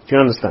heal. Do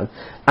you understand?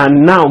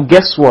 And now,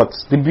 guess what?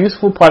 The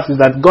beautiful part is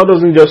that God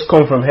doesn't just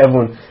come from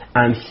heaven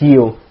and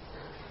heal.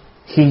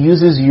 He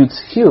uses you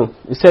to heal.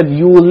 He said,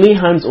 you will lay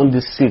hands on the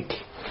sick.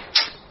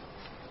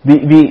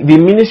 The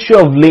ministry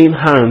of laying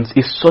hands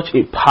is such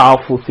a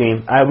powerful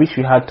thing. I wish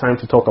we had time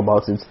to talk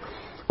about it.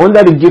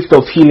 Under the gift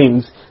of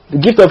healings, the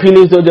gift of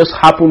healings don't just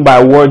happen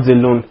by words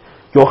alone.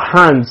 Your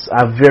hands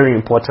are very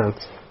important.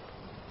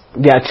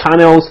 They are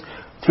channels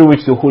through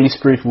which the Holy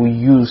Spirit will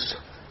use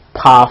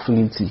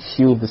powerfully to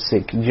heal the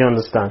sick. Do you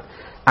understand?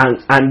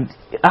 And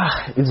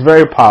it's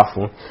very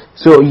powerful.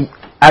 So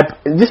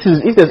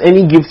if there's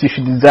any gifts you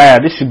should desire,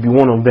 this should be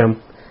one of them.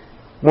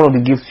 One of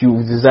the gifts you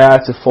desire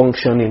to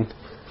function in.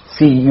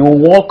 See, you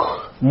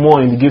walk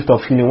more in the gift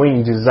of healing when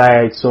you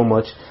desire it so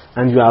much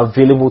and you are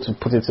available to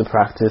put it to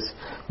practice.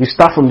 You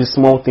start from the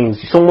small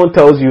things. Someone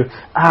tells you,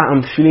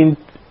 I'm feeling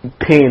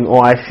pain,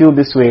 or I feel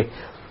this way.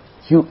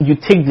 You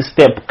take the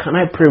step. Can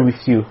I pray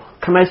with you?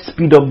 Can I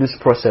speed up this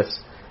process?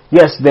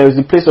 Yes, there is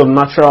a place of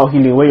natural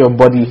healing where your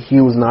body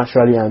heals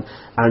naturally and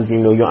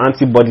your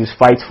antibodies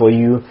fight for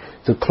you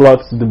to clot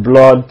the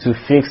blood, to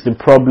fix the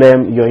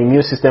problem. Your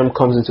immune system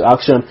comes into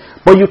action.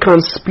 But you can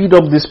speed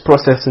up this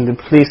process in the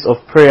place of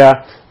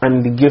prayer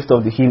and the gift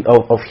of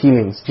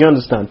healings. Do you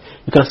understand?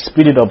 You can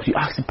speed it up. You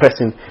ask the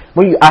person.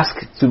 When you ask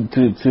to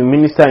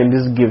minister in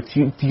this gift,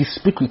 you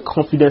speak with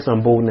confidence and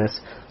boldness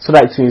so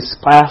that to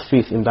inspire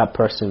faith in that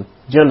person.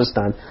 Do you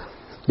understand?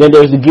 Then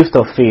there is the gift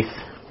of faith.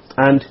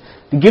 And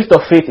the gift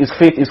of faith is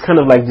kind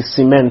of like the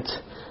cement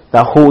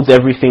that holds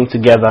everything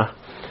together.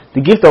 The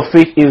gift of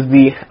faith is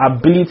the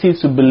ability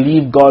to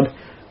believe God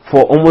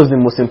for almost the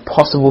most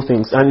impossible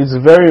things, and it's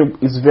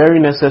very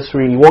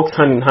necessary. It works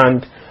hand in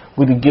hand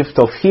with the gift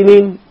of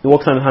healing. It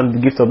works hand in hand with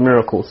the gift of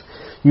miracles.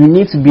 You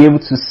need to be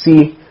able to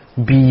see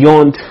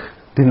beyond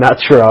the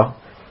natural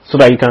so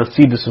that you can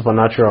see the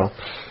supernatural,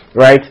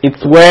 right?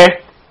 It's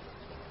where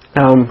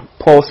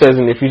Paul says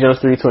in Ephesians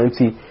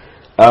 3:20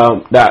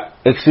 that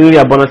exceedingly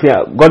abundantly,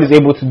 God is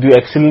able to do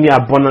exceedingly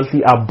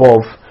abundantly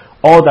above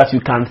all that you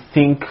can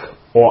think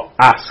or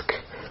ask,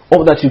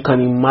 all that you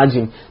can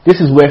imagine. This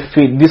is where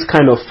faith, this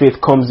kind of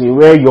faith comes in,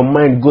 where your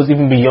mind goes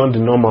even beyond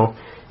the normal.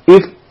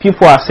 If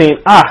people are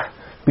saying,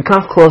 we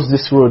can't cross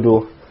this road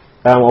though,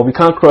 or we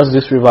can't cross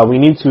this river,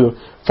 we need to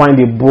find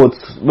a boat,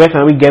 where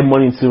can we get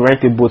money to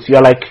rent a boat?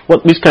 You're like,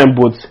 what, which kind of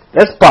boat?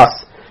 Let's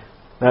pass.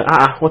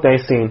 What are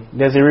you saying?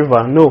 There's a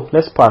river. No,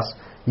 let's pass.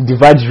 You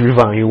divide the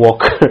river and you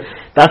walk.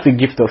 That's a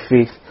gift of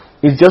faith.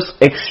 It's just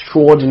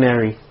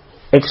extraordinary.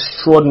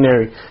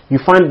 Extraordinary. You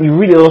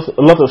read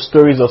a lot of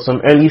stories of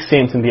some early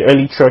saints in the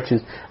early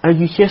churches, and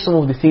you hear some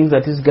of the things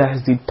that these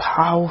guys did,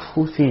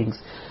 powerful things,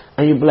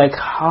 and you'll be like,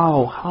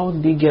 how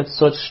did they get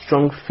such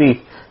strong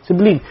faith to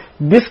believe?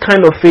 This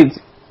kind of faith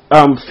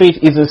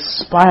is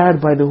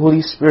inspired by the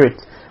Holy Spirit,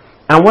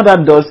 and what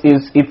that does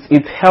is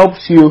it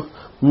helps you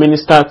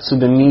minister to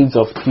the needs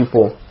of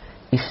people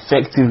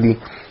effectively.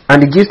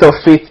 And the gift of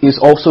faith is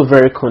also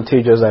very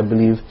contagious, I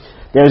believe.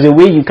 There is a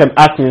way you can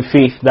act in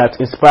faith that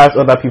inspires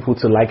other people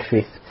to like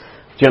faith.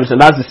 Do you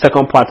understand? That's the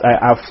second part I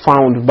have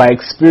found by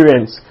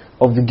experience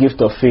of the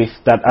gift of faith,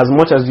 that as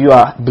much as you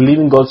are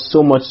believing God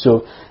so much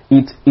so,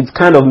 it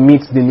kind of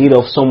meets the need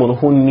of someone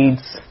who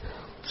needs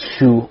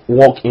to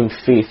walk in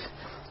faith.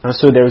 And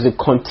so there is a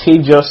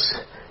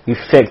contagious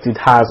effect it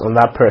has on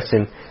that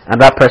person, and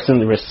that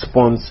person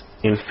responds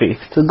in faith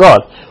to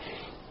God.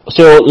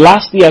 So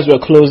lastly, as we're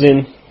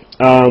closing,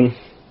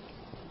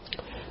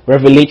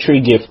 revelatory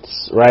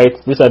gifts, right?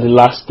 These are the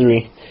last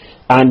three.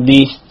 And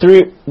the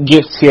three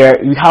gifts here,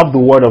 you have the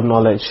word of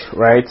knowledge,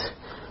 right?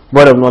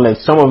 Word of knowledge.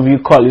 Some of you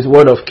call it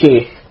word of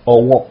K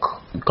or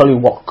walk. You call it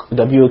walk,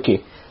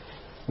 W-O-K.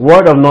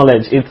 Word of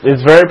knowledge,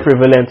 it's very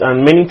prevalent,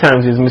 and many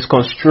times is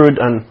misconstrued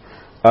and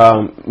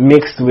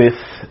mixed with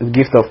the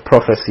gift of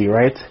prophecy,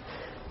 right?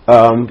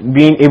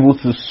 Being able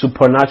to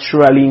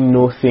supernaturally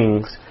know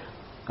things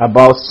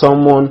about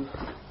someone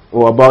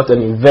or about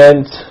an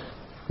event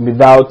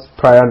without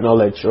prior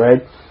knowledge,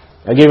 right?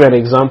 I gave an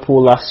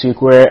example last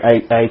week where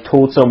I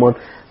told someone,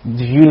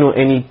 do you know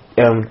any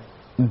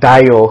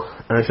Dio?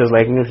 And she was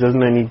like, no, she doesn't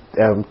know any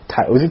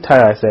was it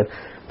Tayo? I said,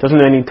 doesn't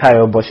know any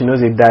Tayo, but she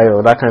knows a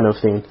Dio, that kind of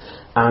thing.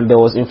 And there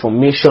was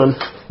information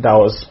that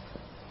was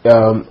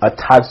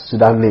attached to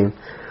that name.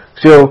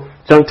 So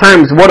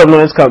sometimes word of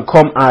knowledge can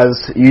come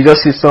as you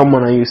just see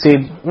someone and you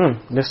say,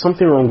 there's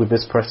something wrong with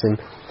this person.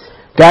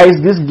 Guys,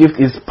 this gift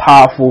is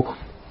powerful.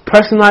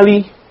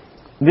 Personally,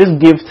 this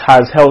gift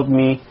has helped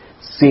me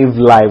save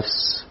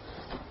lives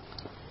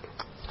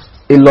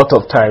a lot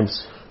of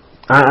times.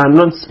 I'm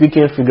not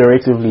speaking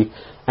figuratively,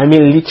 I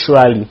mean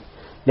literally.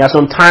 There are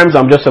some times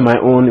I'm just on my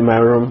own in my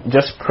room,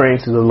 just praying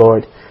to the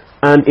Lord,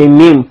 and a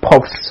name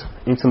pops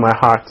into my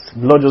heart.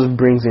 The Lord just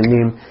brings a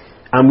name,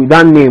 and with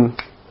that name,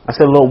 I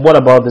said, Lord, what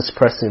about this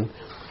person?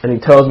 And He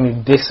tells me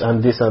this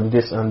and this and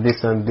this and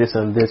this and this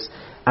and this,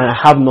 and I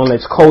have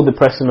knowledge. Call the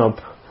person up.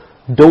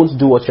 Don't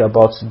do what you're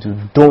about to do.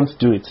 Don't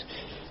do it.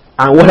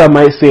 And what am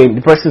I saying?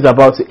 The person is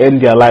about to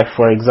end their life,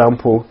 for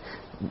example,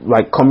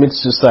 like commit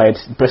suicide.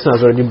 The person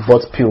has already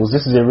bought pills.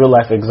 This is a real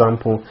life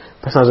example.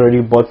 The person has already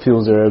bought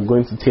pills they're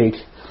going to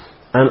take.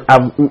 And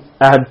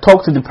I had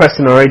talked to the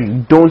person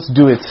already. Don't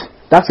do it.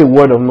 That's a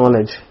word of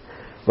knowledge,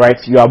 right?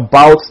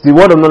 The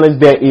word of knowledge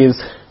there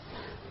is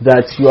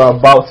that you are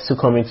about to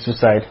commit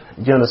suicide.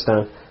 Do you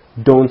understand?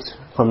 Don't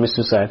commit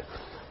suicide.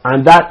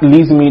 And that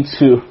leads me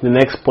to the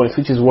next point,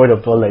 which is word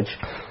of knowledge.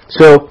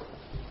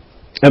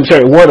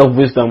 Word of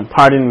wisdom,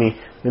 pardon me.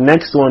 The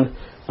next one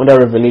under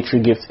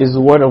revelatory gifts is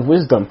the word of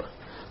wisdom.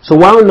 So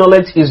while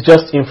knowledge is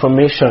just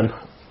information,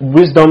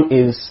 wisdom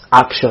is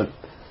action.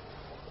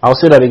 I'll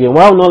say that again.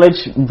 While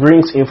knowledge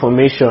brings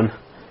information,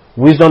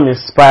 wisdom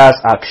inspires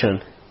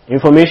action.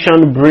 Knowledge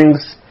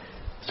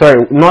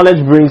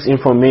brings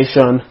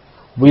information,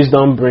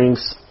 wisdom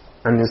brings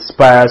and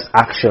inspires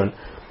action.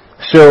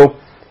 So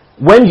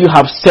when you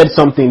have said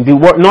something, the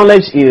word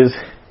knowledge is,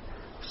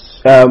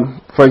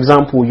 for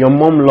example, your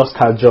mom lost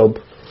her job.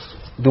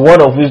 The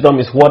word of wisdom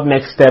is what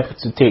next step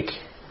to take.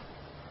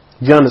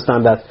 Do you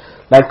understand that?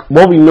 Like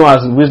what we know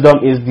as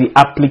wisdom is the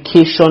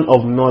application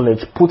of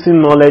knowledge,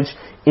 putting knowledge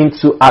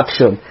into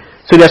action.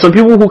 So there are some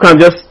people who can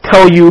just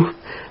tell you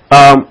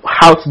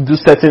how to do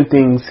certain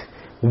things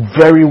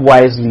very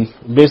wisely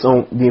based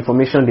on the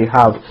information they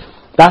have.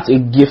 That's a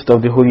gift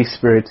of the Holy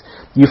Spirit.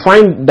 You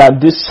find that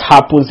this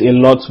happens a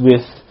lot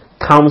with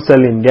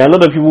counseling. There are a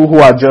lot of people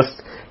who are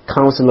just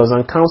counselors,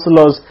 and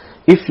counselors,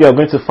 if you are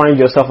going to find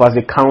yourself as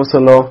a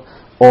counselor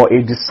or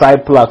a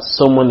disciple at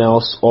someone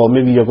else, or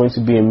maybe you're going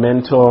to be a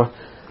mentor,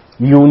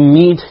 you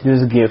need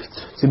this gift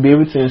to be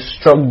able to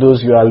instruct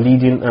those you are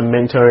leading and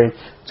mentoring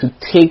to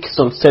take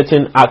some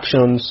certain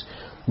actions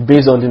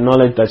based on the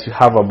knowledge that you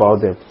have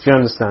about them. Do you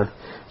understand?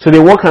 So they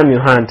work hand in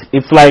hand.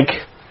 It's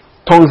like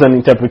tongues and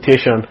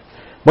interpretation.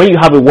 When you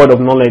have a word of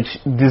knowledge,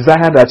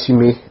 desire that you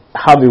may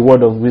have a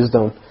word of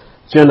wisdom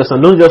Do you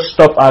understand? Don't just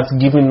stop at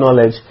giving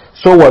knowledge.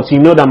 So what? You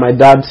know that my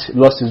dad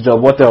lost his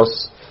job. What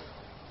else?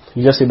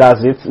 You just say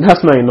that's it.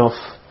 That's not enough.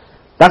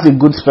 That's a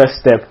good first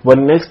step. But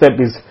the next step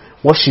is,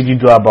 what should you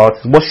do about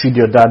it? What should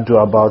your dad do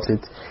about it?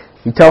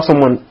 You tell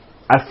someone,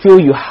 I feel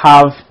you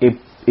have a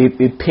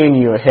pain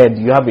in your head.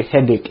 You have a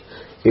headache,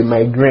 a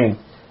migraine.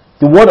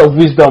 The word of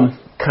wisdom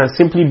can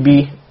simply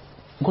be,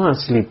 go and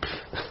sleep.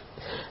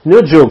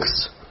 No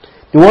jokes.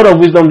 The word of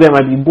wisdom there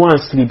might be, go and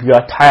sleep. You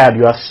are tired.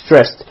 You are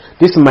stressed.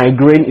 This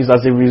migraine is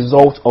as a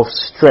result of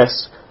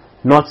stress,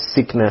 not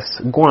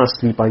sickness. Go and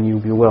sleep and you'll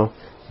be well.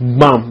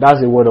 Bam.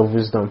 That's a word of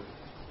wisdom.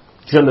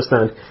 Do you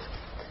understand?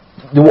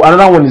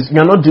 Another one is,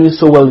 you're not doing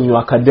so well in your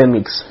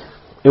academics.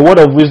 A word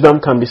of wisdom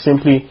can be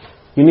simply,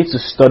 you need to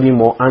study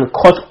more and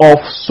cut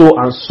off so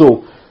and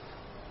so.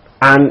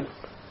 And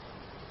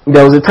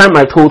there was a time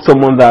I told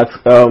someone that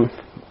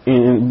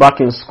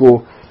back in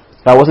school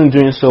that I wasn't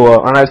doing so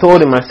well, and I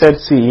told him, I said,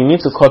 see, you need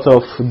to cut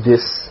off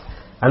this.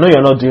 I know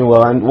you're not doing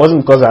well, and it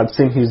wasn't because I had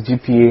seen his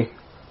GPA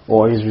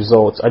or his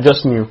results. I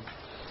just knew.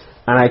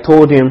 And I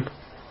told him,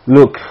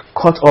 look,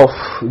 cut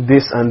off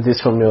this and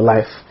this from your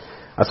life.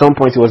 At some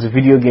point it was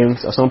video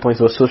games, at some point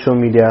it was social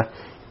media.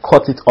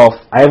 Cut it off.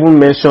 I even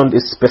mentioned a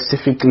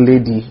specific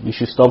lady you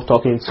should stop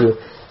talking to.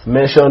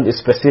 Mentioned a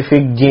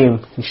specific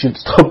game you should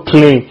stop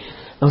playing.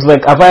 I was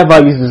like, have I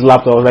ever used this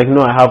laptop? I was like,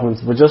 no, I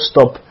haven't. But just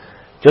stop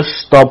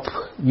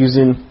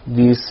using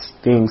these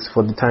things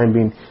for the time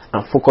being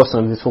and focus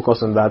on this,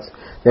 focus on that.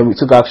 Then we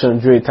took action,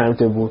 drew a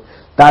timetable.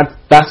 That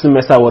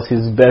semester was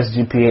his best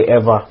GPA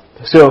ever.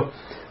 So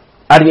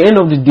at the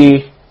end of the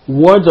day,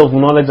 words of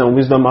knowledge and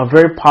wisdom are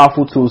very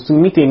powerful tools to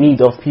meet a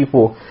need of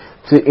people,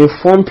 to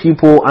inform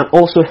people, and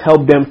also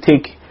help them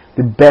take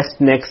the best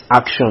next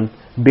action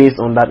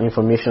based on that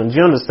information. Do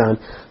you understand?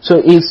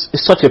 So it's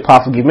such a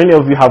powerful gift. Many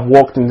of you have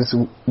walked in this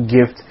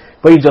gift,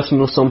 but you just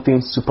know something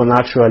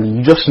supernaturally.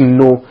 You just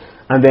know,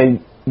 and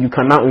then you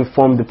can now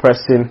inform the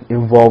person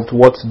involved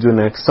what to do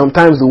next.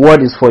 Sometimes the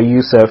word is for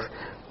you, Seth.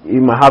 You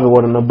might have a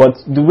word or not, but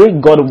the way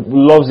God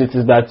loves it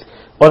is that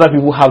other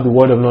people have the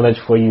word of knowledge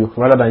for you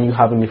rather than you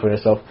having it for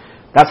yourself.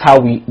 That's how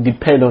we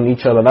depend on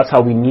each other. That's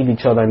how we need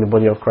each other in the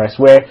body of Christ,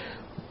 where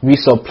we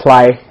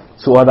supply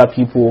to other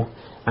people,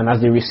 and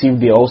as they receive,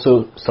 they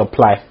also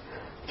supply.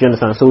 Do you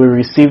understand? So we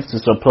receive to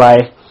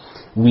supply.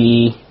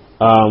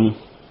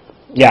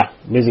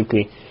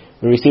 Basically,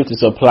 we receive to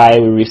supply.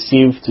 We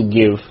receive to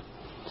give.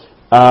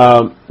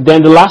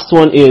 Then the last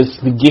one is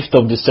the gift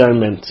of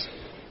discernment.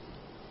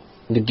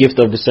 The gift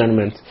of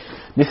discernment.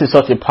 This is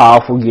such a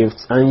powerful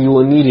gift, and you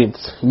will need it.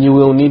 You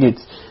will need it.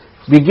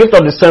 The gift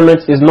of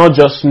discernment is not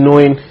just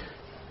knowing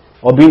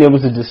or being able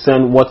to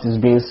discern what is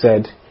being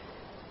said,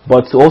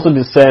 but to also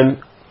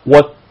discern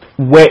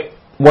where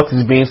what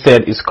is being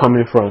said is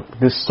coming from,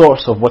 the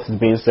source of what is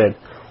being said.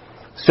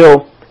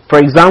 So, for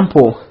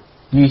example,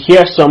 you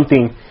hear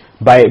something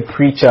by a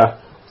preacher,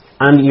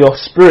 and your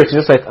spirit is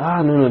just like,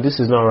 no, this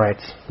is not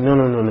right.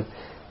 No,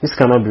 this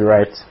cannot be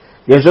right.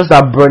 There's just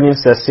that burning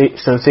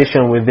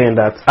sensation within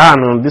that,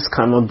 no, this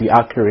cannot be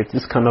accurate,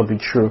 this cannot be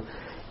true.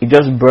 It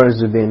just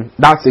burns within.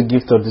 That's a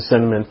gift of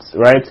discernment,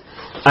 right?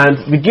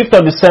 And the gift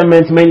of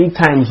discernment many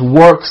times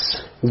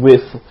works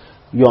with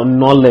your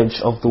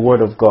knowledge of the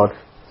Word of God,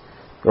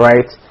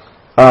 right?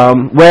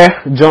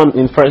 Where John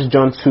in 1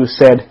 John 2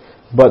 said,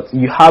 but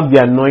you have the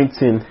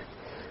anointing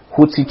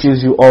who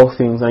teaches you all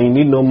things, and you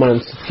need no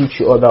man to teach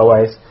you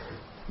otherwise.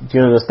 Do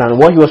you understand?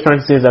 What he was trying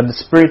to say is that the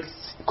Spirit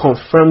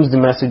confirms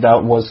the message that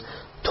was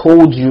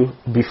told you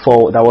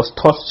before, that was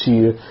taught to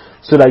you,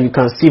 so that you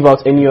can sieve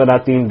out any other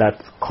thing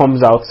that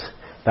comes out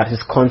that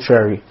is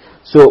contrary.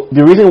 So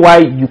the reason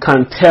why you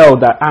can tell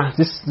that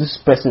this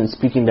person is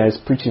speaking, that is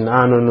preaching,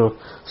 no,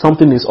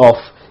 something is off,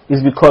 is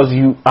because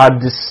you are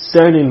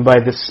discerning by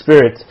the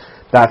Spirit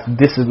that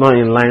this is not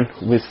in line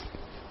with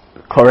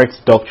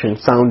correct doctrine,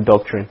 sound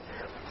doctrine.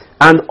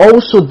 And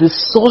also the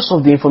source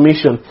of the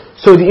information.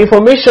 So the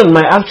information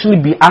might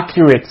actually be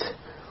accurate,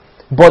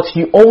 but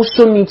you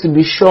also need to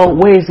be sure,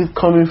 where is it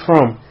coming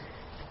from?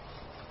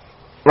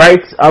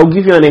 Right? I'll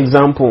give you an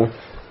example.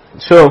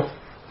 So,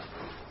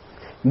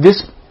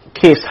 this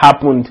case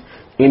happened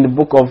in the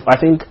book of, I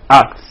think,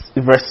 Acts,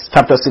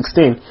 chapter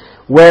 16,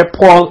 where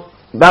Paul,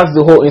 that's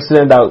the whole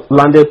incident that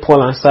landed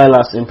Paul and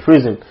Silas in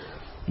prison.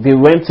 They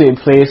went to a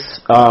place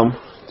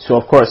to,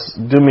 of course,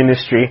 do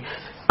ministry,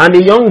 and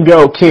a young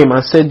girl came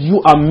and said,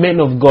 you are men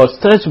of God.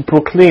 Started to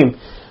proclaim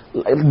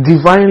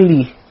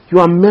divinely, you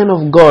are men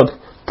of God,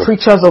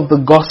 preachers of the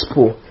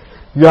gospel.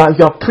 You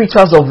are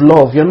preachers of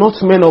love. You're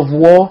not men of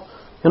war.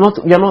 You're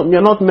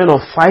not men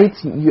of fight.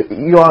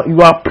 You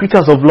are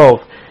preachers of love.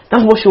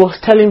 That's what she was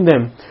telling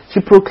them. She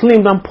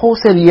proclaimed, and Paul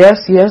said,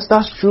 yes,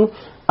 that's true.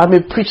 I'm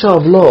a preacher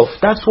of love.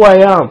 That's who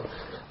I am.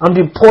 And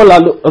the Paul,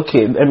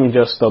 okay, let me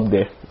just stop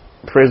there.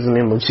 Praise the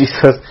name of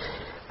Jesus.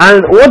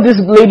 And what this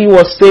lady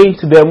was saying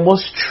to them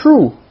was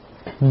true.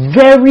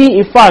 Very,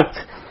 in fact,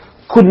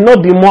 could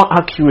not be more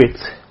accurate.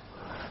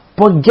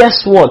 But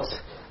guess what?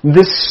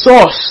 The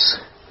source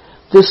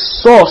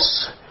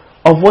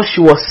of what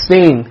she was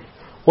saying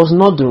was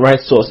not the right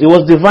source. It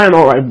was divine,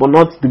 alright, but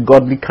not the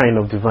godly kind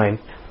of divine.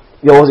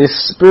 There was a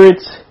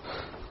spirit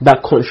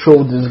that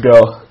controlled this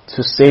girl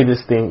to say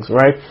these things,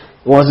 right?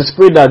 It was a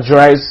spirit that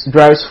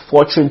drives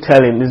fortune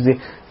telling.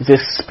 It's a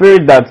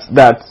spirit that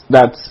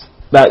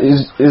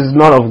is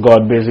not of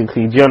God,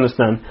 basically. Do you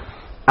understand?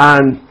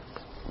 And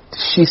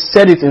she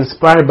said it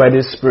inspired by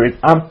this spirit,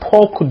 and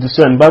Paul could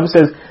discern. The Bible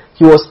says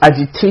he was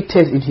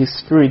agitated in his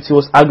spirit, he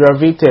was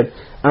aggravated,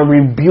 and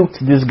rebuked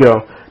this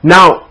girl.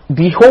 Now,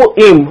 the whole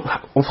aim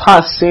of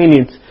her saying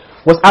it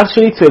was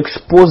actually to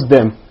expose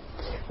them.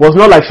 It was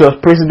not like she was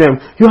praising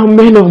them. You are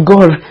men of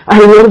God, I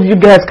love you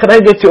guys, can I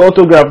get your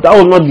autograph? That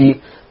was not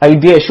the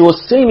idea. She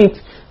was saying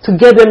it to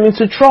get them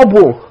into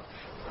trouble,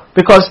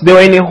 because they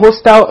were in a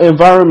hostile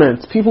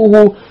environment. People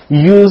who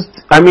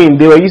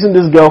they were using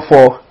this girl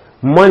for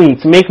money,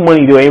 to make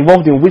money. They were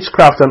involved in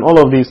witchcraft and all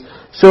of this.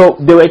 So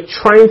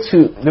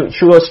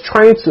she was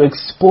trying to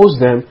expose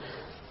them,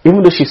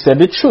 even though she said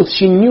the truth.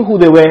 She knew who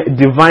they were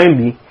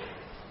divinely,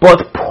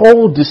 but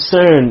Paul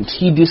discerned.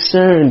 He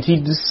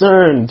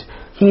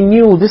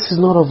knew this is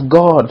not of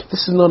God.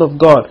 This is not of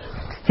God.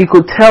 He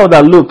could tell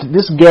that, look,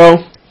 this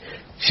girl,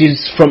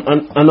 she's from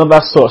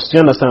another source.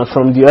 Do you understand?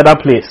 From the other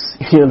place.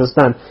 You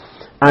understand?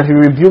 And he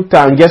rebuked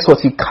her, and guess what?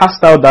 He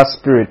cast out that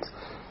spirit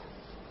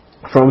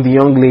from the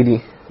young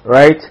lady.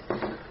 Right?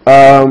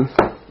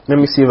 Let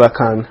me see if I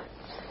can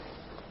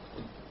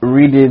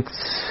read it.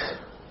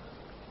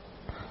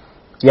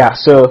 Yeah,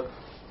 so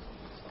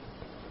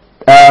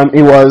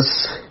it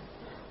was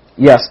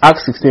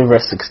Acts 16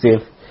 verse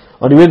 16.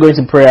 On the way going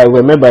to prayer, I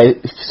was met by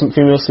a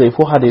female slave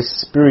who had a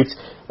spirit.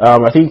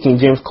 I think King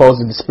James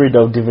calls it the spirit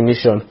of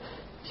divination.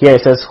 Here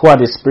it says, who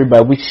had a spirit by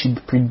which she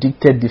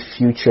predicted the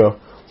future,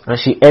 and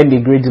she earned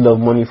a great deal of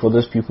money for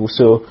those people.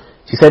 So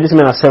she said, these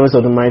men are servants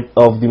of the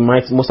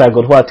might Most High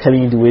God, who are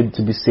telling you the way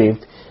to be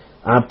saved.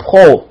 And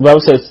Paul, the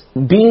Bible says,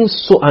 being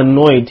so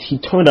annoyed, he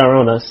turned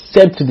around and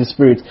said to the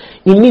spirit.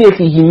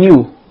 Immediately he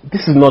knew,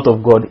 this is not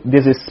of God.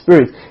 There's a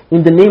spirit.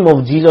 In the name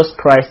of Jesus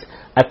Christ,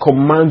 I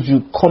command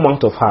you, come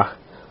out of her.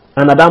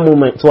 And at that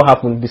moment, what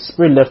happened? The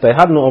spirit left her. I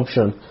had no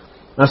option.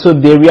 And so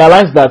they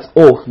realized that,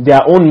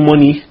 their own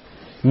money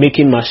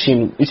making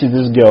machine, which is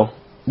this girl,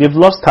 they've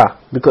lost her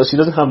because she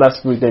doesn't have that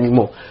spirit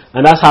anymore.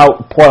 And that's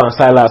how Paul and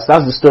Silas,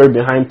 that's the story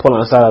behind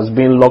Paul and Silas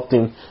being locked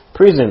in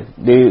prison.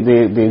 They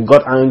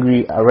got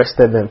angry,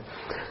 arrested them.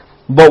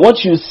 But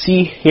what you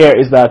see here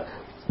is that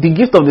the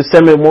gift of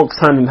discernment works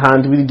hand in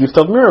hand with the gift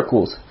of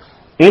miracles.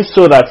 It's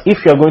so that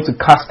if you're going to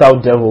cast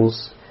out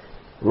devils,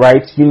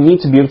 right, you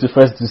need to be able to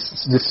first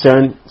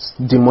discern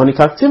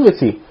demonic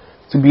activity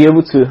to be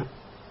able to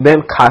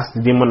then cast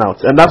the demon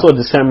out. And that's what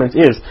discernment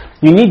is.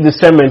 You need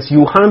discernment.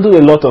 You handle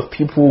a lot of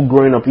people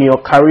growing up in your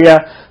career.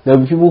 There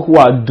will be people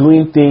who are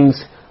doing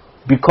things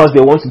because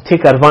they want to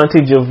take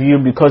advantage of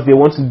you, because they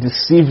want to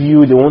deceive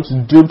you, they want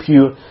to dupe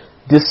you.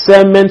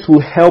 Discernment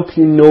will help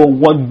you know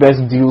what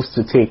best deals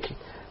to take.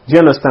 Do you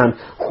understand?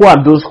 Who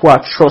are those who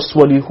are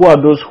trustworthy? Who are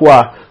those who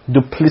are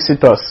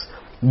duplicitous?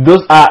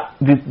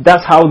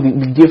 That's how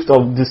the gift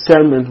of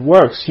discernment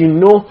works.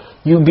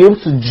 You'll be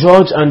able to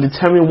judge and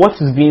determine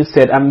what is being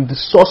said and the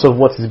source of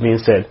what is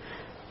being said.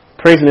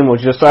 Praise the name of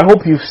Jesus. So I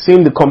hope you've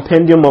seen the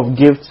compendium of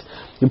gifts,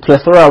 the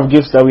plethora of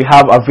gifts that we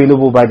have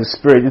available by the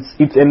Spirit.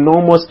 It's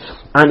enormous,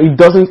 and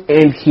it doesn't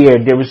end here.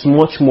 There is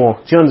much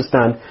more. Do you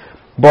understand?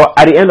 But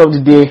at the end of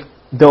the day,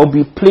 there will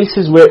be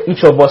places where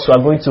each of us are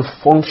going to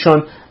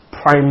function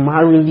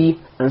primarily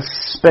and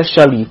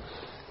specially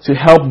to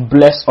help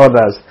bless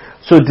others.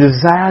 So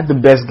desire the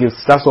best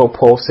gifts. That's what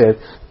Paul said.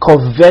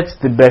 Covet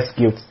the best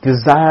gifts.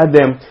 Desire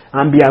them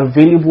and be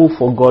available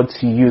for God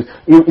to use.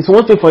 It's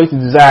one thing for you to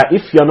desire.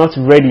 If you're not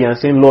ready and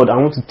saying, Lord, I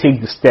want to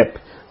take the step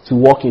to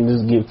walk in this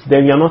gift,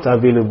 then you're not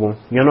available.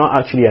 You're not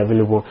actually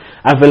available.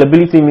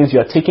 Availability means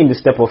you're taking the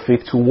step of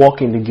faith to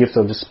walk in the gift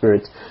of the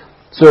Spirit.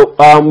 So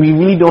we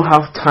really don't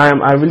have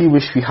time. I really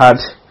wish we had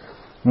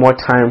more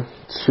time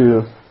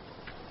to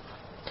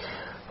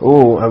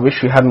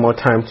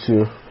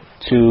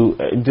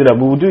do that,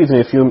 but we'll do it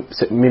in a few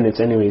minutes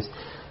anyways.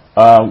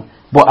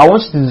 But I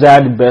want you to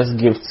desire the best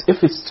gifts.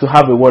 If it's to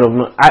have a word of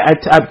knowledge,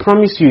 I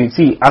promise you,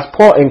 see, as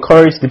Paul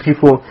encouraged the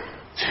people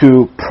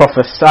to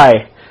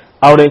prophesy,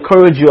 I would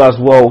encourage you as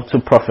well to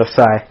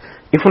prophesy.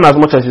 Even as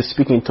much as you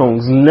speak in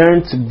tongues,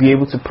 learn to be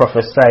able to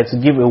prophesy, to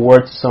give a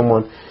word to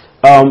someone.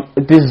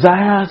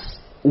 Desire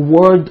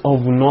word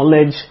of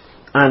knowledge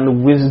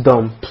and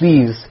wisdom,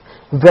 please.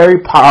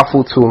 Very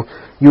powerful tool.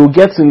 You'll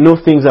get to know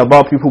things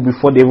about people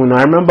before they even know.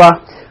 I remember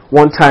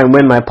one time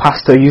when my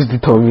pastor used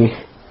it on me.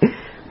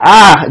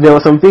 There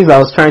were some things I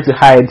was trying to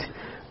hide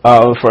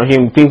from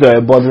him, things that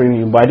were bothering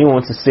me, but I didn't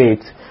want to say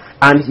it.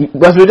 And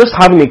as we were just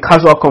having a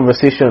casual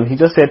conversation, he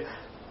just said,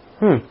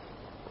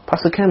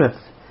 Pastor Kenneth,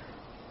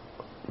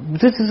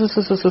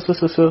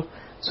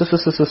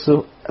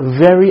 so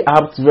very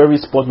apt, very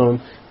spot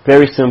on,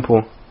 very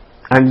simple,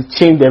 and it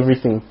changed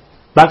everything.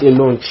 That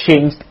alone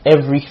changed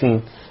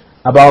everything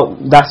about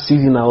that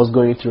season I was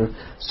going through.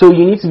 So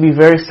you need to be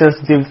very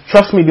sensitive.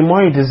 Trust me, the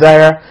more you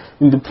desire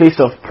in the place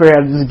of prayer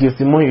this gift,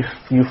 the more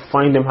you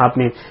find them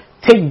happening.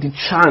 take the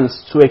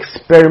chance to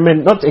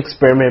experiment, not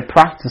experiment,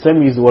 practice. Let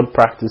me use the word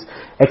practice.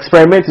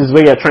 Experiment is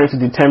where you're trying to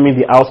determine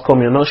the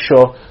outcome. You're not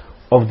sure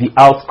of the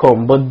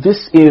outcome, but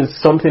this is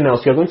something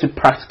else. You're going to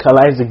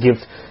practicalize the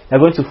gift. You're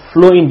going to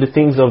flow in the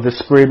things of the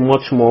Spirit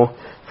much more.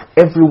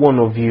 Every one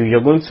of you,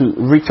 you're going to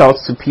reach out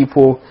to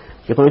people.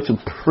 You're going to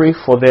pray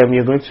for them.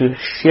 You're going to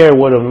share a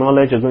word of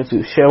knowledge. You're going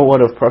to share a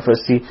word of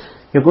prophecy.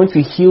 You're going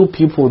to heal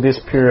people this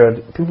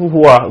period. People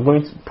who are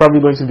probably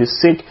going to be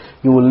sick,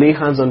 you will lay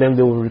hands on them,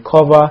 they will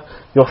recover.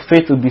 Your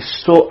faith will be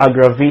so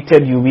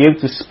aggravated. You'll be able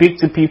to speak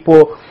to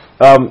people,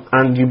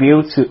 and you'll be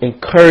able to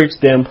encourage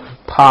them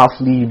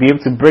powerfully. You'll be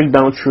able to break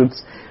down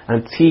truths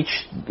and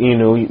teach,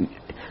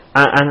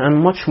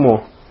 and much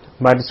more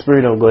by the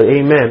Spirit of God.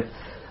 Amen.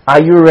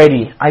 Are you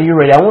ready? Are you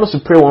ready? I want us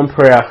to pray one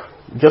prayer.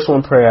 Just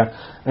one prayer.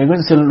 I'm going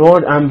to say,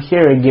 Lord, I'm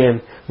here again,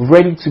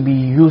 ready to be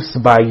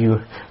used by you,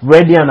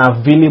 ready and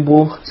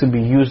available to be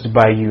used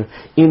by you,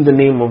 in the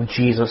name of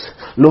Jesus.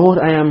 Lord,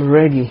 I am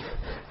ready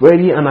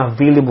and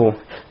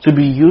available to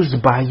be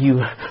used by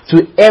you,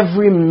 to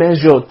every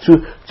measure,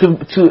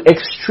 to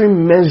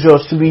extreme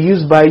measures, to be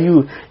used by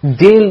you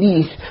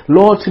daily,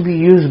 Lord, to be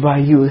used by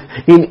you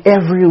in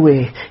every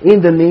way,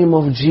 in the name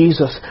of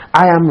Jesus.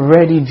 I am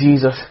ready,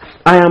 Jesus.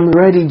 I am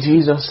ready,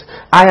 Jesus.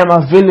 I am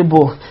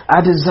available.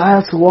 I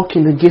desire to walk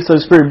in the gifts of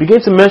the Spirit.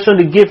 Begin to mention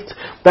the gift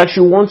that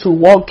you want to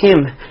walk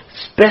in,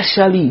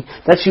 especially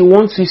that you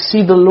want to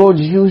see the Lord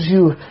use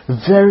you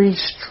very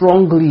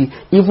strongly,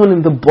 even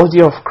in the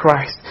body of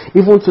Christ,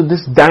 even to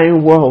this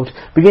dying world.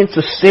 Begin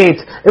to say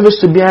it. If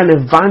it's to be an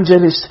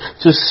evangelist,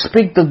 to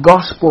speak the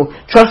gospel.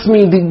 Trust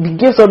me, the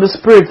gifts of the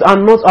Spirit are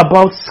not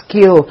about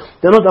skill.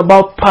 They're not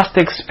about past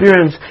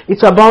experience.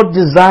 It's about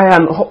desire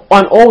and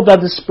all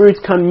that the Spirit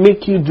can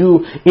make you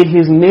do in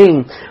His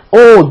name.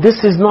 Oh,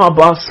 this is not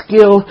about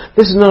skill.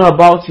 This is not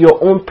about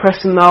your own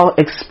personal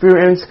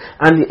experience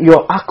and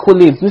your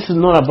accolades. This is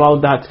not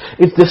about that.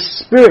 It's the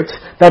Spirit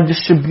that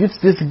distributes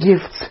these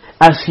gifts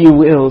as He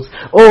wills.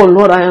 Oh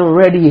Lord, I am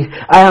ready.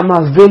 I am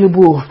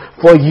available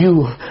for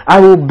you. I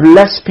will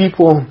bless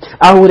people.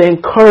 I will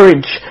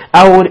encourage.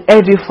 I will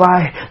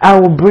edify. I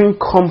will bring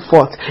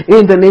comfort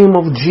in the name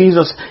of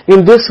Jesus.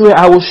 In this way,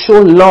 I will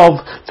show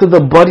love to the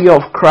body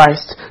of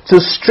Christ,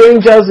 to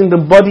strangers in the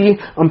body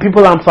and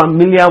people I'm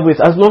familiar with.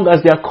 As long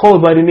as they are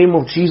called by the name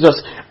of Jesus,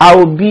 I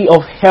will be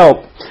of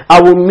help.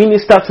 I will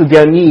minister to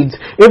their needs.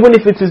 Even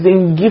if it is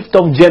in gift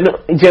of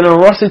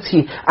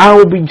generosity, I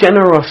will be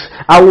generous.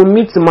 I will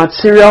meet the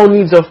material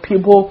needs of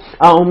people.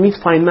 I will meet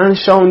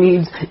financial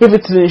needs. If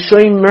it is in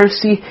showing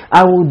mercy,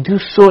 I will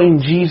do so in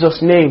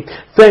Jesus' name.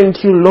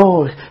 Thank you,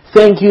 Lord.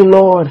 Thank you,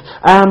 Lord.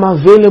 I am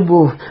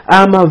available.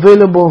 I am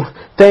available.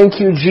 Thank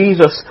you,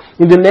 Jesus.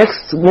 In the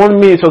next 1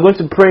 minute, we're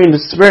going to pray in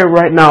the Spirit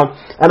right now.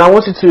 And I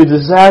want you to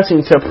desire to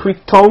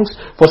interpret tongues.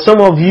 For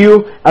some of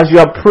you, as you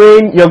are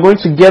praying, you're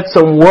going to get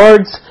some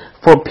words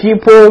for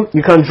people.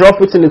 You can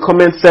drop it in the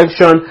comment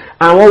section.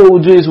 And what we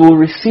will do is we'll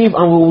receive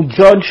and we will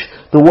judge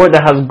the word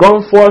that has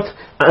gone forth,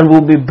 and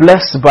we'll be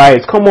blessed by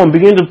it. Come on,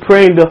 begin to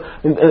pray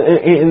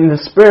in the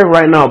Spirit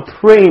right now.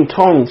 Pray in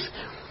tongues.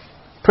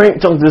 Pray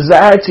in tongues.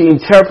 Desire to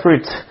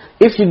interpret.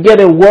 If you get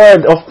a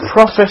word of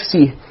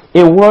prophecy,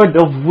 a word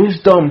of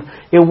wisdom,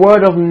 a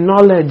word of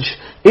knowledge,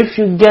 if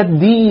you get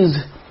these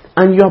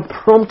and you're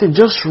prompted,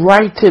 just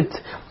write it.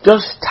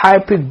 Just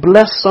type it.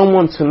 Bless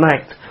someone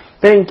tonight.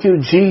 Thank you,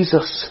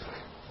 Jesus.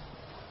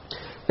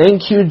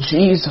 Thank you,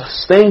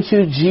 Jesus. Thank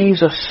you,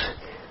 Jesus.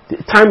 The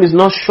time is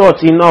not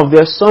short enough.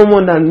 There's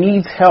someone that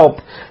needs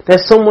help.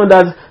 There's someone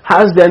that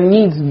has their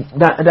needs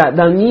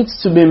that needs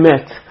to be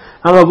met.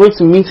 And we're going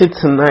to meet it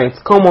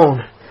tonight. Come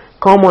on.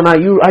 Come on. Are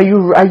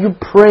you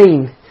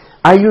praying?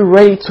 Are you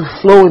ready to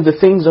flow in the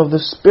things of the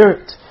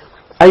Spirit?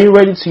 Are you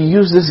ready to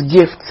use this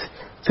gift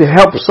to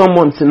help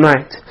someone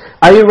tonight?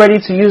 Are you ready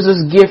to use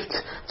this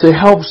gift to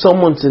help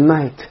someone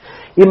tonight?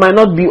 It might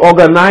not be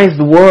organized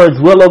words,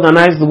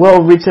 well-organized,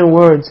 well-written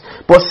words,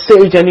 but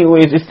say it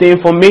anyways. It's the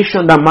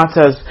information that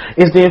matters.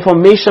 It's the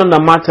information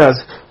that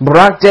matters.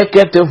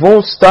 Bratekete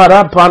von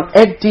starapan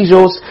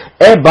ektijos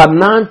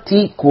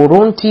ebananti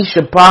koronti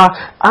shepa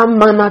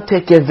amana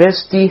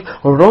tekevesti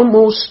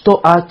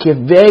romosto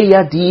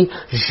akeveya di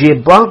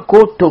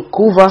jebanko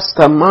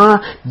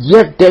tokuvastama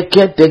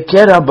yedekete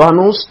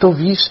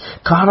kerabanostovich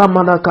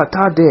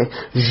karamanakatade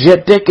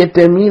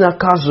jedekete mina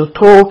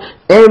kazoto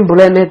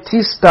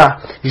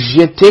embrenetista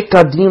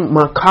jetekadim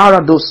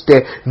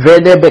makaradoste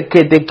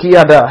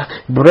vedebekedekiada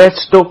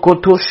bresto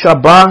koto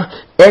shaba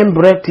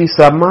embreti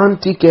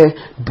samantike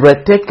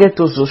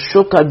breteketo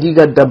zoshoka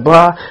diga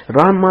daba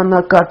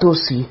ramana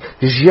katosi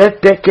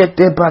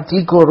jetekete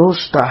batiko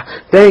rosta.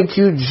 Thank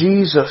you,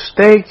 Jesus.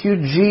 Thank you,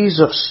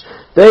 Jesus.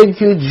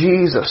 Thank you,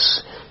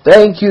 Jesus.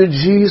 Thank you,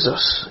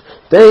 Jesus.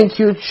 Thank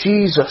you,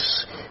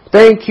 Jesus.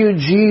 Thank you,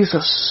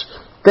 Jesus.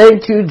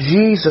 Thank you,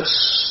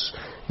 Jesus.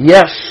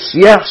 Yes,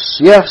 yes,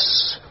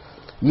 yes.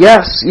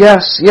 Yes,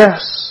 yes,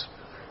 yes.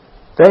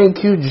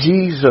 Thank you,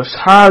 Jesus.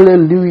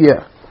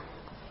 Hallelujah.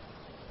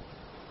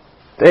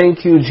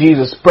 Thank you,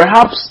 Jesus.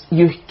 Perhaps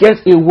you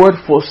get a word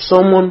for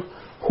someone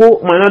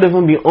who might not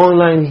even be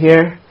online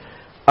here.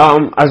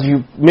 as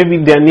you,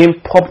 maybe their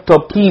name popped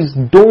up, please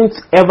don't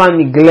ever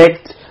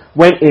neglect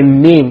when a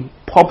name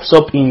pops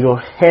up in your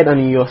head and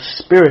in your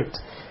spirit.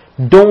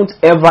 Don't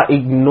ever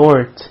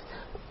ignore it.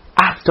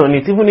 Act on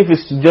it, even if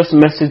it's to just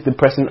message the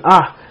person,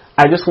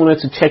 I just wanted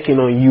to check in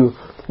on you.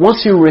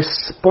 Once you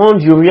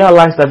respond, you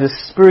realize that the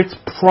Spirit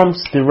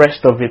prompts the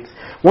rest of it.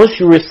 Once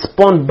you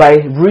respond by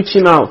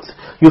reaching out,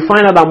 you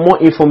find out that more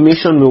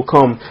information will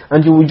come,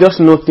 and you will just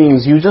know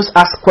things. You just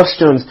ask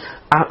questions.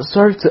 I'm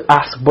sorry to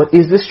ask, but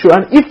is this true?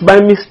 And if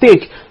by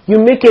mistake you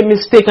make a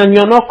mistake and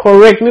you're not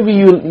correct, maybe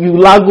you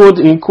lagoed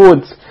in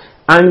quotes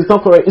and it's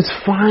not correct, it's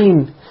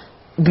fine.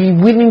 Be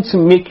willing to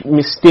make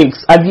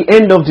mistakes. At the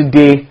end of the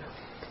day,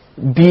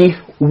 be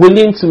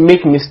willing to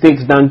make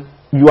mistakes than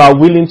you are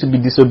willing to be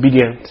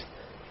disobedient.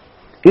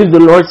 If the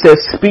Lord says,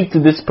 speak to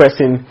this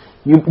person,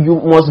 you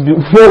must be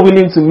more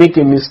willing to make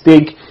a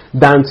mistake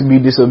than to be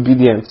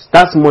disobedient.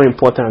 That's more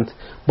important.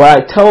 But I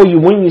tell you,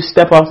 when you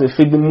step out of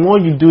faith, the more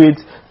you do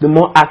it, the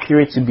more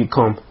accurate you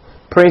become.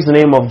 Praise the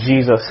name of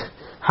Jesus.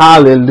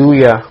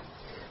 Hallelujah.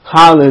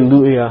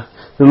 Hallelujah.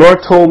 The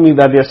Lord told me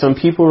that there are some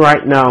people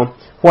right now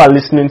who are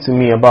listening to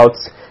me.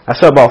 I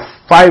saw about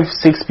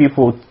 5-6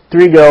 people,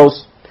 3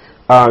 girls,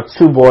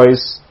 2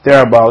 boys,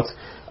 thereabouts,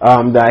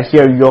 that are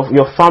here.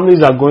 Your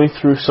families are going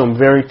through some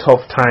very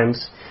tough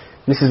times.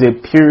 This is a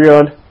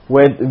period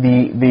where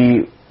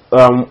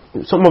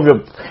some of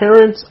your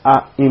parents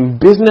are in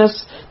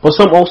business, but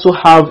some also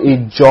have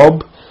a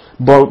job.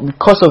 But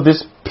because of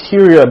this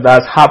period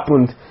that has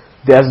happened,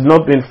 there has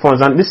not been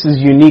funds. And this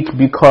is unique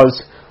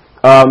because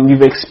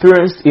you've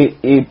experienced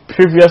a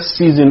previous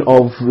season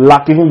of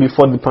lack. Even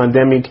before the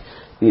pandemic,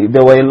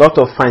 there were a lot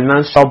of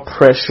financial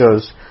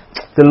pressures.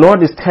 The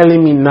Lord is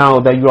telling me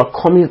now that you are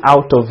coming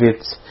out of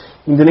it.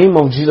 In the name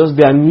of Jesus,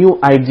 there are new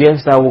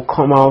ideas that will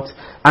come out,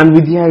 and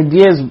with the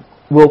ideas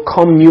will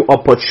come new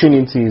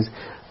opportunities.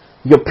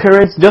 Your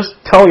parents, just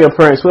tell your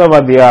parents,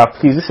 whoever they are,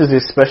 please, this is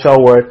a special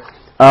word.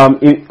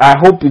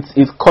 I hope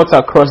it cuts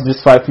across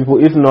these 5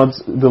 people. If not,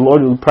 the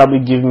Lord will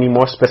probably give me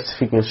more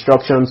specific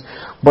instructions.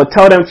 But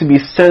tell them to be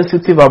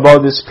sensitive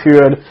about this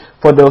period,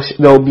 for there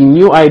will be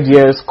new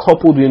ideas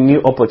coupled with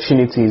new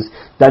opportunities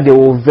that they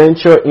will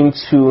venture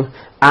into,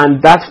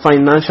 and that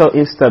financial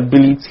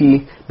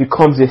instability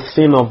becomes a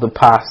thing of the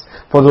past.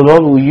 For the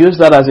Lord will use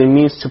that as a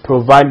means to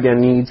provide their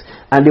needs,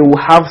 and they will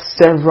have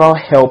several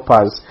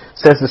helpers,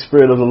 says the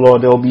Spirit of the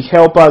Lord. There will be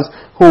helpers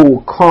who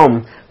will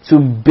come to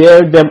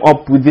bear them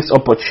up with these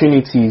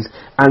opportunities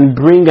and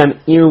bring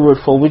an inroad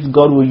for which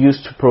God will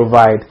use to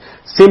provide.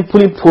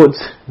 Simply put,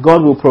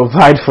 God will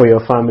provide for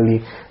your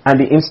family,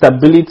 and the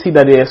instability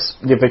that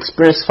they've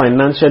experienced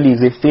financially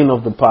is a thing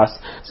of the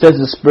past, says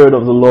the Spirit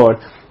of the Lord.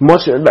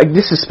 Much like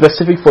this is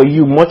specific for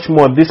you, much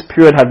more this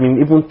period had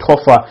been even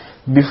tougher.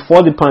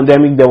 Before the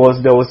pandemic, there was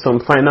some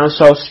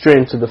financial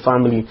strain to the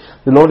family.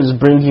 The Lord is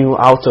bringing you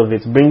out of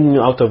it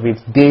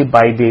day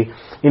by day,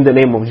 in the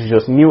name of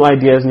Jesus. New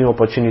ideas, new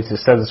opportunities,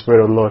 says the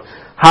Spirit of the Lord.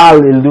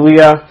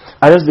 Hallelujah.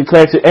 I just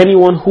declare to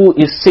anyone who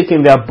is sick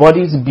in their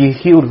bodies, be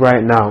healed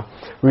right now.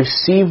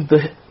 Receive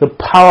the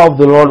power of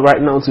the Lord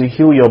right now to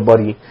heal your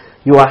body.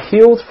 You are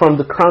healed from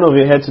the crown of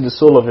your head to the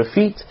sole of your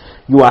feet.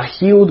 You are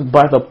healed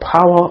by the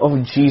power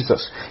of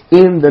Jesus.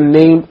 In the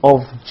name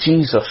of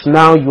Jesus.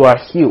 Now you are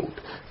healed.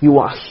 You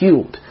are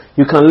healed.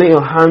 You can lay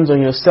your hands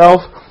on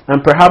yourself,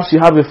 and perhaps you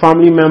have a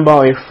family member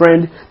or a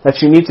friend that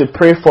you need to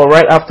pray for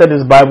right after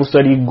this Bible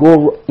study.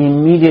 Go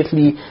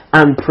immediately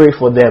and pray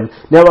for them.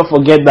 Never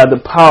forget that the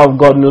power of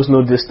God knows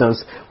no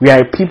distance. We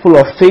are a people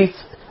of faith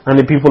and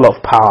a people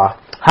of power.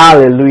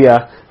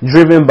 Hallelujah.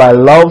 Driven by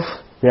love.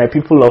 We are a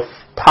people of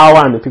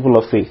power and the people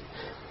of faith.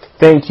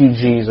 Thank you,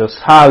 Jesus.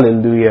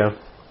 Hallelujah.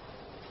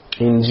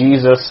 In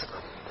Jesus'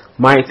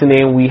 mighty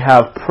name we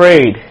have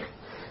prayed.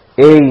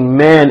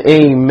 Amen.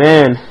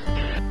 Amen.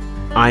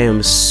 I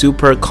am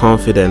super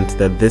confident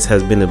that this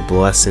has been a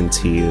blessing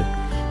to you.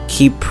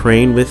 Keep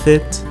praying with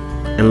it,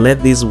 and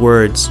let these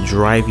words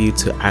drive you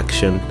to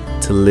action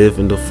to live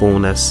in the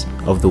fullness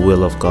of the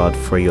will of God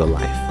for your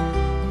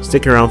life.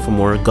 Stick around for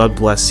more. God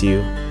bless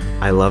you.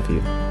 I love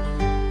you.